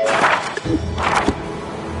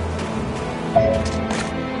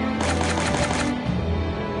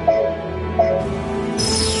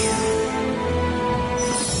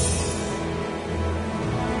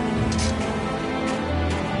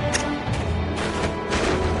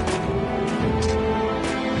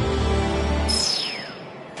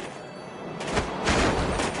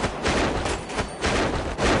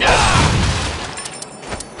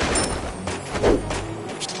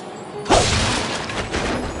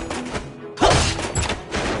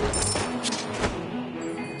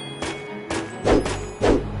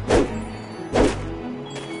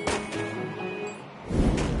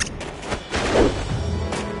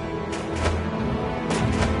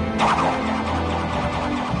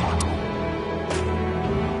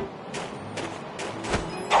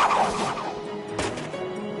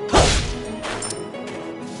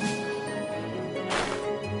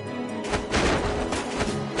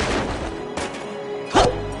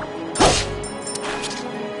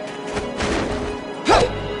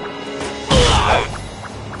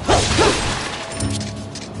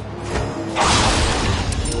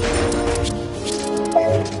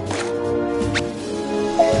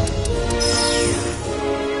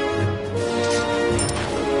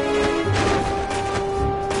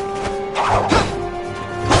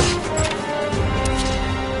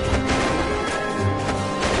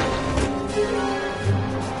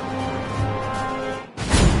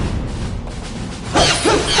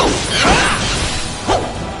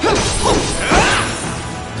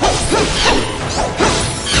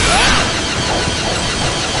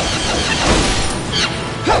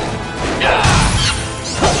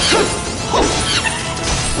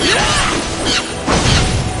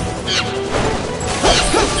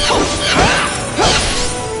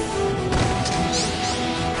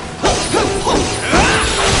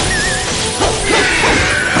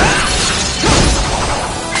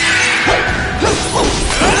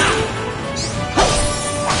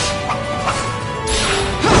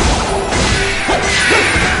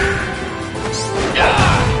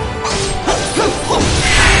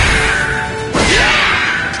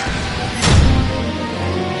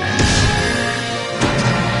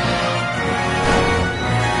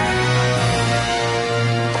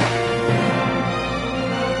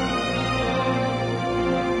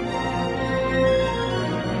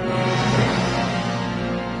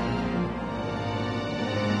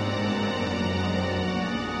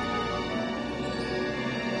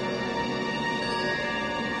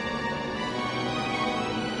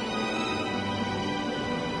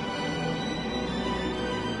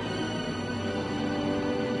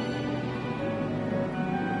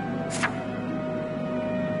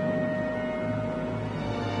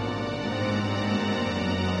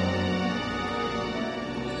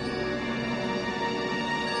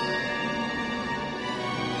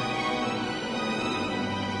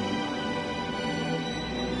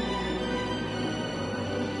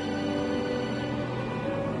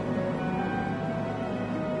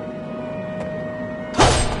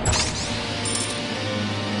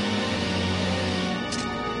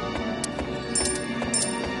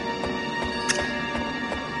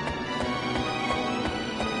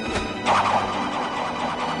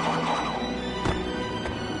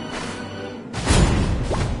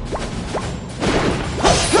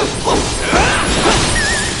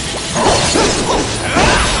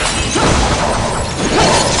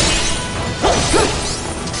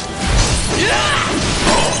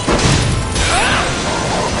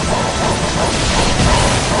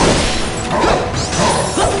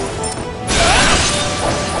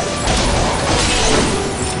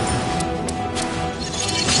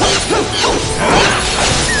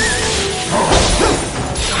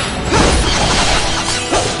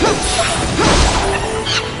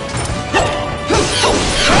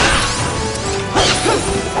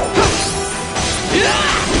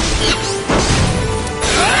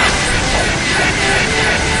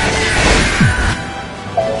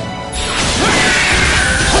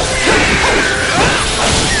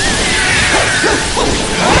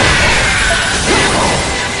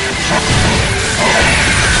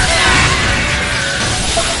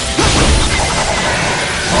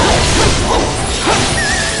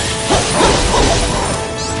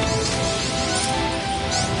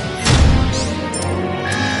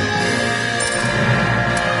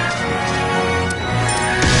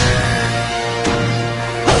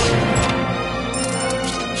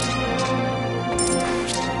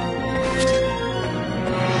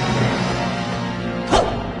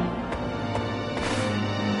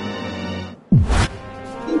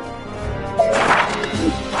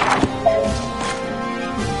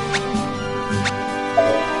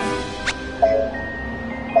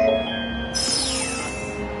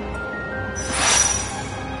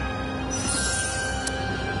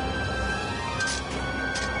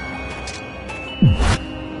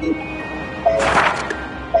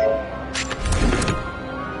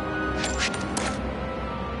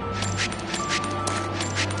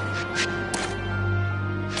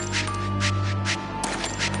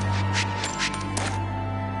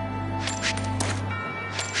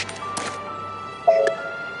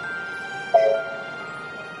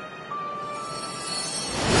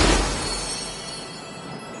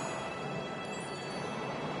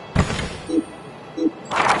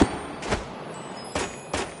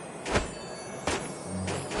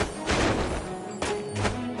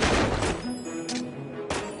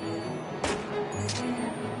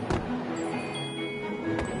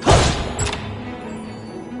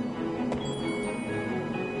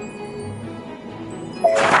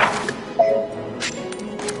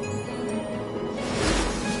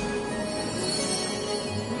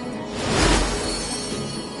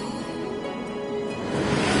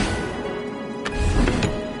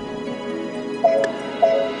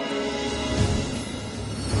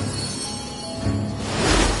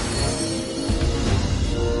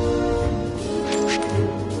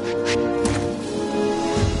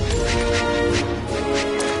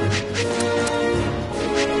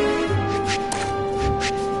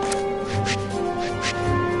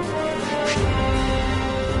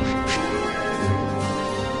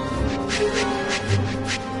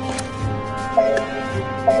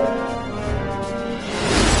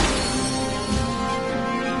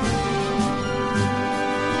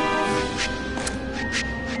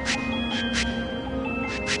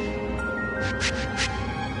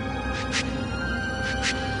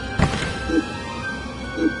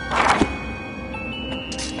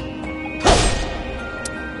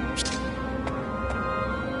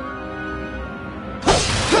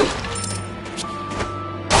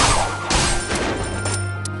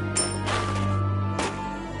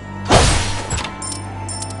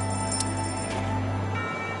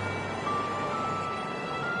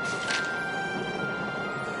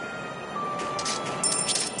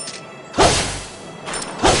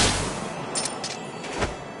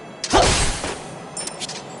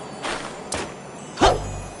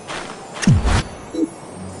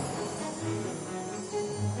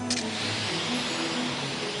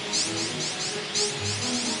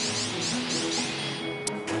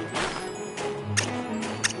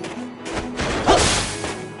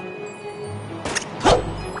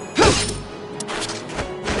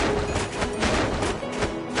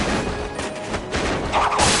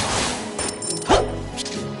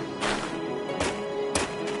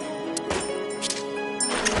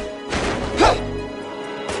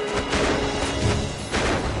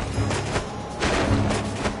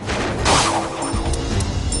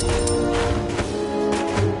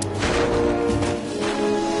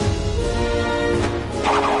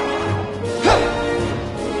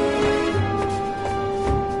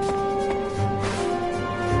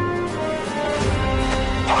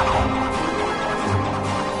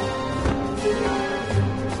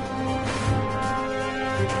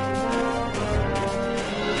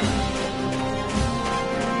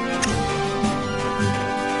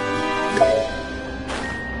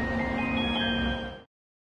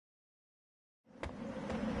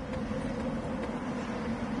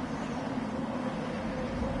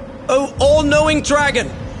 O all-knowing dragon!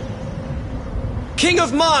 King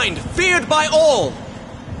of mind, feared by all!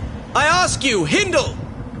 I ask you, Hindle!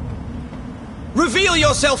 Reveal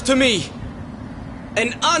yourself to me!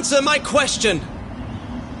 And answer my question!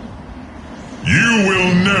 You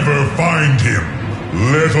will never find him,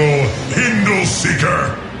 little Hindle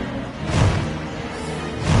Seeker!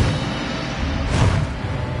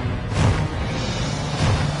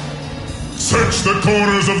 Search the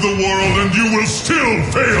corners of the world and you will still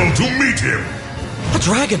fail to meet him! A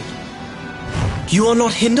dragon! You are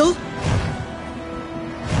not Hindle?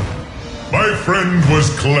 My friend was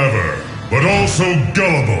clever, but also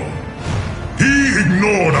gullible. He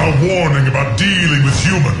ignored our warning about dealing with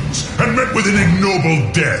humans and met with an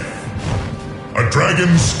ignoble death. A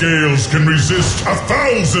dragon's scales can resist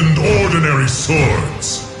 1,000 ordinary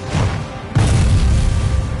swords.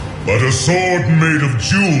 But a sword made of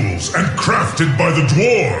jewels and crafted by the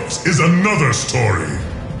dwarves is another story.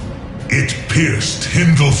 It pierced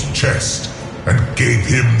Hindle's chest and gave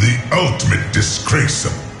him the ultimate disgrace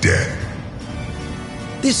of death.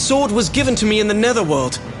 This sword was given to me in the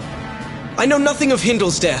Netherworld. I know nothing of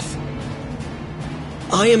Hindle's death.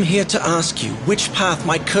 I am here to ask you which path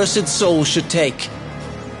my cursed soul should take.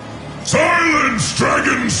 Silence,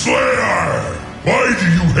 Dragon Slayer! Why do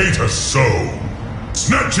you hate us so?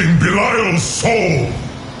 Snatching Belial's soul!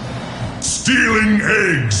 Stealing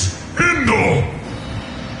eggs! Hindle!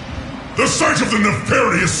 The sight of the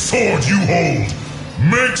nefarious sword you hold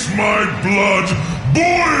makes my blood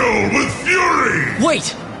boil with fury!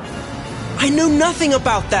 Wait! I know nothing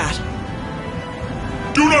about that!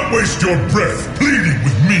 Do not waste your breath pleading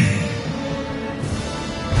with me!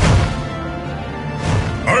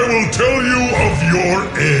 I will tell you of your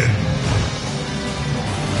end.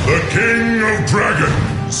 The King of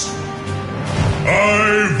Dragons.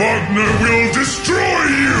 I, Wagner, will destroy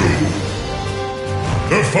you!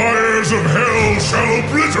 The fires of hell shall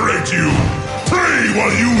obliterate you! Pray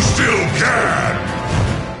while you still can!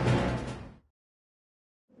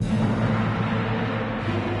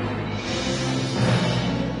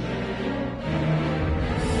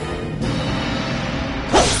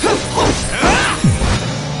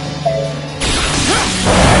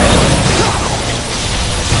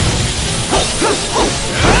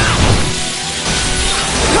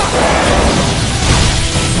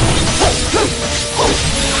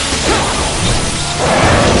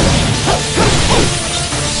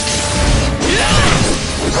 Yeah!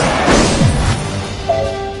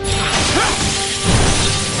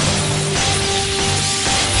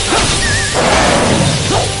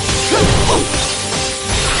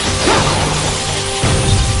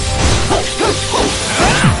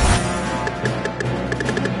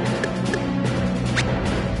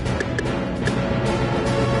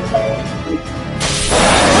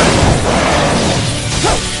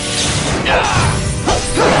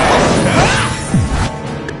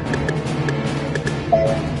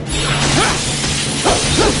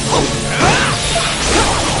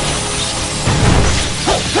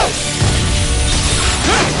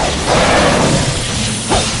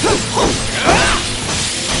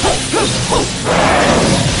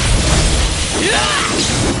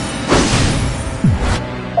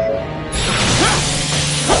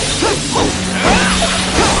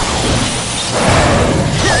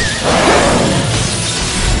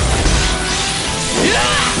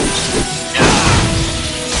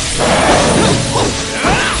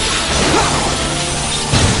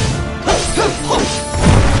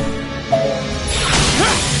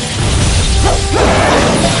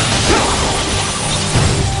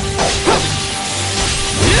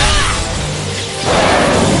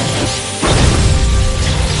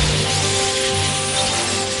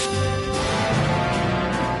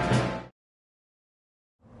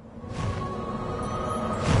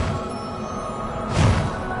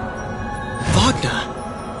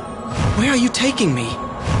 attacking me?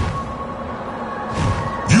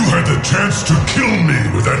 You had the chance to kill me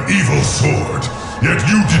with that evil sword, yet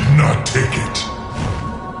you did not take it.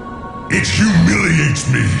 It humiliates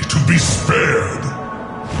me to be spared,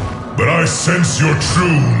 but I sense your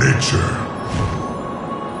true nature.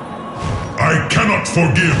 I cannot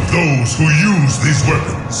forgive those who use these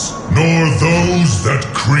weapons, nor those that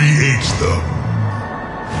create them.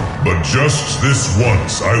 But just this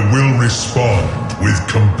once I will respond with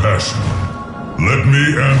compassion. Let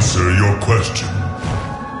me answer your question.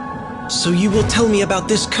 So you will tell me about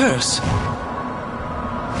this curse?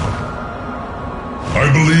 I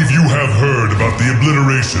believe you have heard about the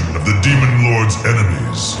obliteration of the Demon Lord's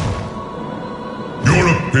enemies. Your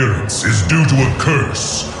appearance is due to a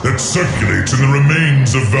curse that circulates in the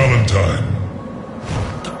remains of Valentine.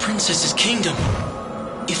 The princess's kingdom.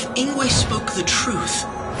 If Ingwe spoke the truth,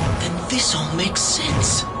 then this all makes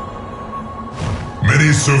sense.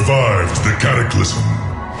 Many survived the cataclysm,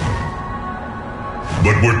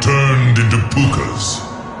 but were turned into Pookas.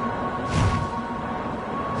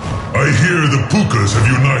 I hear the Pookas have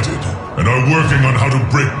united and are working on how to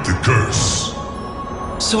break the curse.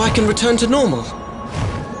 So I can return to normal?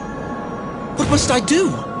 What must I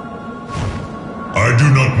do? I do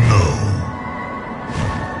not know.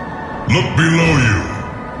 Look below you.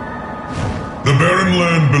 The barren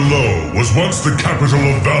land below was once the capital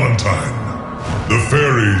of Valentine. The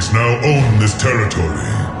fairies now own this territory.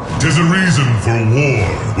 'Tis a reason for war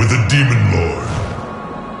with the Demon Lord.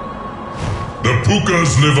 The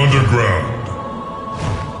Pookas live underground.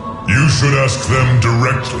 You should ask them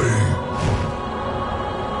directly.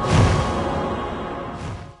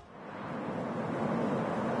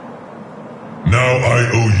 Now I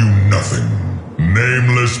owe you nothing,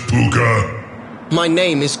 nameless Pooka. My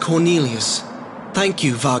name is Cornelius. Thank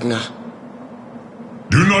you, Wagner.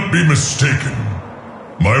 Do not be mistaken.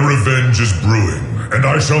 My revenge is brewing, and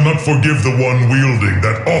I shall not forgive the one wielding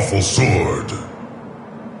that awful sword.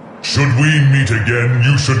 Should we meet again,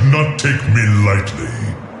 you should not take me lightly.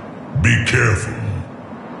 Be careful.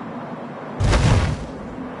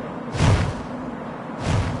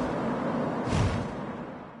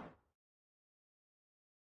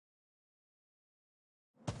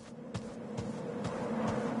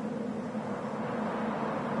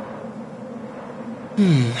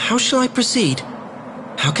 How shall I proceed?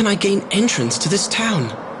 How can I gain entrance to this town?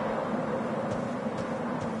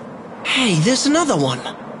 Hey, there's another one!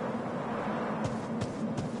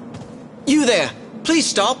 You there! Please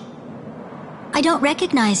stop! I don't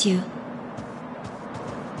recognize you.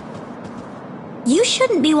 You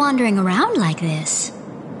shouldn't be wandering around like this.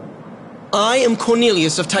 I am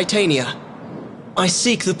Cornelius of Titania. I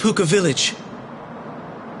seek the Pooka village.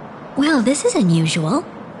 Well, this is unusual.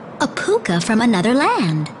 A Pooka from another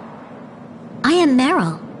land. I am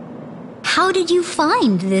Meryl. How did you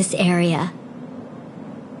find this area?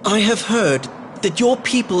 I have heard that your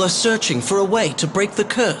people are searching for a way to break the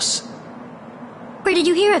curse. Where did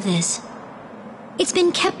you hear of this? It's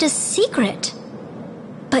been kept a secret.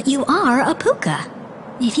 But you are a Pooka.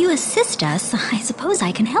 If you assist us, I suppose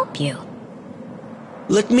I can help you.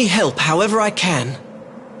 Let me help however I can.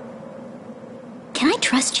 Can I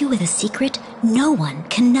trust you with a secret no one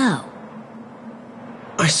can know?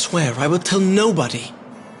 I swear I will tell nobody.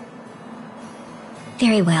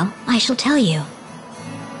 Very well, I shall tell you.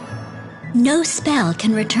 No spell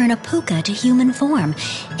can return a Pooka to human form,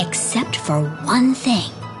 except for one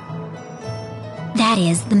thing. That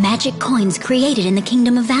is, the magic coins created in the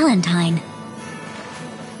Kingdom of Valentine.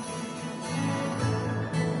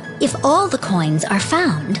 If all the coins are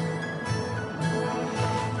found,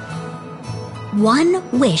 one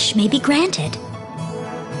wish may be granted.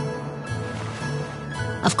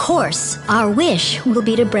 Of course, our wish will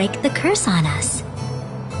be to break the curse on us.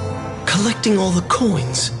 Collecting all the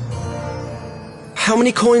coins. How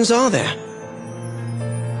many coins are there?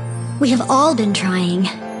 We have all been trying,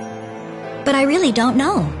 but I really don't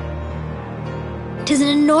know. 'Tis an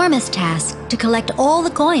enormous task to collect all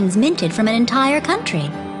the coins minted from an entire country.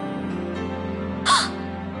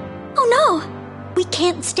 Oh no! We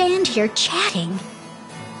can't stand here chatting.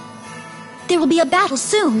 There will be a battle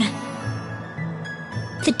soon.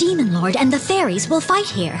 The Demon Lord and the fairies will fight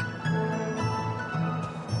here.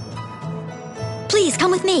 Please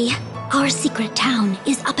come with me. Our secret town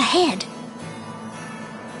is up ahead.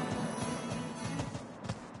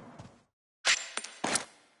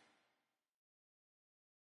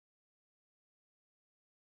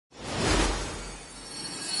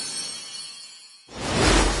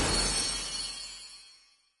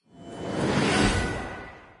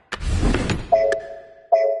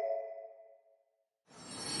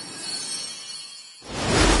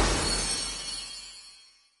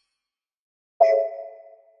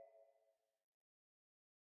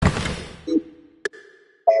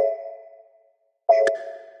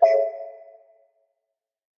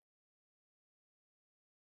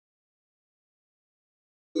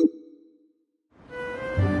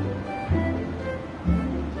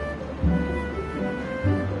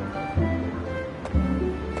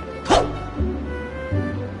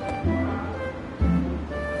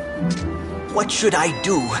 What should I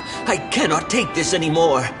do? I cannot take this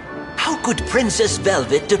anymore. How could Princess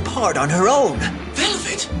Velvet depart on her own?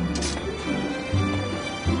 Velvet?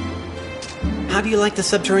 How do you like the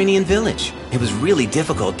subterranean village? It was really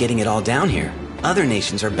difficult getting it all down here. Other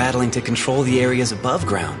nations are battling to control the areas above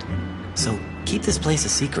ground. So keep this place a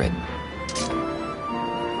secret.